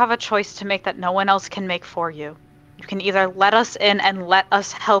But you have a choice to make that no one else can make for you. You can either let us in and let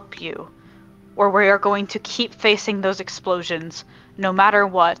us help you, or we are going to keep facing those explosions, no matter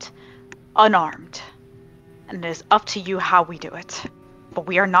what, unarmed. And it is up to you how we do it. But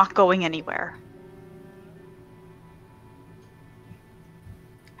we are not going anywhere.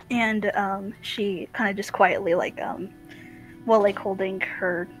 and she kind of just quietly like while like holding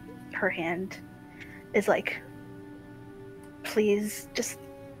her hand is like, please just,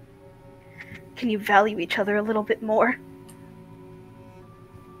 can you value each other a little bit more?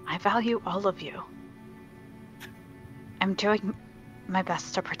 I value all of you. I'm doing my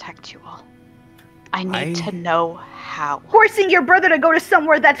best to protect you all. I need to know how. Forcing your brother to go to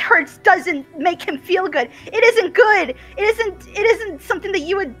somewhere that hurts doesn't make him feel good. It isn't good. It isn't something that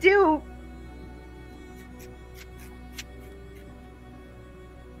you would do.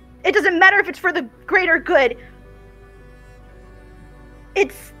 It doesn't matter if it's for the greater good.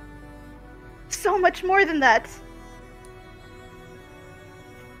 It's so much more than that.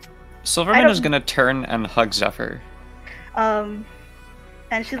 Silverman don't- is gonna turn and hug Zephyr.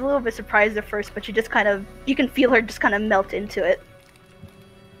 And she's a little bit surprised at first, but she just kind of, you can feel her just kind of melt into it.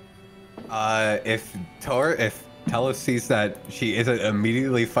 If Telos sees that she isn't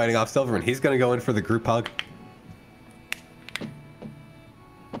immediately fighting off Silverman. He's gonna go in for the group hug.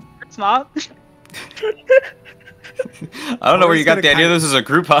 It's not. I don't know where you got the idea this is a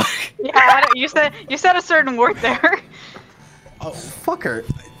group hug. Yeah, I don't, you said a certain word there. Oh, fuck her.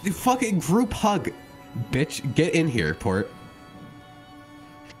 Fucking group hug. Bitch, get in here, Port.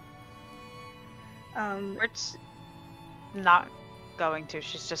 We're not going to.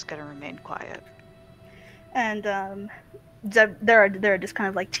 She's just gonna remain quiet. And there are just kind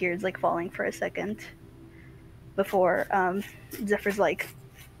of like tears like falling for a second before Zephyr's like,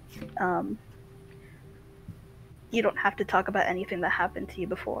 you don't have to talk about anything that happened to you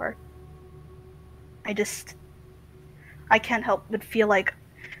before. I can't help but feel like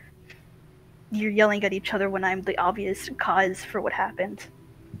you're yelling at each other when I'm the obvious cause for what happened.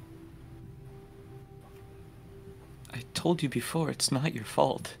 I told you before, it's not your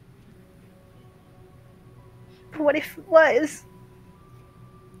fault. But what if it was?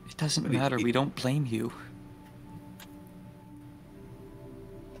 It doesn't matter, we don't blame you.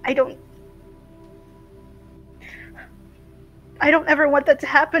 I don't ever want that to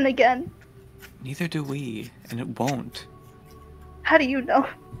happen again. Neither do we, and it won't. How do you know?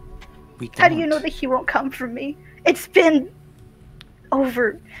 We don't. How do you know that he won't come for me? It's been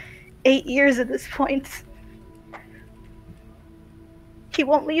over 8 years at this point. He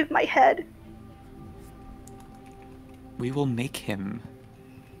won't leave my head. We will make him.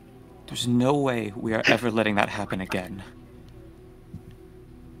 There's no way we are ever letting that happen again.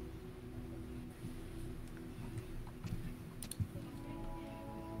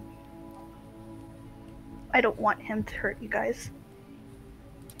 I don't want him to hurt you guys.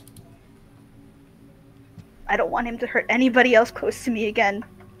 I don't want him to hurt anybody else close to me again.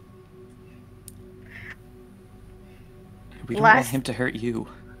 We don't want him to hurt you.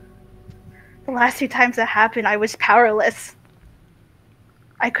 The last 2 times that happened, I was powerless.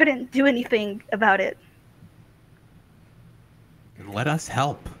 I couldn't do anything about it. And let us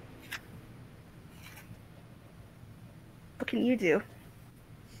help. What can you do?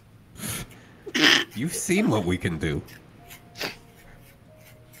 You've seen what we can do.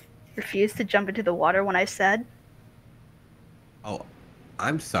 Refuse to jump into the water when I said? Oh,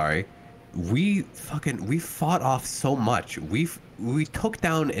 I'm sorry. We fought off so much. We took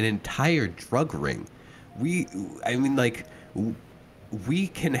down an entire drug ring. We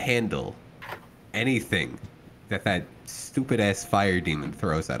can handle anything that stupid ass fire demon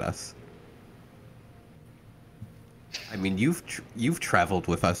throws at us. I mean, you've traveled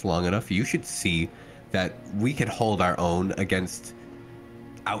with us long enough. You should see that we can hold our own against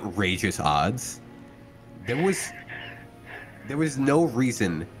outrageous odds. There was no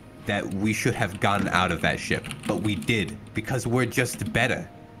reason that we should have gotten out of that ship, but we did because we're just better.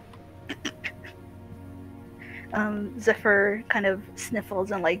 Zephyr kind of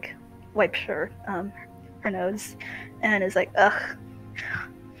sniffles and like wipes her nose, and is like, "Ugh,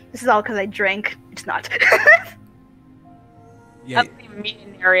 this is all because I drank. It's not." Yeah. That's the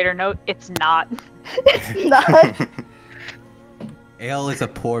immediate narrator note. It's not. It's not. Ale is a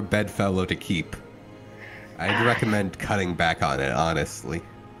poor bedfellow to keep. I'd recommend cutting back on it, honestly.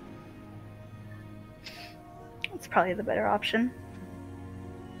 It's probably the better option.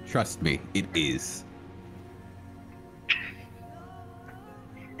 Trust me, it is.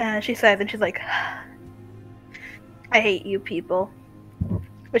 And she says, and she's like, "I hate you people."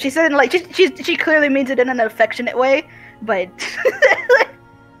 But she said, in like, she clearly means it in an affectionate way, but.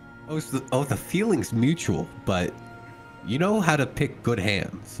 The feeling's mutual, but you know how to pick good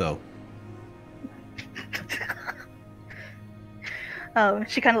hands, so.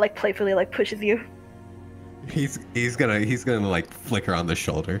 She kind of like playfully like pushes you. He's gonna like flick her on the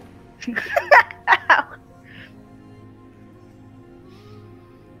shoulder. Ow.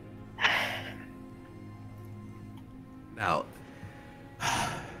 Now,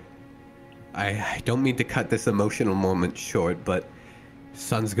 I don't mean to cut this emotional moment short, but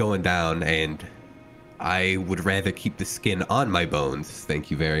sun's going down, and I would rather keep the skin on my bones.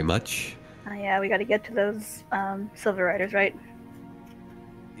 Thank you very much. Yeah, we got to get to those Silver Riders, right?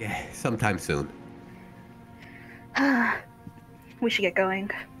 Yeah, sometime soon. We should get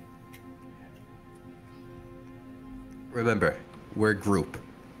going. Remember, we're a group,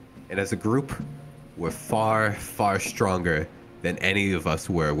 and as a group, we're far, far stronger than any of us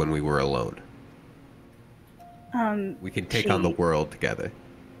were when we were alone. We can take on the world together.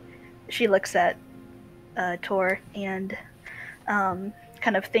 She looks at Tor and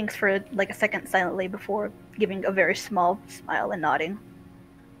kind of thinks for like a second silently before giving a very small smile and nodding.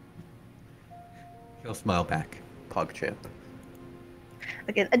 He'll smile back. PogChamp.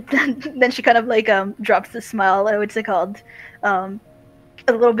 Okay, and then she kind of like drops the smile. What's it called? A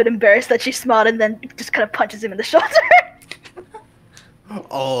little bit embarrassed that she smiled, and then just kind of punches him in the shoulder.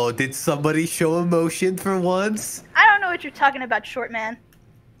 Oh, did somebody show emotion for once? I don't know what you're talking about, short man.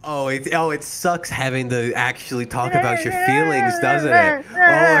 Oh, it sucks having to actually talk about your feelings, doesn't it? Oh,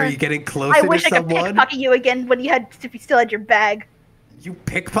 are you getting closer I wish to I could someone? pickpocket you again when if you still had your bag. You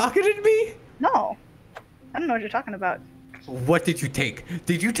pickpocketed me? No, I don't know what you're talking about. What did you take?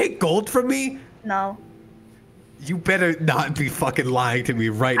 Did you take gold from me? No. You better not be fucking lying to me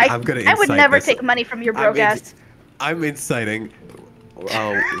right now. I'm gonna incite I would never this. take money from your broke ass. I'm inciting.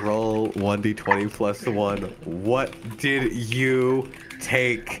 Roll 1d20 plus 1. What did you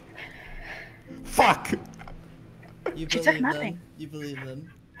take? Fuck! You She took believe nothing. them. You believe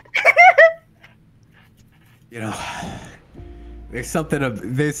them. You know, there's something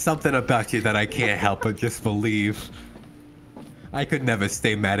about you that I can't help but just believe. I could never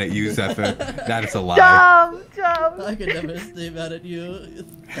stay mad at you, Zephyr. That is a lie. Dumb. I could never stay mad at you.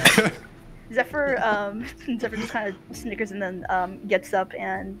 Zephyr just kind of snickers and then gets up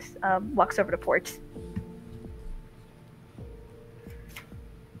and walks over to Port.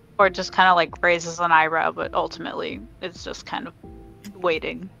 Or just kind of like raises an eyebrow, but ultimately it's just kind of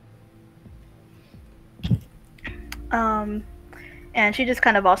waiting. And she just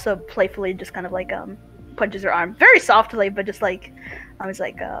kind of also playfully just kind of like punches her arm very softly, but just like I was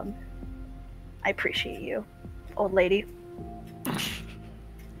like I appreciate you, old lady.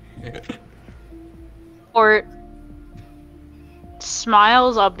 Or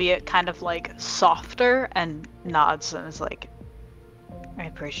smiles, albeit kind of like softer, and nods and is like, I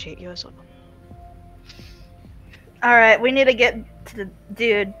appreciate you as well. Alright, we need to get to the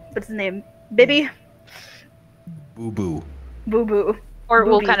dude. What's his name? Bibby? Boo boo. Boo Boo. Or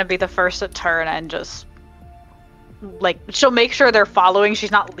we'll Booby. kind of be the first to turn and just like she'll make sure they're following.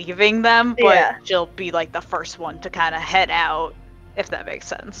 She's not leaving them, but Yeah. she'll be like the first one to kind of head out, if that makes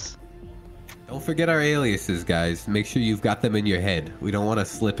sense. Don't forget our aliases, guys. Make sure you've got them in your head. We don't want to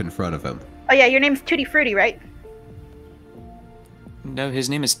slip in front of them. Oh yeah, your name's Tutti Frutti, right? No, his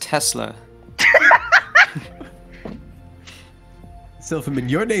name is Tesla. Silverman,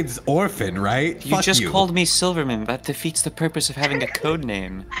 your name's Orphan, right? You Fuck just you. called me Silverman. That defeats the purpose of having a code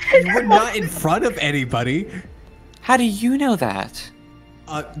name. We're not in front of anybody. How do you know that?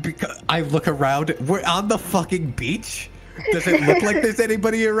 Because I look around. We're on the fucking beach. Does it look like there's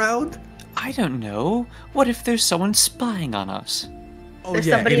anybody around? I don't know. What if there's someone spying on us? Oh There's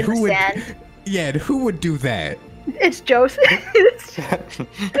yeah, somebody and in the who would? sand. Yeah, and who would do that? It's Joseph.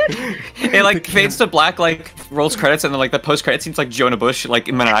 It like fades to black, like rolls credits, and then like the post-credit scene's like Jonah Bush, like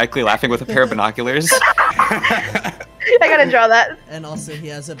maniacally laughing with a pair of binoculars. I gotta draw that. And also he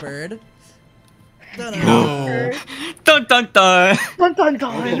has a bird. No. Dun dun dun. Dun dun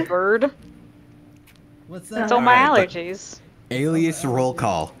dun. Bird. What's that? So my Alright, but- allergies. Alias roll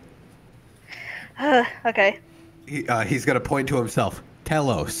call. Okay. He's gonna point to himself.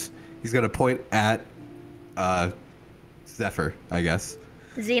 Telos. He's gonna point at Zephyr, I guess.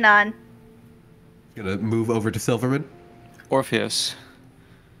 Xenon. He's gonna move over to Silverman. Orpheus.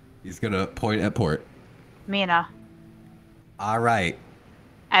 He's gonna point at Port. Mina. All right.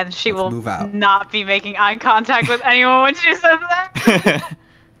 And she Let's will move out. not be making eye contact with anyone when she says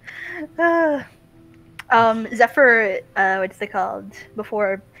that. Zephyr, what's it called?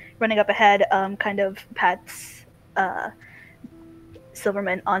 Before running up ahead, kind of pats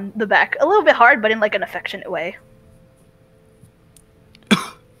Silverman on the back a little bit hard, but in like an affectionate way.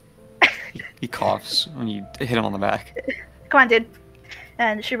 He coughs when you hit him on the back. Come on, dude.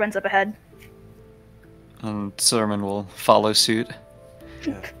 And she runs up ahead. And Silverman will follow suit.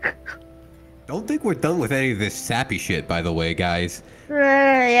 Don't think we're done with any of this sappy shit, by the way, guys.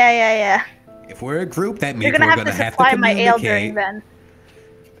 Yeah. If we're a group, that means You're gonna we're have gonna to have supply to my ale communicate. during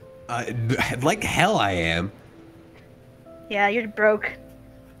then. Like hell, I am. Yeah, you're broke.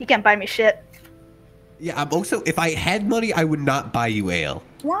 You can't buy me shit. Yeah, I'm also. If I had money, I would not buy you ale.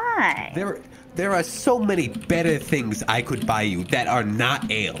 Why? There are so many better things I could buy you that are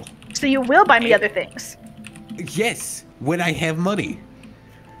not ale. So you will buy me other things. Yes, when I have money.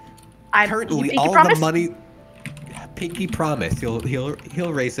 You Currently, pinky all promise? the money. Pinky promise. He'll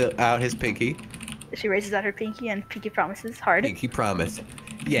raise out his pinky. She raises out her pinky and pinky promises hard. Pinky promise.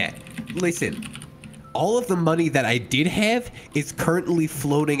 Yeah. Listen. All of the money that I did have is currently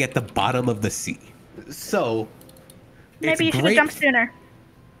floating at the bottom of the sea. So. Maybe you it's should have great. jumped sooner.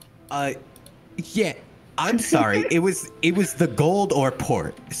 Yeah. I'm sorry. it was the gold or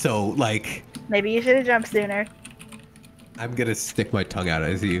port. So like. Maybe you should have jumped sooner. I'm gonna stick my tongue out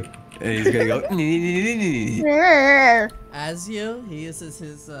at you. And he's gonna go. As you, he uses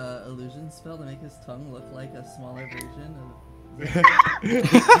his illusion spell to make his tongue look like a smaller version of.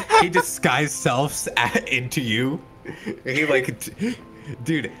 He disguise selves into you. He like,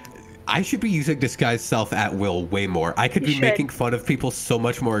 dude. I should be using disguise self at will way more. I could be making fun of people so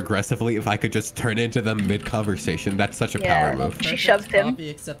much more aggressively if I could just turn into them mid-conversation. That's such a power move. She shoves him.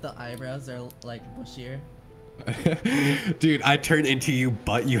 Except the eyebrows are like bushier. Dude, I turn into you,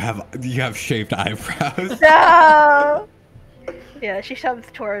 but you have shaved eyebrows. No. Yeah, she shoves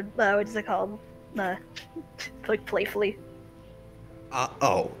toward what is it called? Like playfully.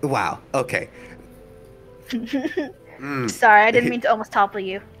 Oh wow. Okay. Sorry, I didn't mean to almost topple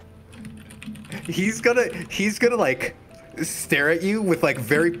you. He's gonna like stare at you with like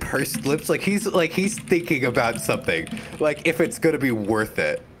very pursed lips, like he's thinking about something, like if it's gonna be worth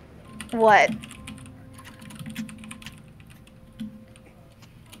it. What?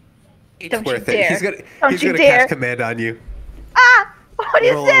 It's Don't worth you it. dare. He's gonna cast command on you. Ah! What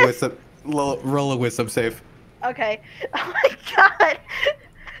is this? Roll a wisdom save. Okay. Oh my god.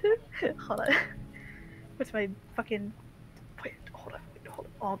 Hold on. What's my fucking? Wait. Hold on.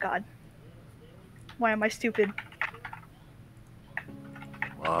 Oh god. Why am I stupid?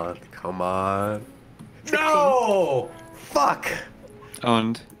 Come on. 16. No! Fuck!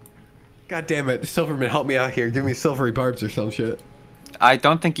 Owned. God damn it. Silverman, help me out here. Give me silvery barbs or some shit. I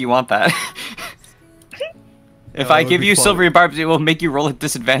don't think you want that. If No, I that give would be you fun. silvery barbs, it will make you roll at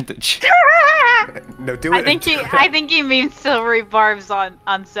disadvantage. No, do it. I think he means silvery barbs on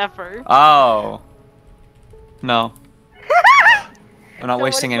Zephyr. Oh. No. I'm not So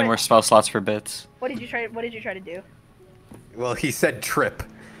wasting any more spell slots for bits. What did you try to do? Well, he said trip.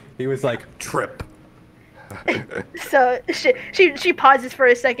 He was like, trip. So she pauses for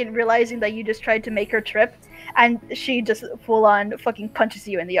a second, realizing that you just tried to make her trip, and she just full on fucking punches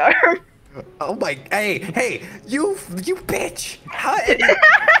you in the arm. Oh my, hey, you bitch.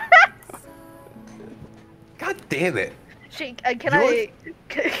 God damn it.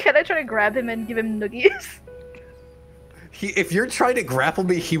 Can I try to grab him and give him noogies? If you're trying to grapple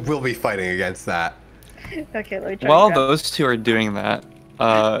me, he will be fighting against that. Okay, let me try. While to grab those two are doing that,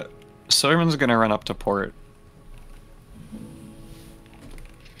 Silverman's gonna run up to Port.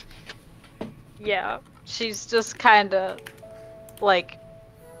 Yeah, she's just kind of like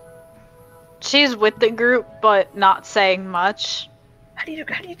she's with the group but not saying much. How do you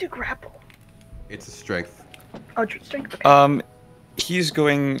do grapple? It's a strength. Oh, strength. Okay. He's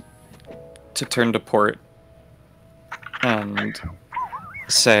going to turn to Port and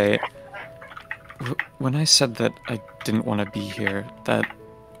say, when I said that I didn't want to be here, that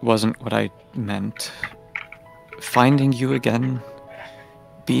wasn't what I meant. Finding you again,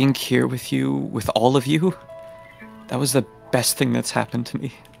 being here with you, with all of you, that was the best thing that's happened to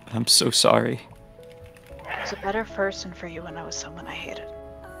me. I'm so sorry. It was a better person for you when I was someone I hated.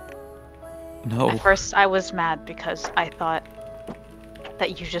 No. At first, I was mad because I thought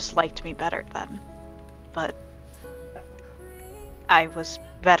that you just liked me better then. But I was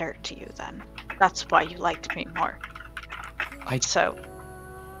better to you then. That's why you liked me more. So,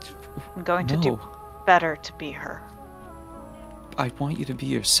 I'm going to do better to be her. I want you to be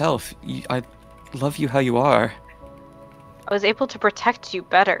yourself. I love you how you are. I was able to protect you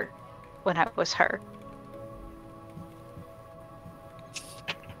better when I was her.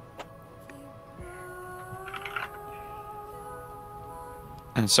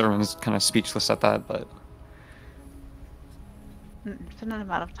 And Silverman's kind of speechless at that, but... An infinite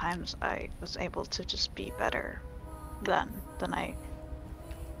amount of times I was able to just be better then than I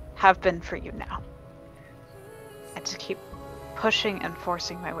have been for you now. I just keep pushing and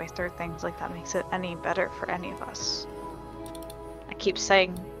forcing my way through things like that makes it any better for any of us. I keep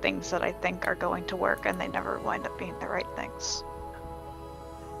saying things that I think are going to work and they never wind up being the right things.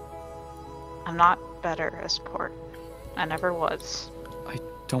 I'm not better as Port. I never was. I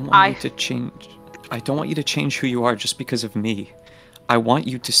don't want you to change. I don't want you to change who you are just because of me. I want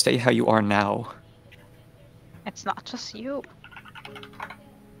you to stay how you are now. It's not just you.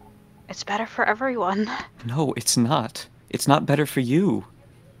 It's better for everyone. No, it's not. It's not better for you.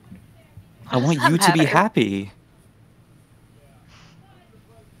 I Why want does you that to be matter? happy.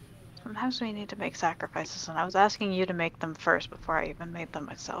 Sometimes we need to make sacrifices, and I was asking you to make them first before I even made them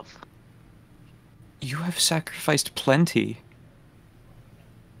myself. You have sacrificed plenty.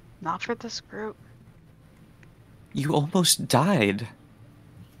 Not for this group. You almost died.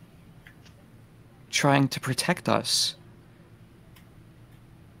 Trying to protect us.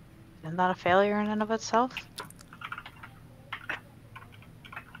 Isn't that a failure in and of itself?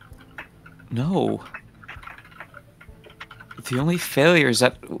 No. The only failure is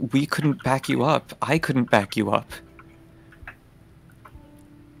that we couldn't back you up. I couldn't back you up.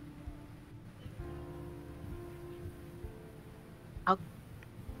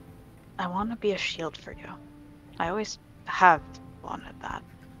 I want to be a shield for you. I always have wanted that.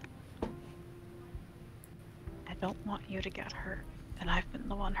 I don't want you to get hurt, and I've been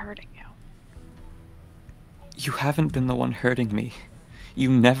the one hurting you. You haven't been the one hurting me. You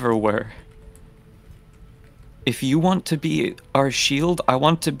never were. If you want to be our shield, I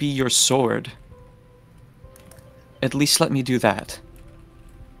want to be your sword. At least let me do that.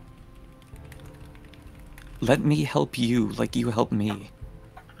 Let me help you like you help me.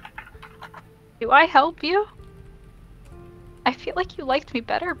 Do I help you? I feel like you liked me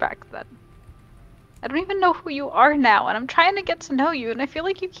better back then. I don't even know who you are now, and I'm trying to get to know you, and I feel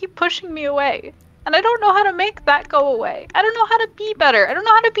like you keep pushing me away. And I don't know how to make that go away. I don't know how to be better. I don't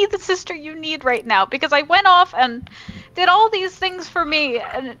know how to be the sister you need right now, because I went off and did all these things for me,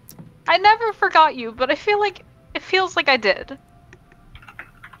 and I never forgot you, but I feel like it feels like I did.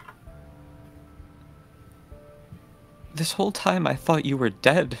 This whole time I thought you were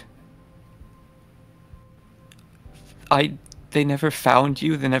dead. They never found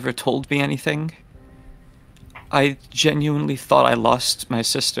you, they never told me anything. I genuinely thought I lost my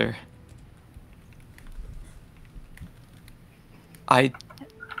sister. I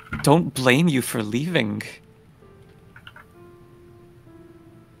don't blame you for leaving.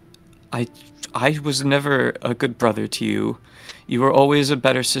 I was never a good brother to you. You were always a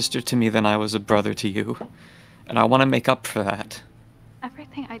better sister to me than I was a brother to you. And I want to make up for that.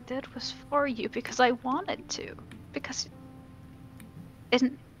 Everything I did was for you because I wanted to. Because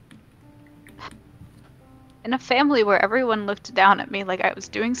in a family where everyone looked down at me like I was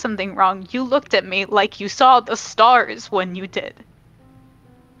doing something wrong, you looked at me like you saw the stars when you did.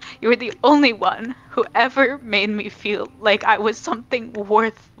 You were the only one who ever made me feel like I was something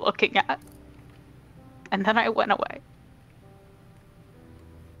worth looking at. And then I went away.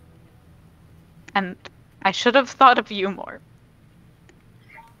 And I should have thought of you more.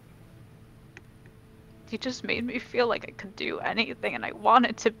 You just made me feel like I could do anything, and I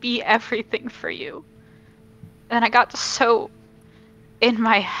wanted to be everything for you. And I got so in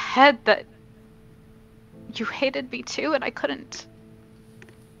my head that you hated me too, and I couldn't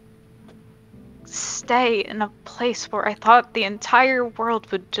stay in a place where I thought the entire world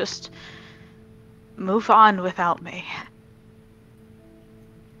would just move on without me.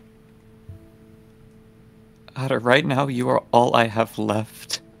 Ada, right now you are all I have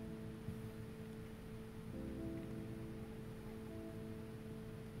left.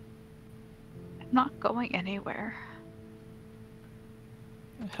 I'm not going anywhere.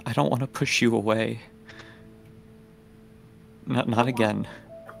 I don't want to push you away. Not again.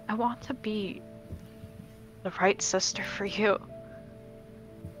 I want to be the right sister for you.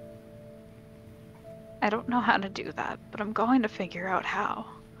 I don't know how to do that, but I'm going to figure out how.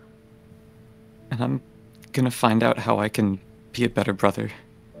 And I'm gonna find out how I can be a better brother.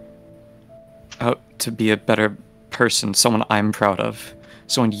 Out to be a better person, someone I'm proud of.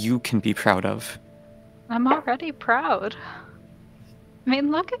 Someone you can be proud of. I'm already proud. I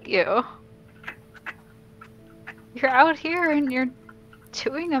mean, look at you. You're out here and you're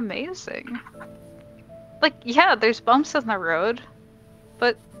doing amazing. Like, yeah, there's bumps in the road,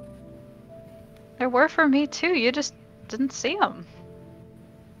 but there were for me too. You just didn't see them.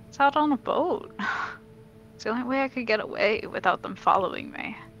 It's out on a boat. It's the only way I could get away without them following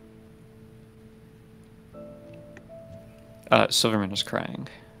me. Silverman is crying.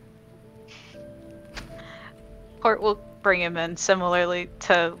 Court will bring him in similarly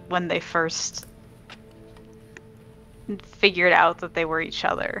to when they first figured out that they were each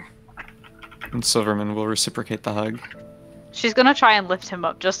other. And Silverman will reciprocate the hug. She's gonna try and lift him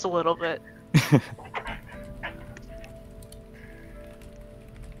up just a little bit.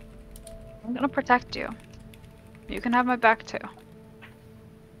 I'm gonna protect you. You can have my back too.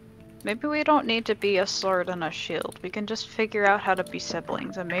 Maybe we don't need to be a sword and a shield. We can just figure out how to be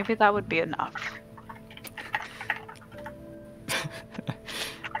siblings, and maybe that would be enough.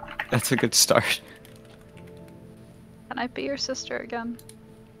 That's a good start. Can I be your sister again?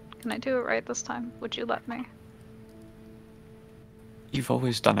 Can I do it right this time? Would you let me? You've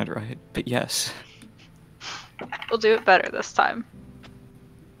always done it right, but yes. We'll do it better this time.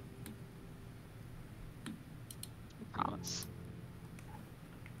 I promise.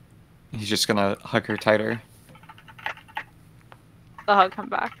 He's just gonna hug her tighter. The hug come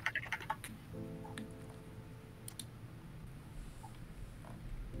back.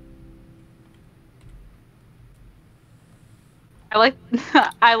 I like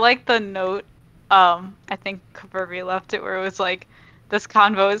I like the note I think Kaburbi left it where it was like, this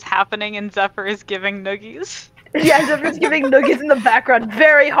convo is happening and Zephyr is giving noogies. Yeah, Zephyr's giving noogies in the background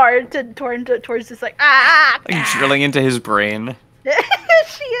very hard towards just like, Like drilling into his brain.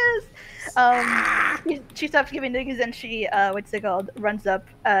 She is. She stops giving noogies and she, what's it called, runs up,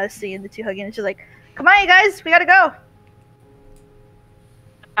 seeing the two hugging, and she's like, come on, you guys, we gotta go.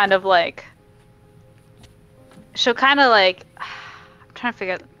 Kind of like, she'll kind of like, I'm trying to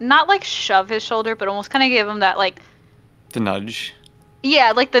figure out, not like shove his shoulder, but almost kind of give him that like, The nudge.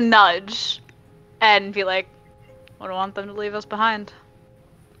 yeah, like the nudge, and be like, I don't want them to leave us behind.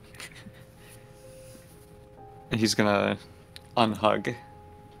 He's gonna unhug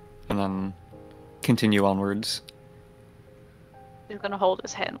and then continue onwards. He's gonna hold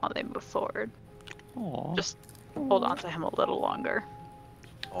his hand while they move forward. Aww. Just hold on to him a little longer.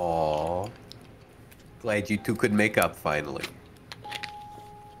 Aww. Glad you two could make up finally.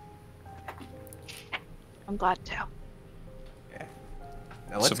 I'm glad to.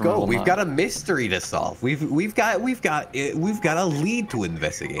 Now let's Super go. Bowl We've nine. got a mystery to solve. We've got a lead to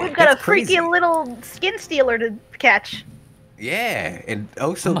investigate. We've got That's a freaky crazy. little skin stealer to catch. Yeah, and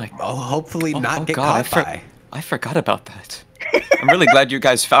also Oh my- hopefully not get God, caught by. I forgot about that. I'm really glad you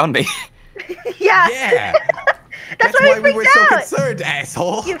guys found me. Yeah. Yeah. That's why we we were freaked so out. concerned,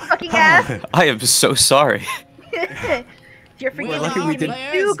 asshole. You fucking ass. I am so sorry. You're freaking lucky we didn't-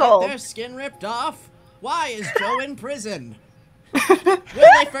 players Google. get their skin ripped off? Why is Joe in prison? Will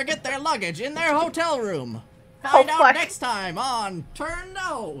they forget their luggage in their hotel room? Find out fuck. next time on Turn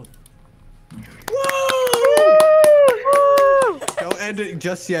No. Don't end it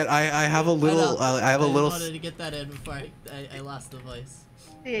just yet. I have a little. I have a little. wanted to get that in before I lost the voice.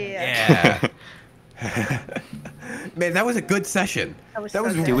 Yeah. Yeah. Man, that was a good session. That was That so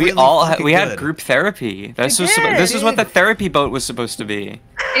was good. Dude, really we all fucking we had good. group therapy. This We was did. this is what the therapy boat was supposed to be.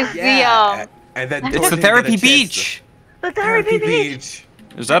 Is Yeah. And then It's the Jordan therapy get a chance to- beach. The therapy beach.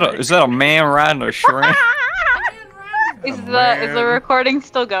 Is that a man riding a shrimp? is the recording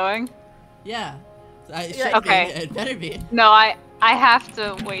still going? Yeah. It Yeah. should Okay. be. It better be. No, I have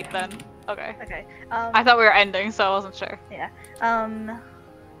to wait then. Okay. Okay. I thought we were ending, so I wasn't sure. Yeah.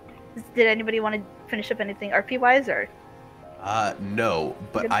 Did anybody want to finish up anything RP wise or? No,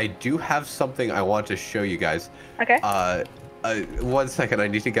 but Good. I do have something I want to show you guys. Okay. 1 second. I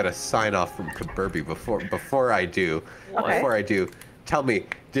need to get a sign off from Kaburbi before I do. Okay. Before I do, tell me,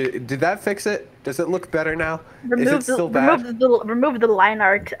 did that fix it? Does it look better now? Is Remove it still bad? remove the line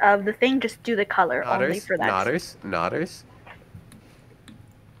art of the thing. Just do the color only for that. Nodders.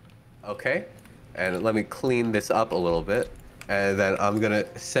 Okay, and let me clean this up a little bit, and then I'm gonna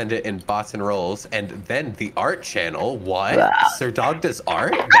send it in bots and rolls, and then the art channel. What? Sir Dog does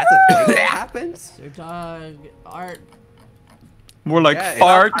art? That's a thing that happens? Sir Dog art. More like Yeah,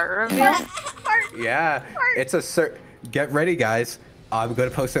 fart. Art reveal? Yeah, it's a Sir. Get ready, guys. I'm gonna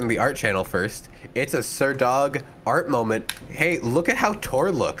post it on the art channel first. It's a Sir Dog art moment. Hey, look at how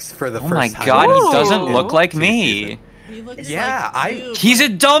Tor looks for the Oh first my time. god, Ooh. he doesn't in look like this me. season. He looks Yeah, like you, He's a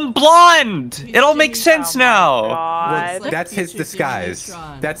but dumb blonde. It all makes Jimmy- sense now. Well, God. like that's his future Jimmy disguise.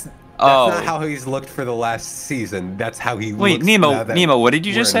 Neutron. That's Oh. not how he's looked for the last season. That's how he Wait, looks Nemo, now that Nemo, what did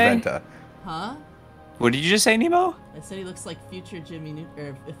you we're just in say? Venta. Huh? What did you just say, Nemo? I said he looks like future Jimmy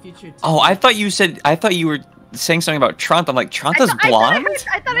Neutron, or future. Oh, I thought you were saying something about Trant. I'm like, Tranta's blonde?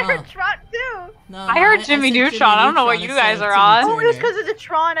 I thought I No. heard Tron too. No, I heard said Jimmy Neutron. I don't know what you instead guys of are Timmy on. Oh, it was Turner. because of the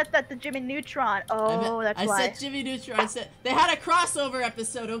Tron at the Jimmy Neutron. Oh, that's I why. said Jimmy Neutron. I said they had a crossover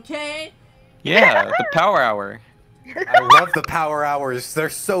episode. Okay. Yeah, the power hour. I love the power hours. They're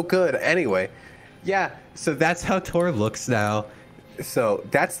so good. Anyway, yeah, so that's how Tor looks now. So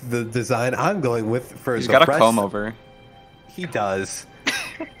that's the design I'm going with for He's the got a rest. comb over. He does.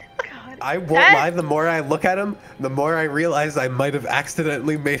 God. I won't That- lie, the more I look at him, the more I realize I might have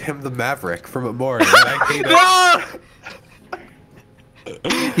accidentally made him the Maverick from Amore. And I hate it.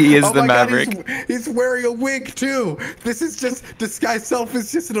 He is Oh the my God, Maverick. he's wearing a wig too. This is just disguise self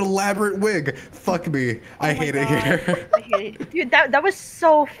is just an elaborate wig. Fuck me. I hate it here. I hate it. Dude, that was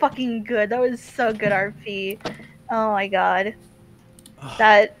so fucking good. That was so good, RP. Oh my god.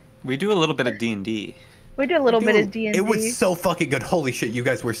 That We do a little bit of D&D. we do a little bit of Dude, D&D. It was so fucking good. Holy shit, you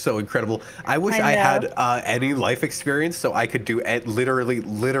guys were so incredible. I wish I I, know. had any life experience so I could do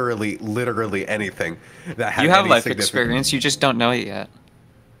literally anything that had You have any life significance. experience, you just don't know it yet.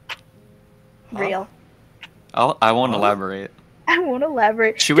 real. I won't elaborate. I won't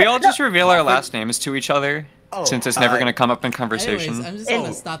elaborate. Should we all just reveal our last names to each other? Oh, Since it's never uh, going to come up in Anyways, conversation. I'm just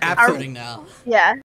gonna stop absolutely. recording now. Yeah.